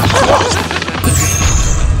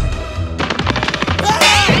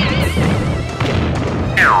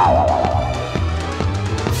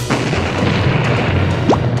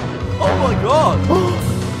 Oh my god!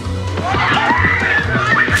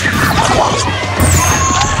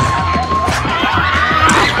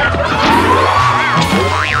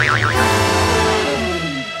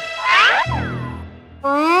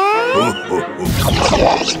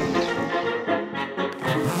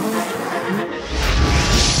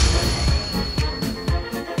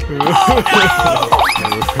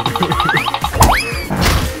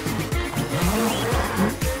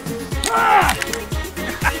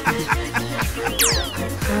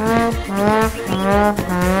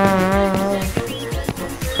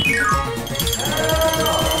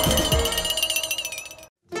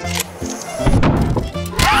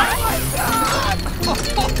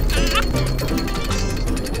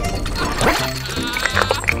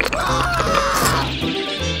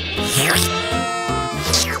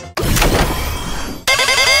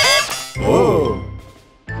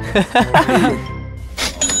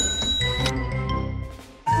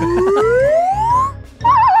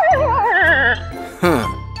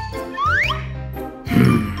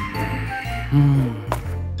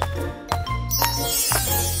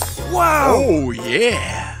 Wow! Oh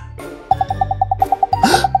yeah!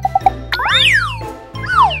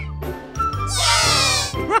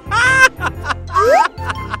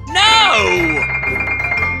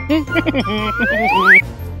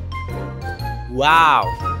 Wow!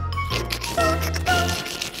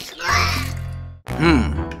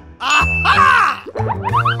 Aha!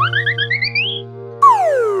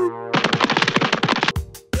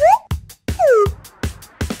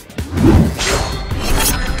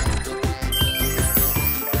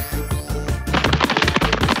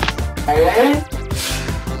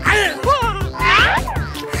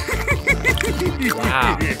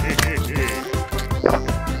 Wow!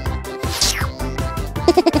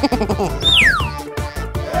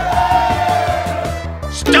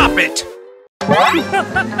 Stop it!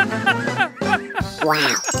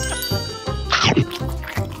 Wow.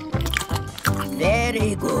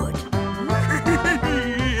 Very good.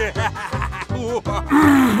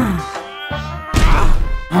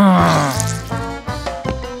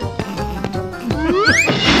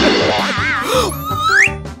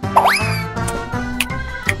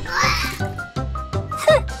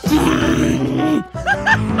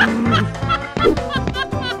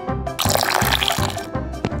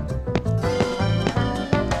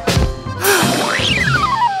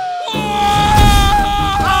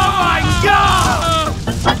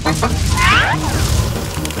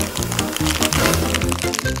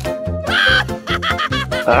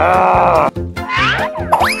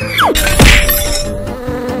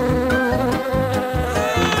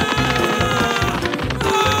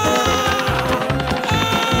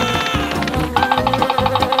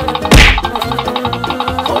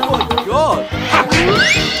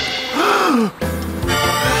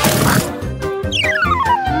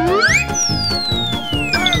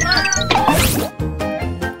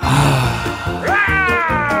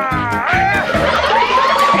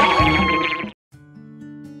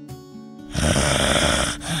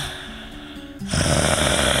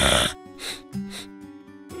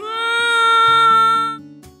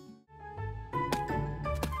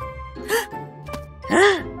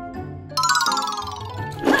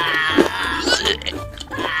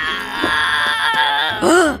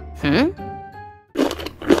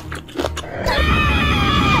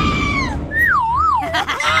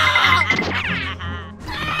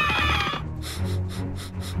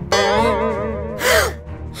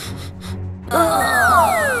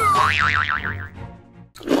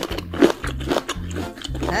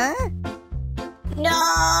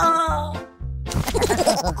 No!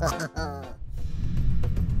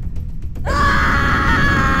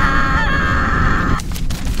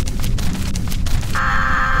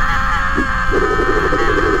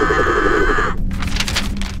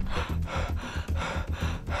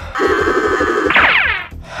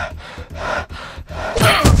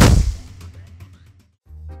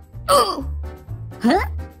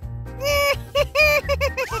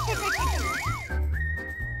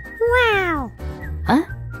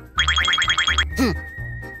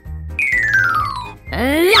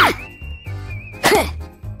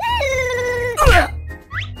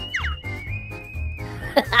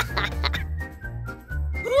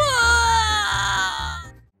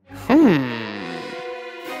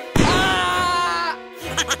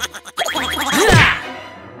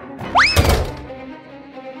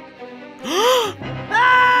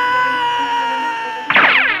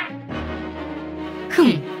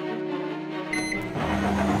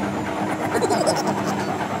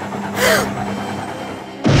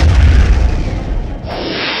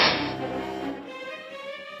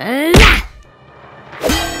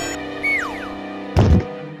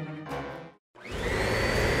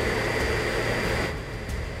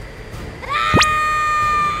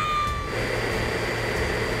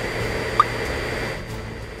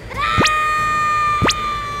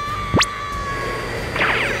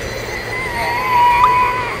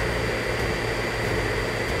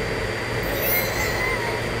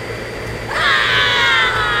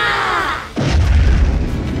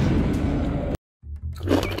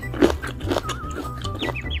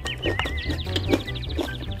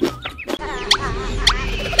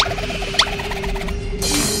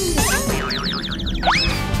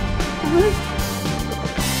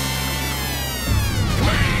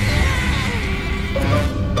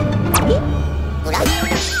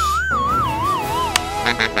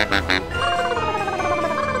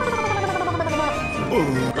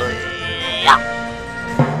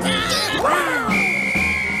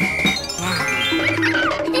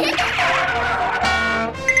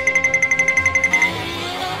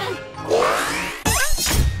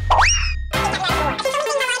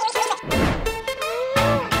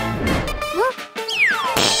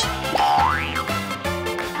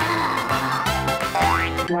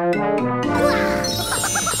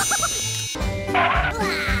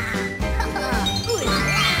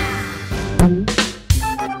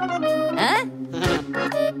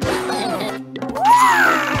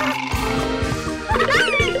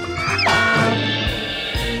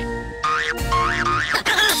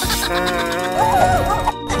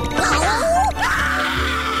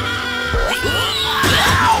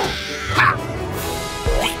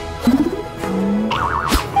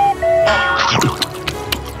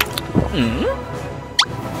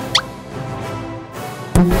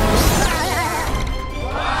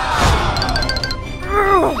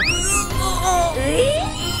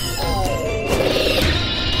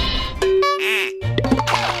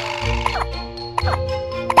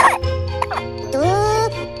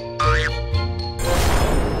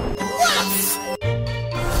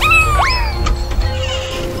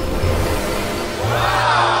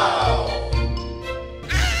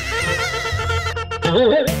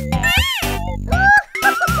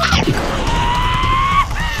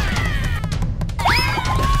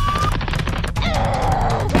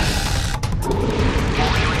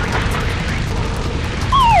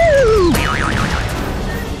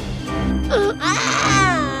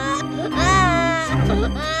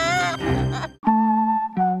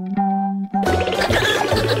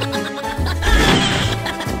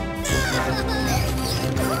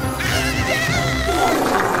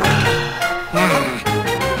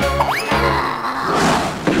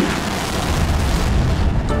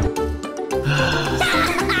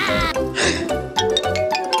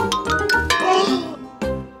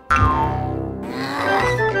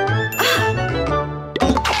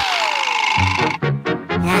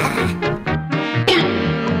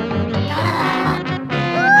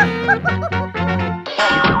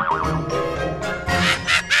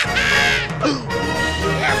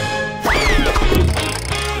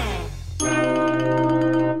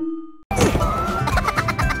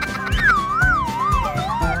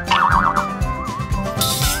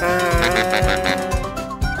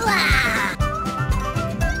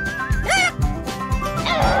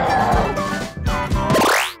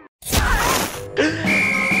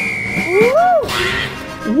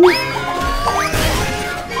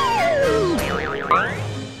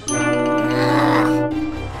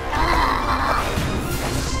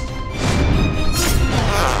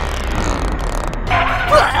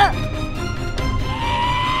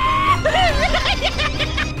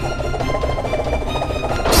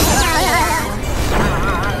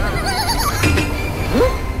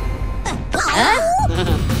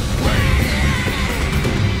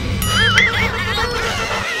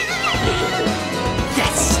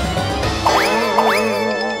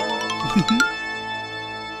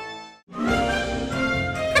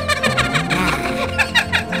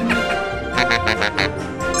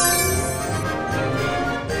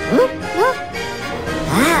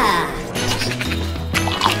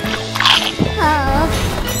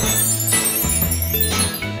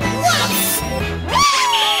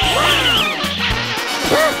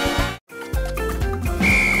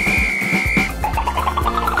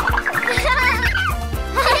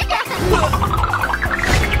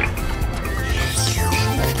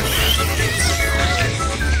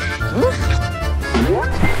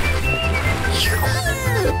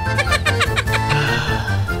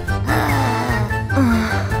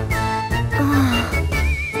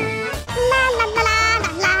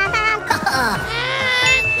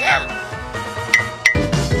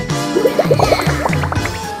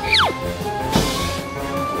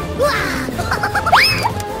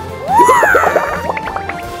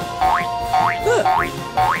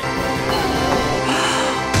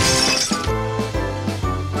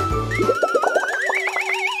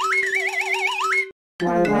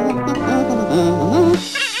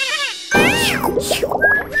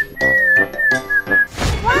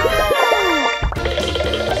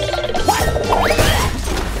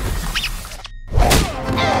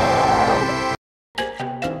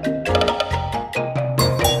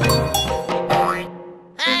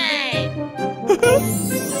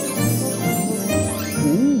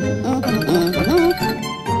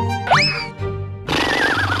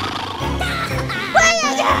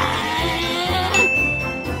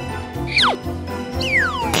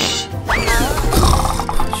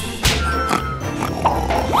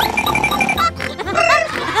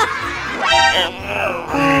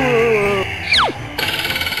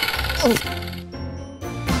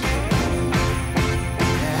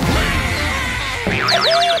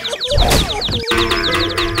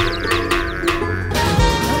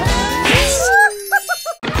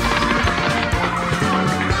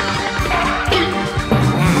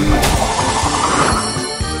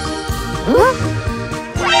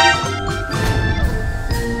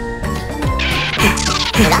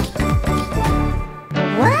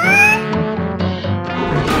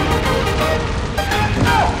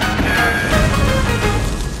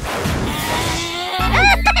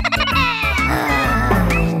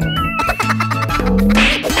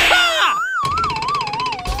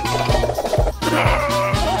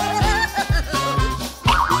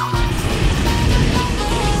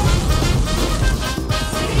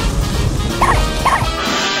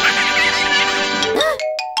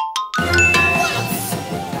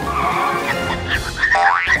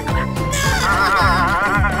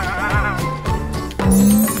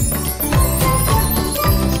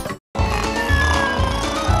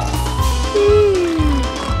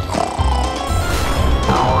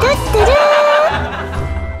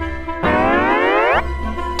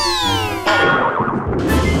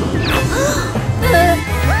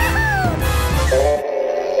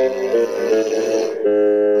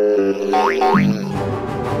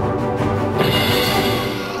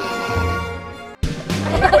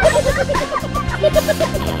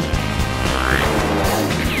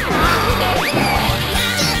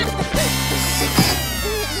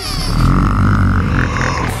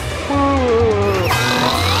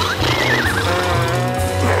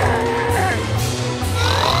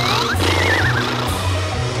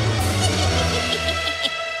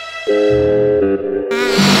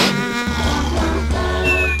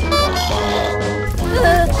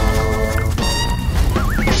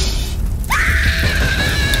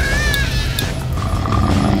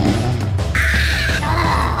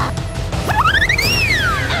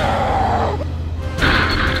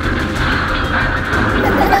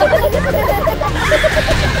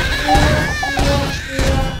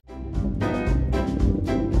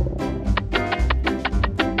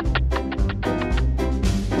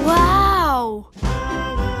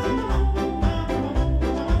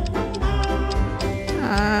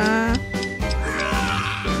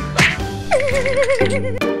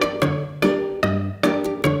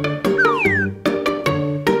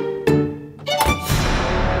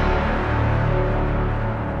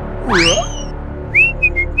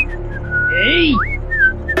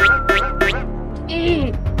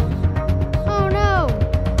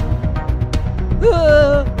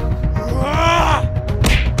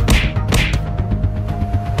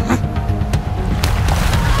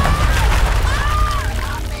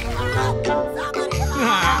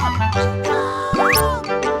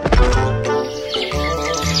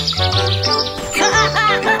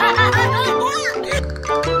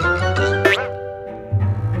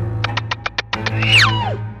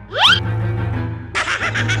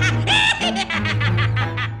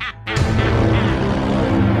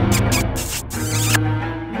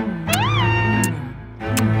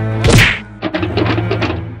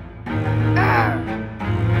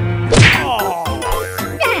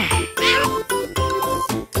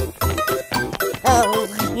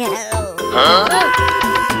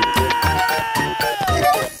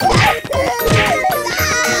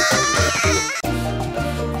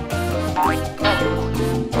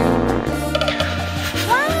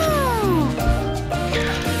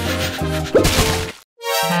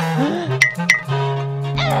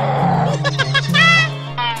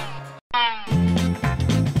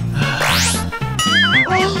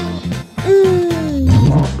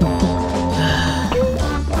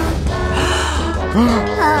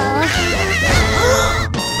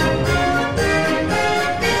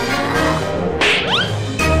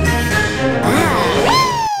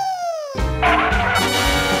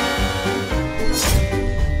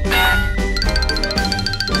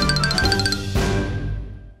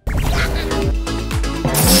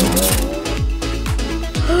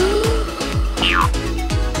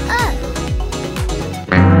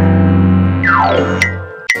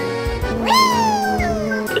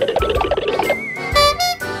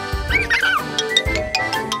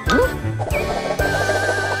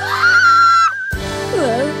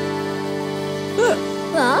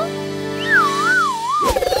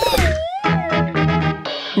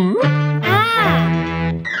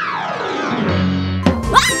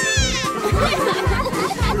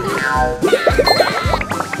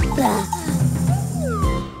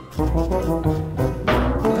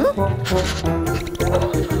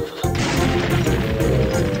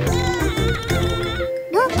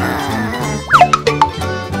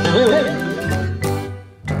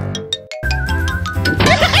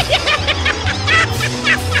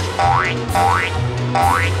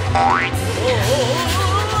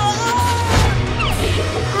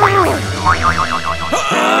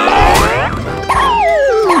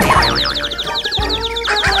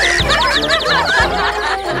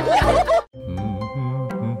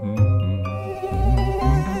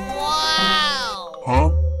 Huh?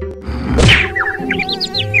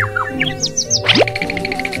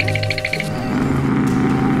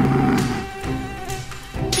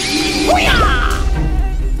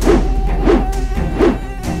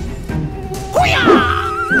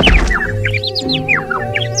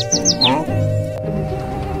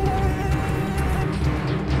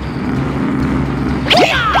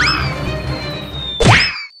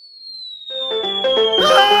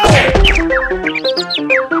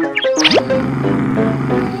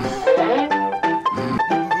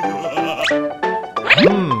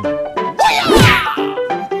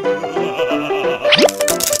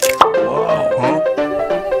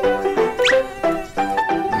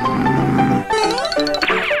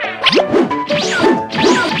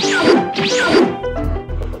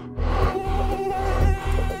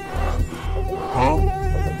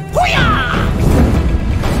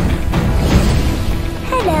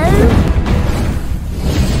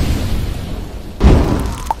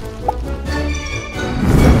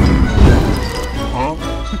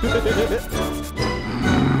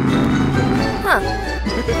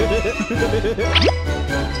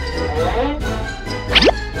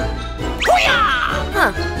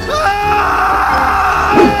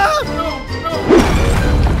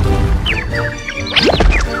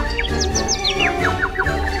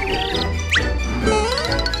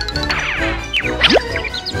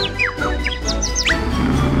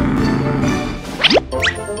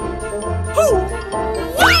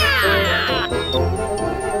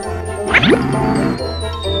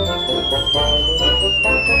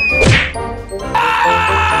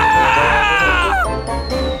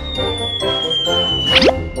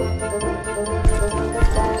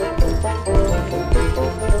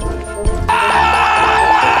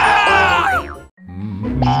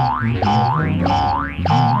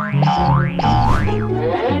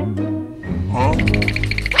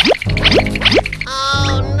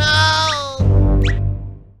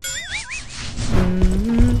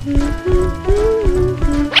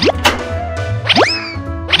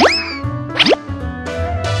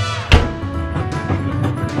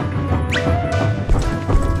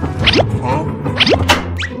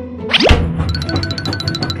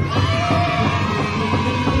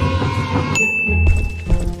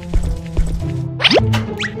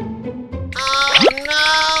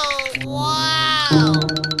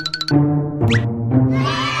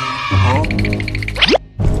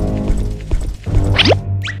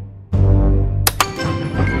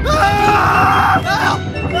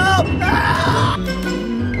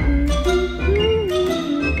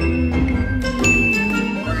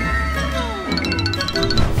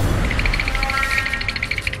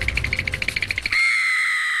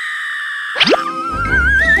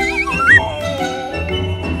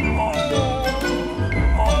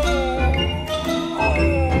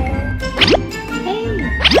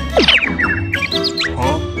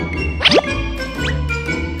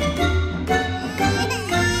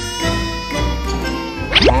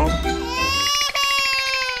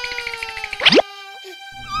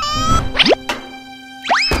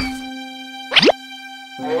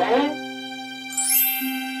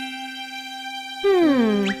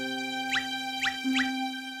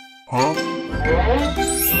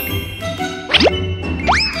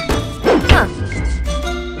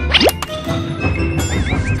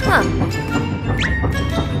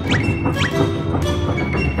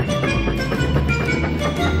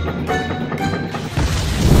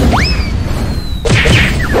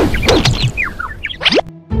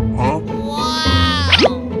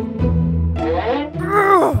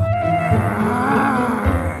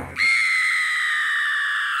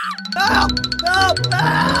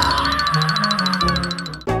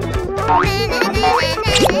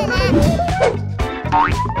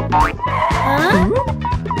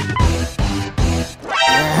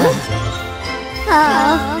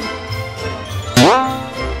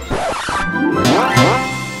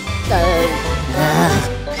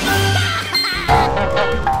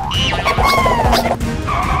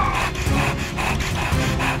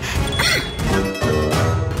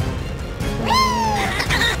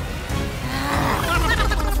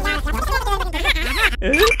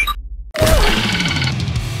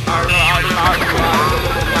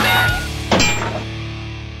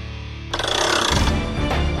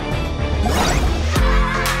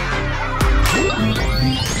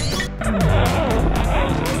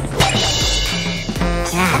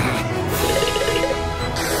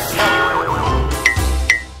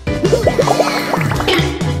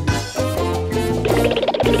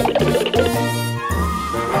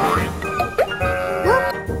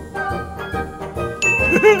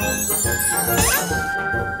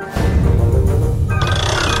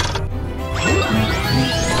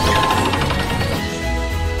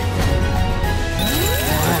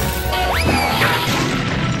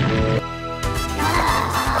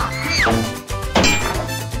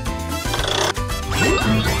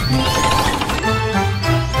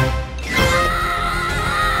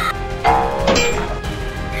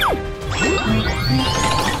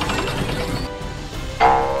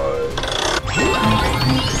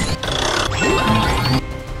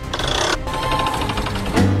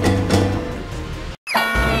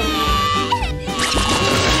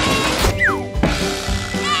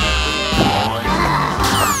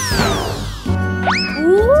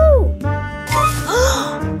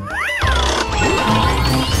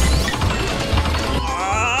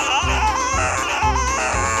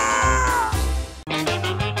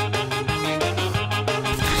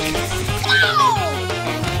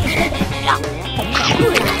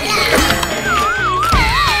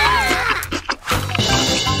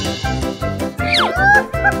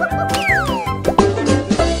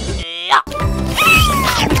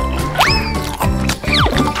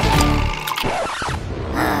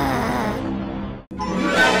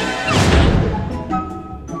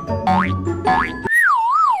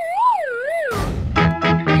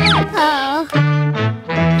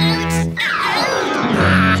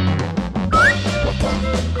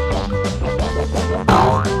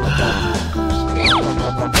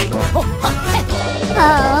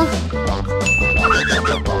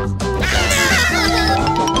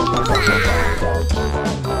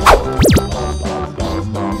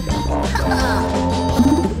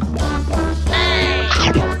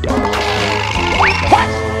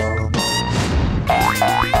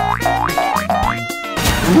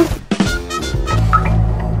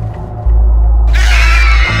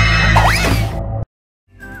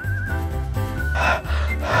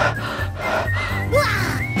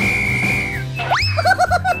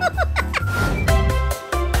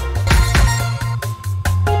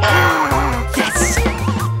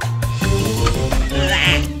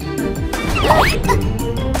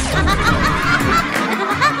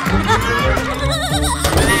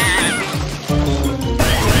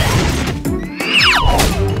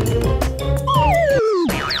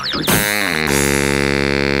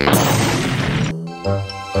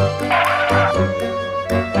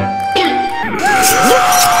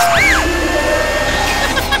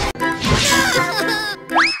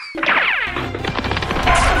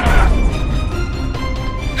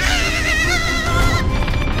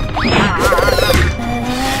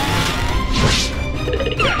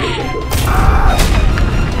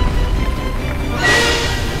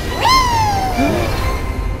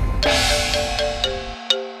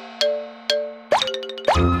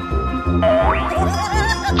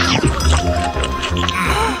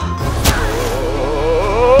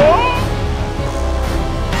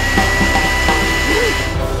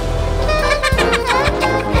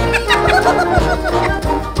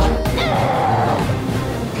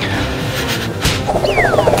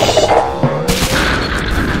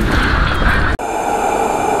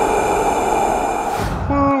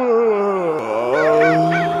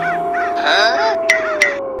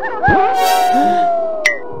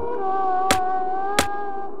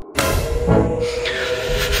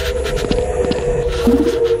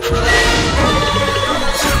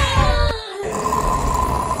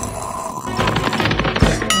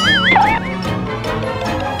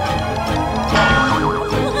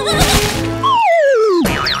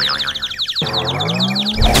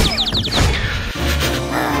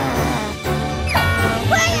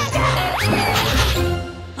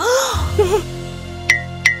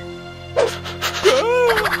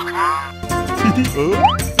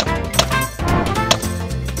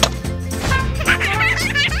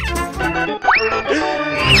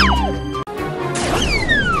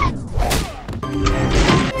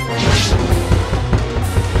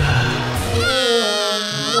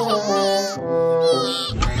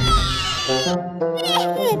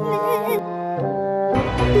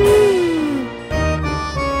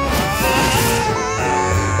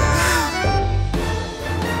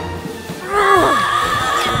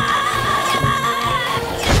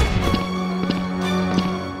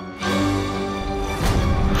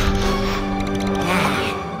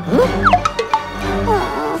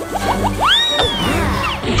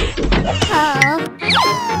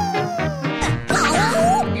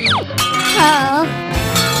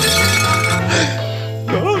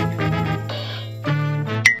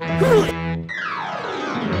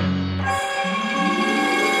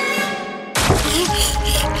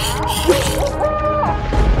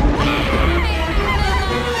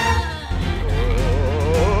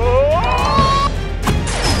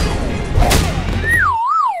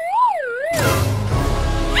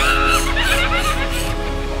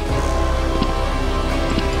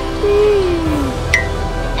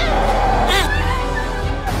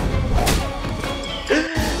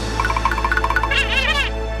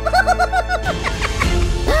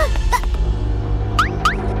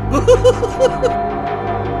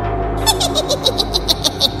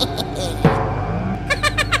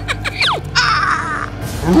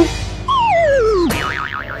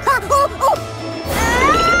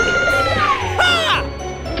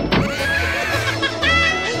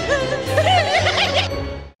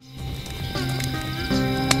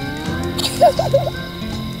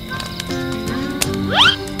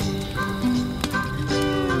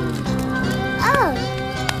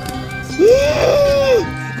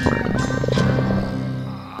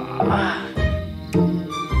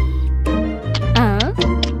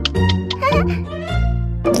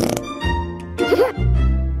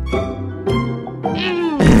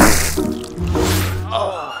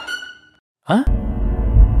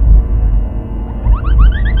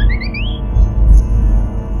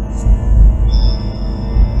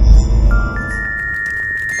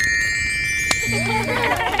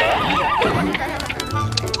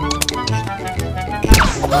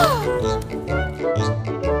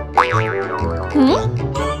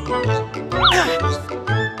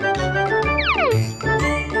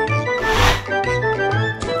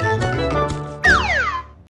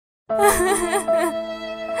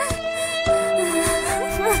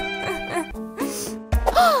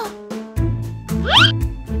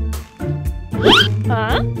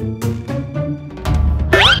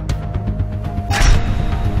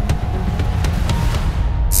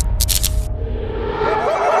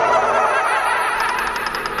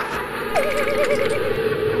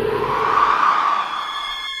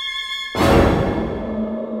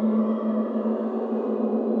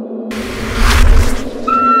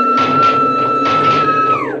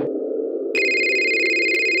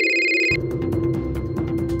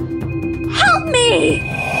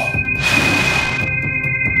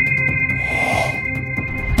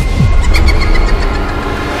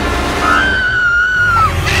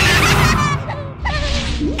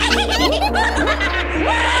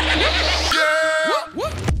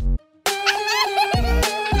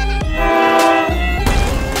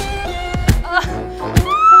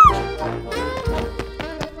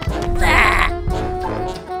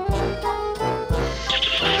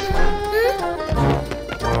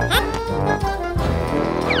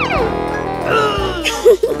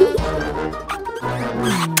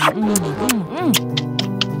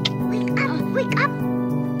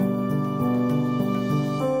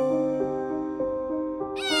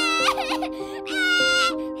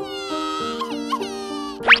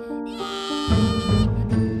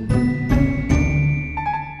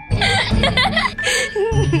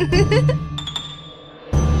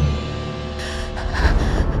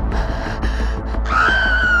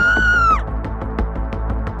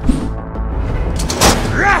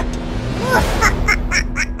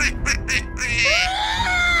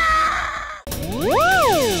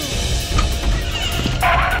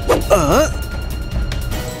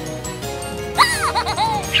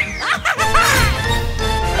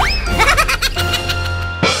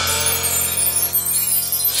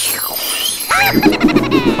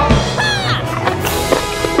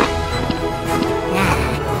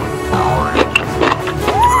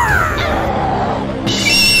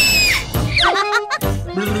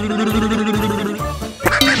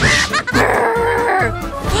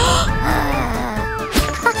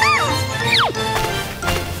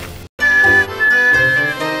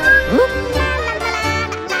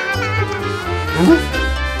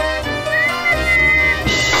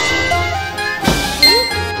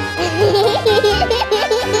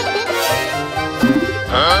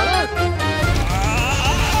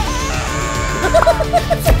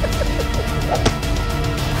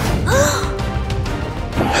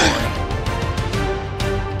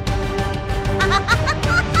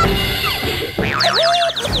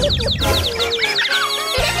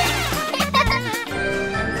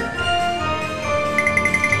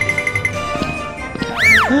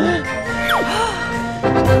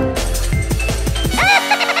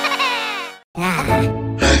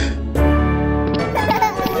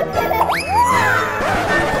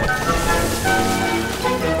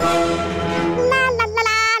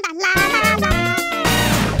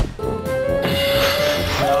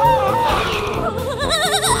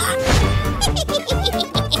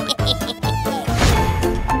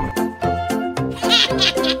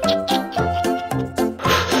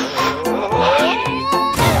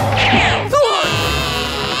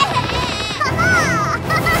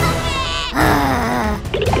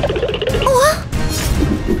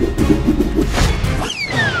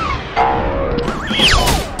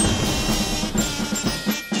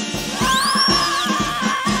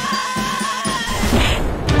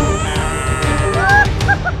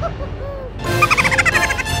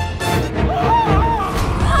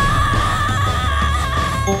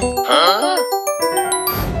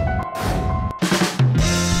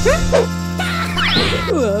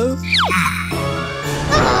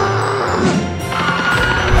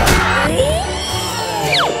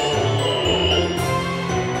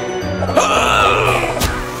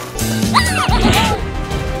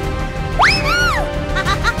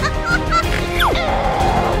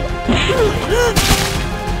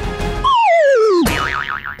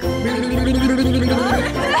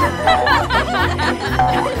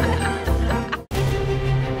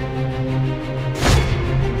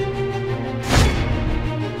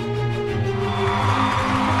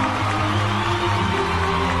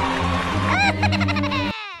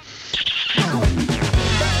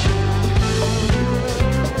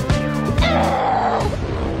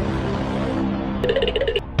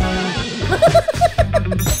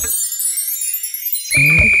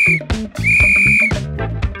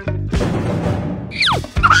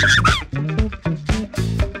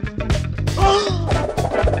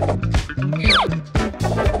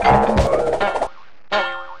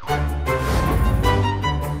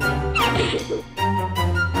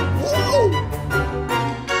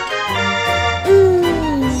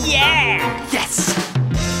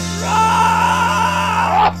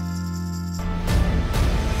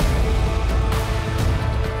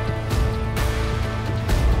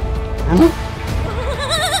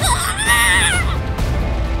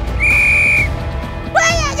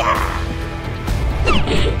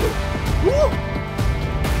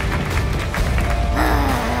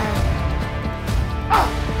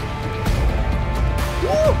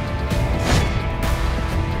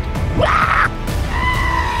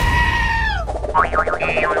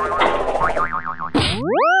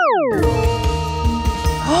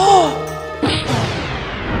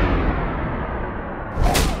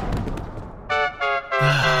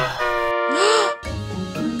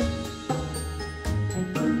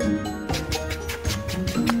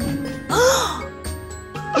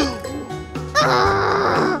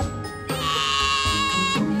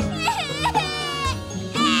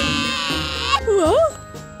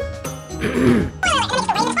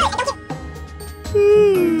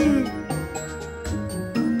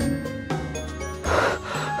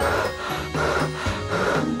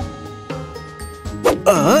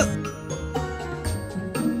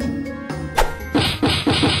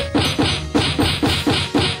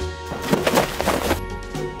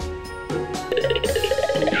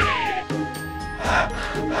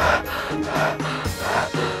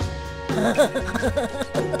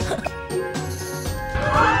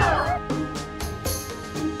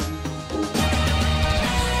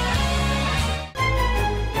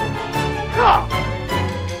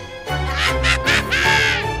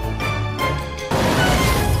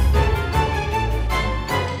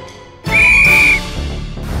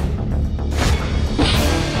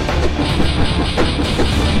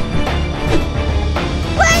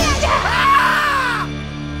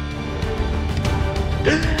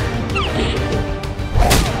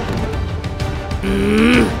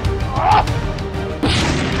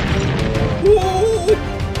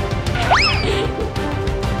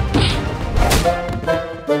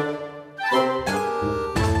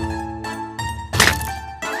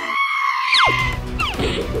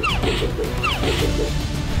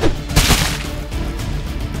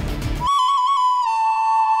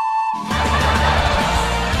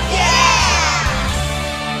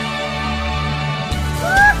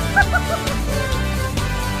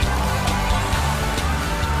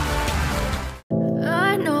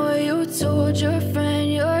 I know you told your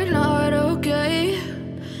friend you're not okay.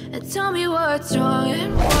 And tell me what's wrong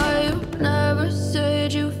and why you never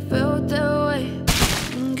said you felt that way.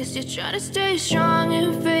 Guess you're trying to stay strong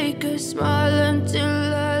and fake a smile until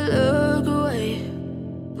I look away.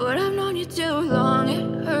 But I've known you too long,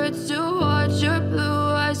 it hurts to watch your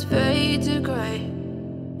blue eyes fade to gray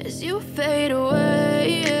as you fade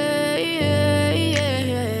away.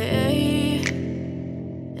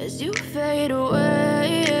 As you fade away.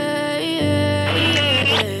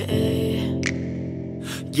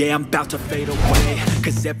 Yeah, I'm about to fade away,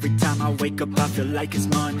 cause every time I wake up I feel like it's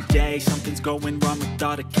Monday. Something's going wrong with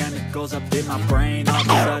all the chemicals up in my brain. All of a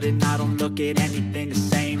sudden I don't look at anything the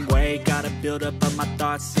same way. Gotta build up of my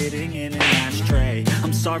thoughts sitting in an ashtray.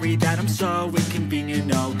 I'm sorry that I'm so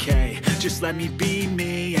inconvenient, okay. Just let me be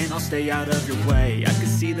me and I'll stay out of your way. I can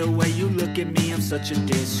see the way you look at me, I'm such a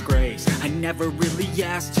disgrace. I never really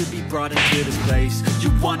asked to be brought into this place. You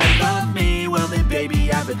wanna love me? Well then baby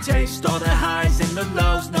have a taste. All the highs and the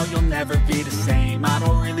lows, no you'll never be the same. I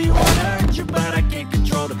don't really wanna hurt you but I can't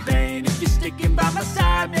control the pain. If you're sticking by my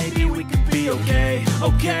side maybe we could be okay.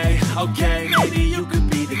 Okay, maybe you could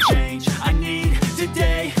be the change I need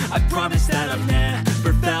today. I promise that I've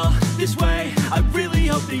never felt this way. I really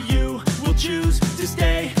hope that you will choose to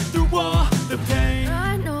stay through all the pain.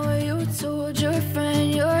 I know you told your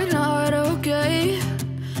friend you're not okay.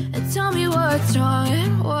 And tell me what's wrong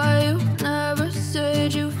and why you never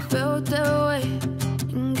said you felt that way.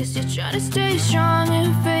 Guess you're trying to stay strong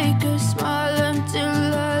and fake a smile until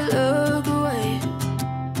I look away.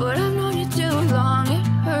 But I've known you too long, it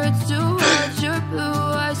hurts to watch your blue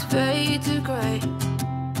eyes fade to gray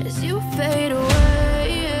as you fade away.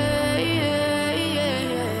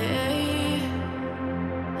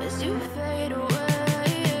 As you fade away.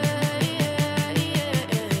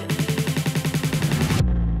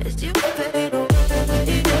 As you fade away.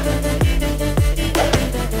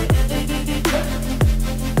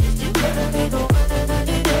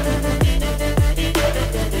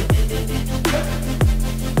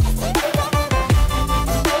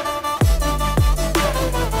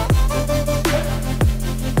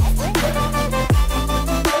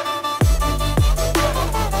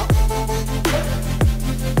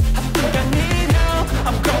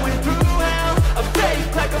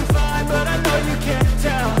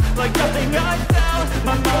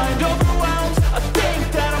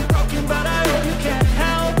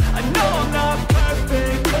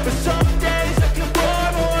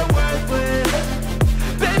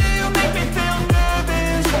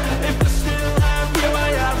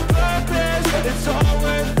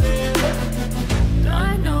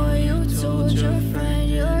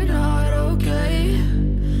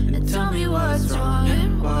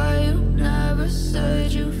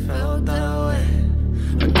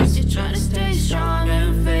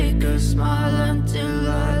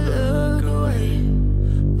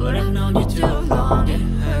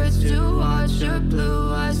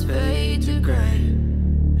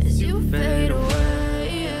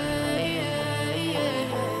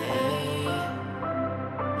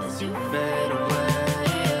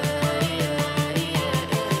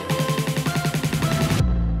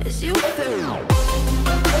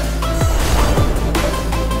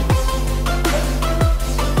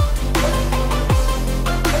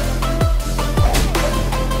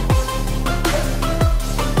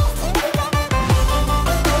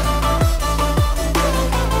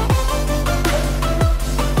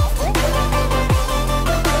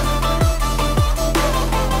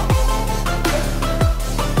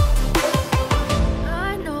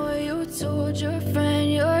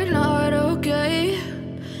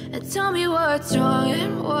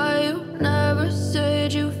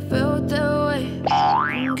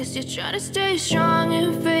 Try to stay strong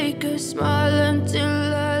and fake a smile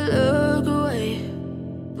until I look away.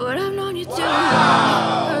 But I've known you too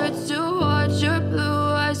long, it hurts to watch your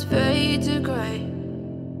blue eyes fade to gray.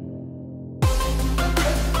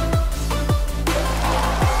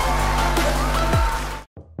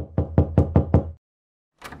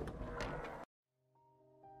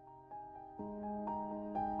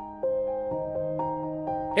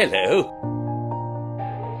 Hello.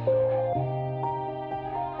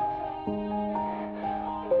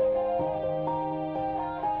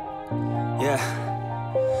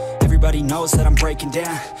 Yeah. Everybody knows that I'm breaking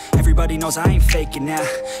down. Everybody knows I ain't faking now.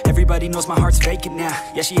 Everybody knows my heart's vacant now.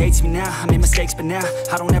 Yeah, she hates me now, I made mistakes but now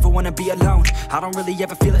I don't ever wanna be alone. I don't really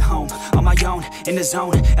ever feel at home. On my own, in the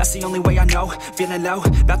zone, that's the only way I know. Feeling low,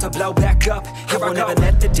 about to blow back up. Here I won't ever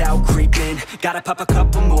let the doubt creep in. Gotta pop a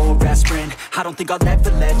couple more aspirin. I don't think I'll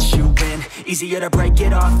ever let you in. Easier to break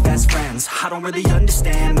it off as friends. I don't really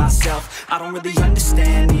understand myself. I don't really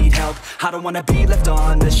understand, need help. I don't wanna be left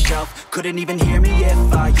on the shelf. Couldn't even hear me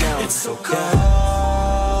if I yelled. It's so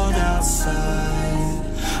cold outside.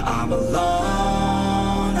 I'm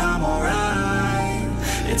alone, I'm alright.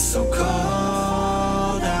 It's so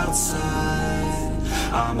cold outside.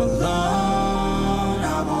 I'm alone,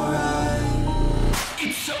 I'm alright.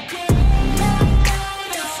 It's so cold.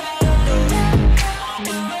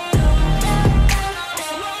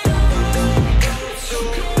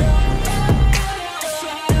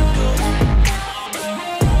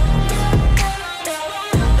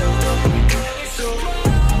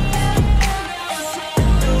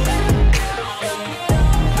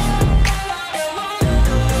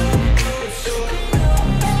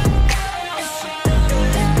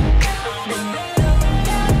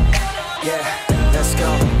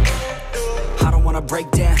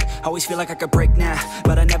 Break down, always feel like I could break now,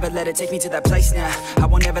 but I never let it take me to that place now. I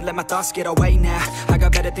won't ever let my thoughts get away now. I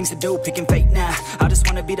got better things to do, picking fate now. I just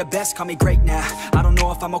wanna be the best, call me great now. I don't know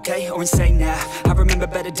if I'm okay or insane now. I remember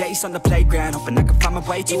better days on the playground, hoping I can find my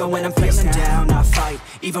way. Even when I'm feeling down, I fight.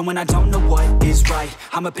 Even when I don't know what is right,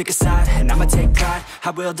 I'ma pick a side and I'ma take pride.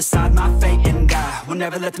 I will decide my fate and I will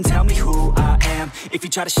never let them tell me who I am. If you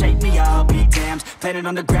try to shape me, I'll be damned. Planet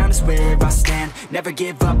on the ground is where I stand. Never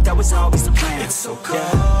give up, that was always the plan. It's so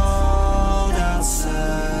cold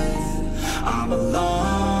outside. I'm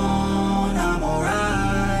alone, I'm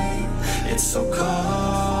alright. It's so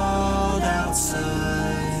cold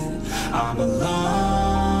outside. I'm alone.